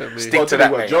other day. Stick to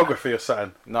that. Geography or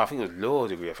something? No, I think it was law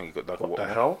degree. I think he got Duncan Watmore. What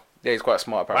the hell? Yeah, he's quite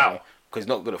smart apparently. Wow. Because he's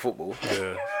not good at football.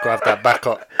 Yeah, grab that back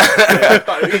up.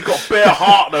 He's got bare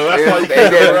heart though. That's why he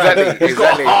can't exactly. He's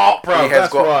got heart, bro. He has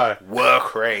That's got why.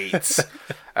 Work rates.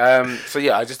 So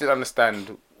yeah, I just didn't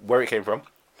understand where it came from.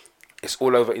 It's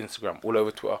all over Instagram, all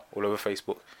over Twitter, all over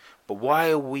Facebook. But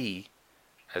why are we,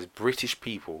 as British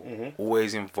people,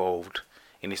 always involved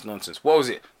in this nonsense? What was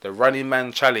it? The Running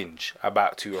Man Challenge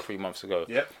about 2 or 3 months ago.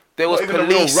 Yep. There was not even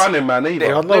police. A real running man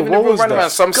either. What was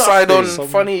that? Some side-on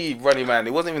funny running man.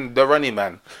 It wasn't even the running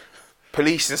man.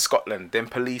 Police in Scotland, then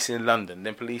police in London,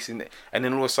 then police in, and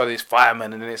then all of a sudden it's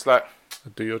firemen, and then it's like,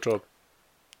 do your job.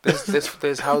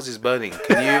 There's houses burning.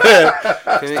 Can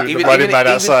you even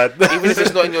outside? Even if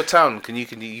it's not in your town,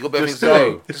 you got better things to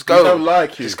do. Just go. We don't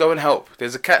like you. Just go and help.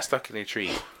 There's a cat stuck in a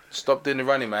tree. Stop doing the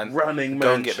running man. Running go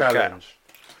man and get challenge. The cat.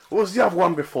 What was the other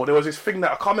one before? There was this thing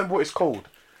that I can't remember what it's called.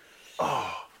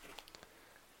 I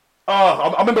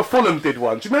remember Fulham did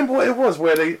one. Do you remember what it was?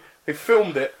 Where they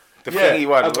filmed it. The thingy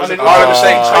one. And then-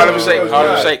 Harlem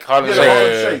Shake.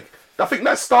 Shake. I think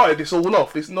that started this all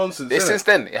off. This nonsense. It's innit? since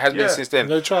then. It has been since then.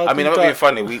 No, try I mean, I'm do not being that.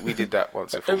 funny. We did that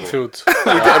once at football. Enfield.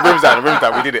 Rims down.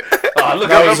 We did it. Oh,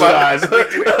 look at these guys.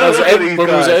 Look at these When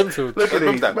was it guys. Enfield? Look at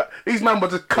these. Brimsdown. These man were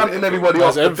just cunting everybody That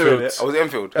off was for doing Enfield. it. I was at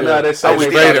Enfield. And now they're saying We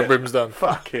we played did at it. Brimsdown.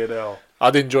 Fucking hell. I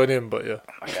didn't join in, but yeah.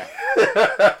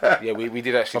 Okay. Yeah, we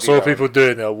did actually. I saw people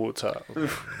doing it. I walked out.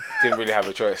 Didn't really have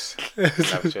a choice.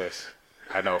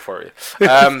 Had no authority.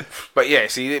 But yeah,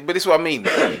 see, but this is what I mean.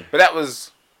 But that was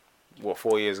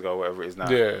 4 years ago, whatever it is now.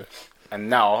 Yeah. And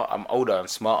now I'm older and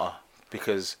smarter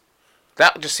because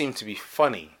that just seemed to be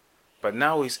funny. But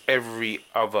now it's every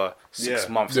other 6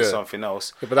 months or something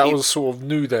else. Yeah, but that was sort of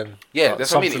new then. Yeah, Like,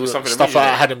 that's what I mean. It was something stuff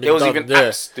that hadn't been There was done. even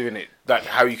apps doing it, like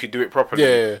how you could do it properly.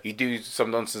 Yeah. You do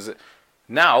some nonsense.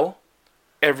 Now,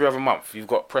 every other month, you've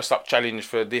got press up challenge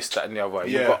for this, that, and the other.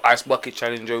 You've got ice bucket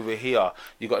challenge over here.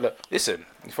 You got listen.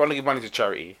 If you want to give money to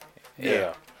charity,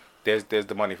 there's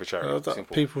the money for charity.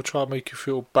 Simple. People try to make you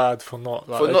feel bad for not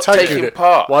taking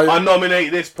part. Why? I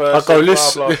nominate this person. I go,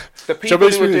 listen. Blah, blah. The people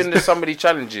who are doing the somebody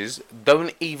challenges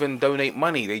don't even donate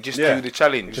money. They just do the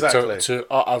challenge. Exactly.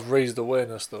 I've raised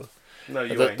awareness though. No,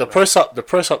 you ain't. The press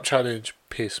up challenge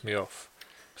pissed me off.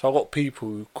 So I got people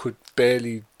who could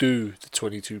barely do the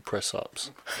 22 press ups.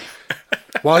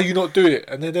 Why are you not doing it?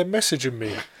 And then they're messaging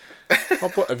me.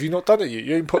 Have you not done it yet?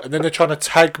 You ain't put. And then they're trying to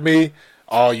tag me.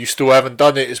 Oh, you still haven't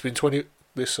done it. It's been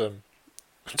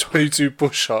 22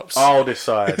 push ups. I'll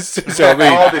decide. You know what I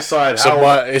mean? I'll decide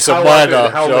It's a minor.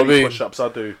 How You know what I many mean? push-ups I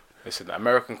do. Listen, the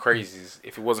American crazies,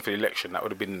 if it wasn't for the election, that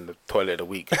would have been in the toilet of the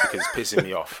week because it's pissing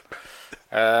me off.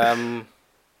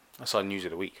 That's our news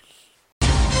of the week.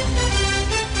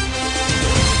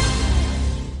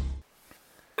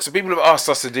 So people have asked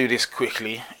us to do this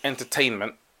quickly.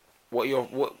 Entertainment. What your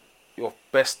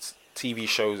best TV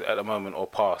shows at the moment or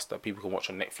past that people can watch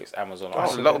on Netflix, Amazon?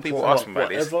 A lot of people ask me about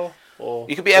this. Or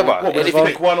You could be ever. What, If you you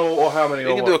pick one or how many?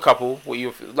 you can do a couple. What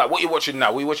you're watching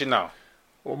now? What are you watching now?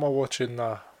 what am I watching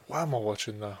now? Why am I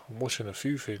watching now? I'm watching a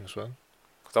few things, man.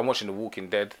 Because I'm watching The Walking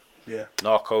Dead, Yeah.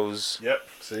 Narcos, Yep.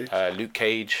 See. Luke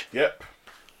Cage. Yep.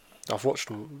 I've watched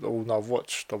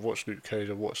Luke Cage.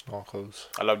 I've watched Narcos.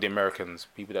 I love The Americans.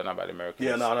 People don't know about The Americans.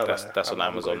 Yeah, no, I know That's about that. that's on I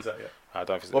haven't Amazon. got into that yet. I don't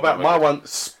know if it's What about my one,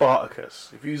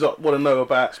 Spartacus? If you want to know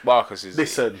about Sparkus is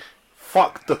listen,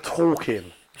 fuck the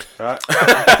talking. Right?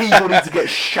 People need to get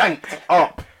shanked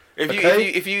up.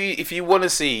 If you want to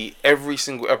see every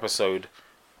single episode,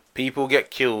 people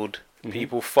get killed,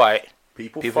 people fight,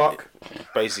 People fuck.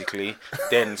 basically,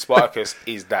 then Spartacus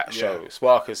is that show.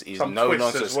 Spartacus is Some no twists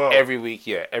nonsense. as well. Every week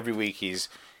he's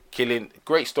killing.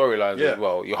 Great storylines Yeah. as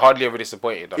well. You're hardly ever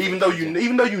disappointed. Even though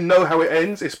you know how it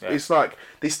ends, it's like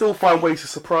they still find ways to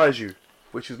surprise you,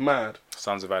 which is mad.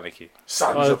 Sons of Anarchy.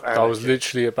 Sons of Anarchy. I was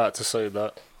literally about to say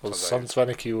that. Sons of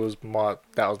Anarchy was my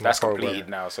That's program. completed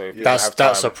now. So if you That have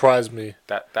time, surprised me.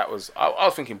 that was. I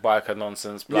was thinking biker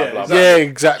nonsense. Blah Yeah, blah exactly. blah. Yeah,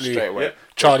 exactly. Straight away. Yep.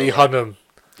 Charlie Hunnam,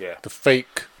 Yeah. the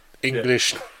fake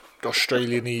English,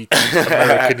 Australian-y,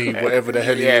 American-y, whatever the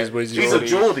hell he is. Where's He's a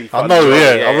Geordie. I know,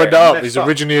 yeah. Yeah, I read yeah. that up. Messed He's up.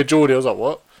 originally a Geordie. I was like,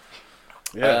 what?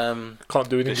 Yeah. Can't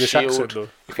do an The English Shield. accent though.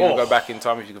 If you go back in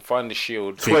time, if you can find the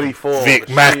Shield, 24. Vic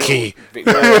the Mackey. Vic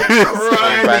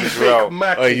Grimy Bands well. Vic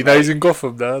Mackey. Oh, you know he's in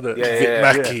Gotham now. That Yeah, Vic yeah,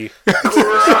 Mackey.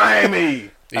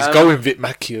 Grimy. He's going Vic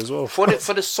Mackey as well. for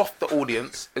the softer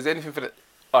audience, is there anything for the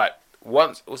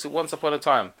once upon a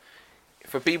time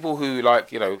for people who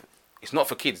it's not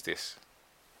for kids.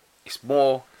 It's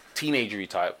more teenagery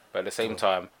type, but at the same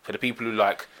time for the people who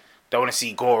don't want to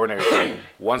see gore and everything.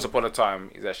 Once Upon a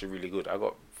Time is actually really good. I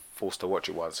got forced to watch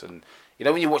it once, and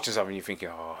when you're watching something, you're thinking,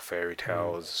 oh, fairy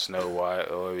tales, Snow White,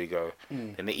 oh, here we go.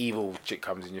 And the evil chick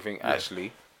comes in, you think,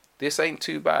 actually, this ain't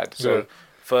too bad. So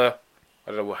for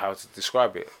I don't know how to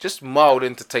describe it, just mild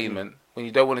entertainment when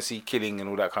you don't want to see killing and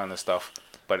all that kind of stuff,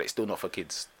 but it's still not for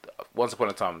kids. Once Upon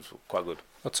a Time is quite good.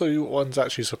 I'll tell you what one's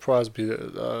actually surprised me.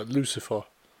 Lucifer.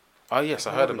 Oh yes,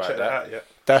 I heard about that.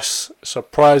 That's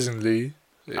surprisingly,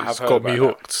 I have it's heard got me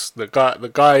about hooked. The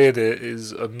guy in it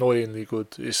is annoyingly good.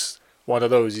 It's one of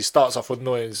those. He starts off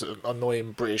annoying, it's an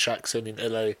annoying British accent in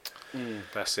LA,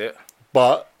 That's it.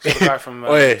 but So the guy from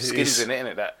yeah, Skins it's- in it, isn't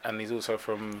it? That, and he's also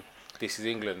from This Is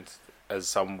England as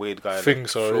some weird guy. in Think a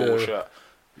so, floral yeah. shirt.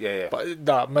 Yeah. but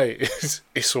nah, mate,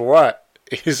 it's all right.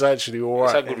 It's actually all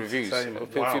It's right. had good reviews. A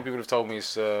Entertainment. few Wow. people have told me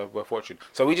it's worth watching.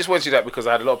 So we just wanted that because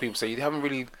I had a lot of people say you haven't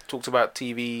really talked about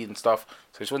TV and stuff.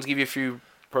 So I just want to give you a few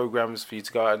programs for you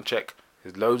to go out and check.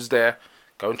 There's loads there.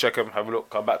 Go and check them. Have a look.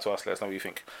 Come back to us. Let us know what you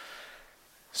think.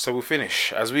 So we'll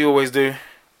finish as we always do.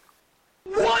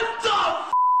 What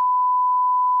the?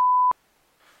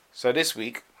 So this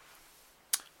week,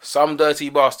 Some dirty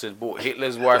bastard bought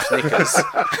Hitler's wife's knickers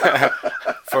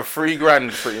for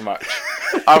 $3,000 pretty much.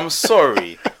 I'm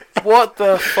sorry. What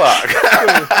the fuck?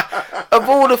 Of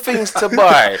all the things to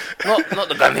buy, not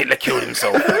the gun Hitler killed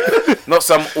himself with, not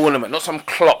some ornament, not some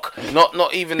clock,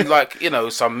 not even like,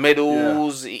 some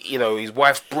medals, his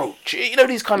wife's brooch,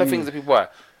 these kind of things that people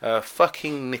buy.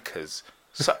 Fucking knickers.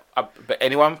 So, but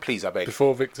anyone, please, I beg.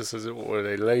 Before Victor says it, what were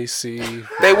they? Lacy?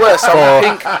 They were some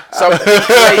pink, some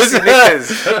lacy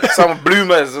knickers, some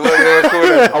bloomers. What they call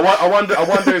them. I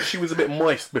wonder if she was a bit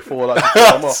moist before, like, to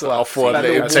them off. So I thought I'd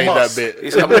let him take that bit.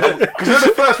 Because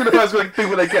the first thing the person think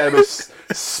when they get them is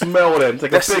smell them.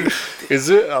 Take a big. Is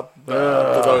it? I don't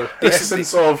know. This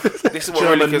is what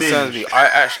really concerns me. I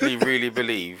actually really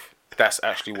believe that's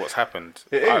actually what's happened.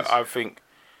 It is. I think.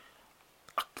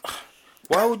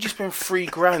 Why would you spend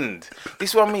 $3,000? This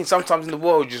is what I mean. Sometimes in the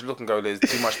world, you just look and go, there's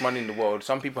too much money in the world.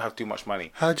 Some people have too much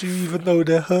money. How do you even know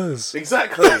they're hers?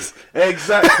 Exactly.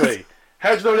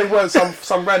 How do you know they weren't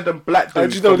some random black dude? How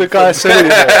do you know the guy selling it?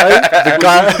 The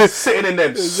guy sitting in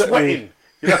them, sweating.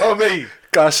 You know what I mean?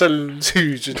 Guy selling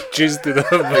who just jizzed in them.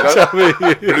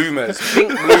 Bloomers. Pink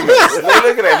bloomers.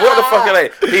 Look at them. What the fuck are they?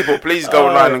 People, please go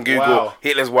online and Google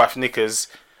Hitler's wife knickers.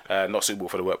 Not suitable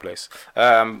for the workplace.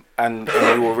 And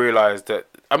you will realise that,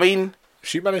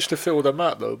 she managed to fill them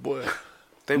out though, boy.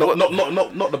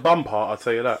 Not the bum part, I'll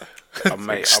tell you that.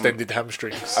 Extended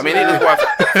hamstrings. Hitler's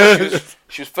wife,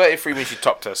 she was 33 when she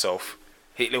topped herself.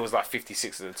 Hitler was like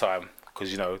 56 at the time,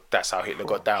 because, that's how Hitler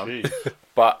got down. Geez.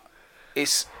 But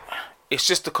it's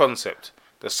just the concept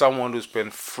that someone who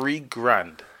spent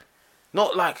 $3,000,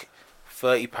 not like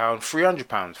 £30, £300,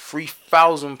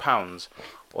 £3,000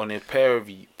 on a pair of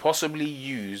possibly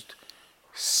used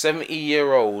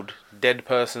 70-year-old dead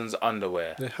person's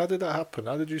underwear. Yeah, how did that happen?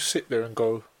 How did you sit there and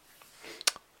go,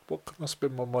 what can I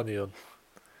spend my money on?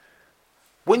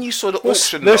 When you saw the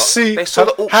auction let's lot, see. they saw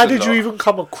the auction how did you lot. even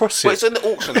come across it? Well, it's in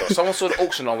the auction lot. Someone saw the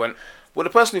auction lot and went, well, the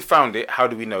person who found it, how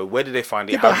do we know? Where did they find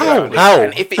it? Yeah, but did they find it? How?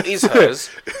 And if it is hers,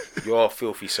 you're a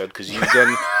filthy sod, because you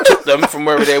then took them from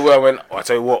wherever they were and went, I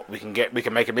tell you what, we can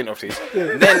make a mint of this.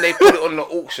 And then they put it on the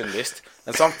auction list,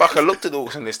 and some fucker looked at the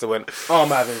auction list and went, I'm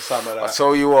having some of that. I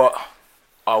tell you what,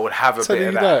 I would have a bit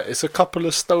of that. It's a couple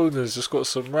of stoners just got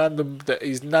some random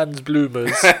his nan's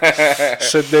bloomers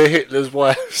said they're Hitler's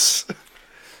wives.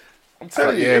 I'm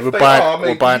telling you,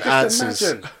 we're buying answers.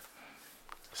 Imagine.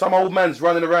 Some old man's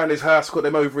running around his house, got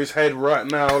them over his head right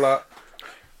now, like.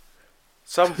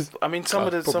 Some of the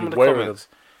comments,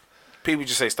 people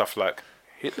just say stuff like,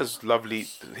 Hitler's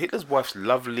wife's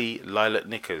lovely lilac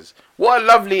knickers. What a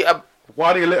lovely.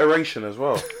 Why the alliteration as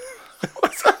well?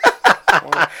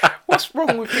 What's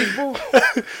wrong with people?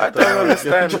 I don't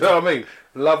understand. Do you know what I mean?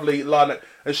 Lovely lilac.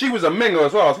 And she was a minger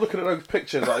as well. I was looking at those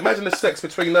pictures. Like, imagine the sex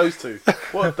between those two.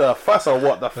 What the fuss or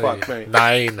what the fuck, mate?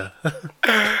 9. 9.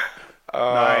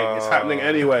 It's happening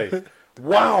anyway.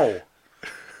 Wow.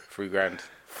 $3,000.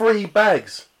 3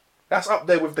 bags. That's up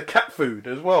there with the cat food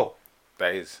as well.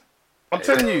 That is. I'm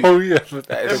telling you. Oh yeah.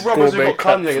 That is The robbers who gourmet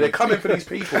got Kanye, cat they're coming for these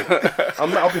people.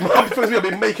 I'll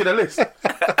be making a list.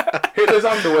 Hitler's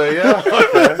underwear, yeah?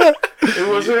 Okay. Who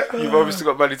was it? You've obviously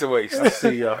got money to waste. I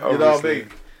see ya. You know what I mean?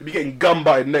 You'll be getting gun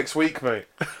butted next week, mate.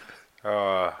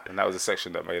 And that was a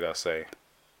section that made us say,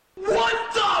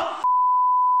 What the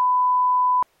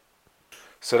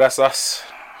so that's us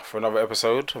for another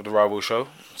episode of The Rival Show.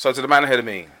 So to the man ahead of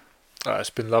me. It's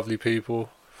been lovely,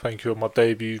 people. Thank you on my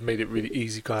debut. You've made it really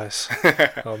easy, guys.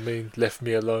 Left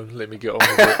me alone. Let me get on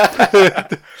with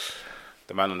it.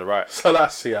 The man on the right.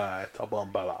 Selassie,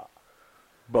 Tabombala.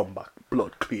 Bomba,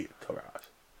 blood clear, Taras.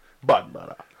 Bad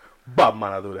man,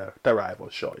 I do that. The rival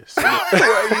show, you see. What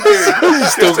are you doing? You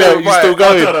still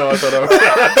going? I don't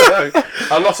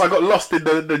know. I got lost in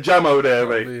the jammo there,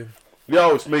 mate.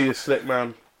 Yo, it's me, the Slick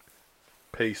Man.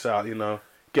 Peace out,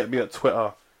 Get me at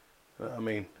Twitter.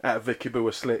 At Vicky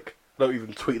Boo Slick. Don't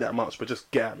even tweet that much, but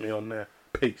just get at me on there.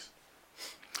 Peace.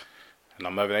 And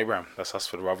I'm Mervin Abraham. That's us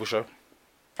for The Rival Show.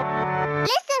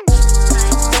 Listen.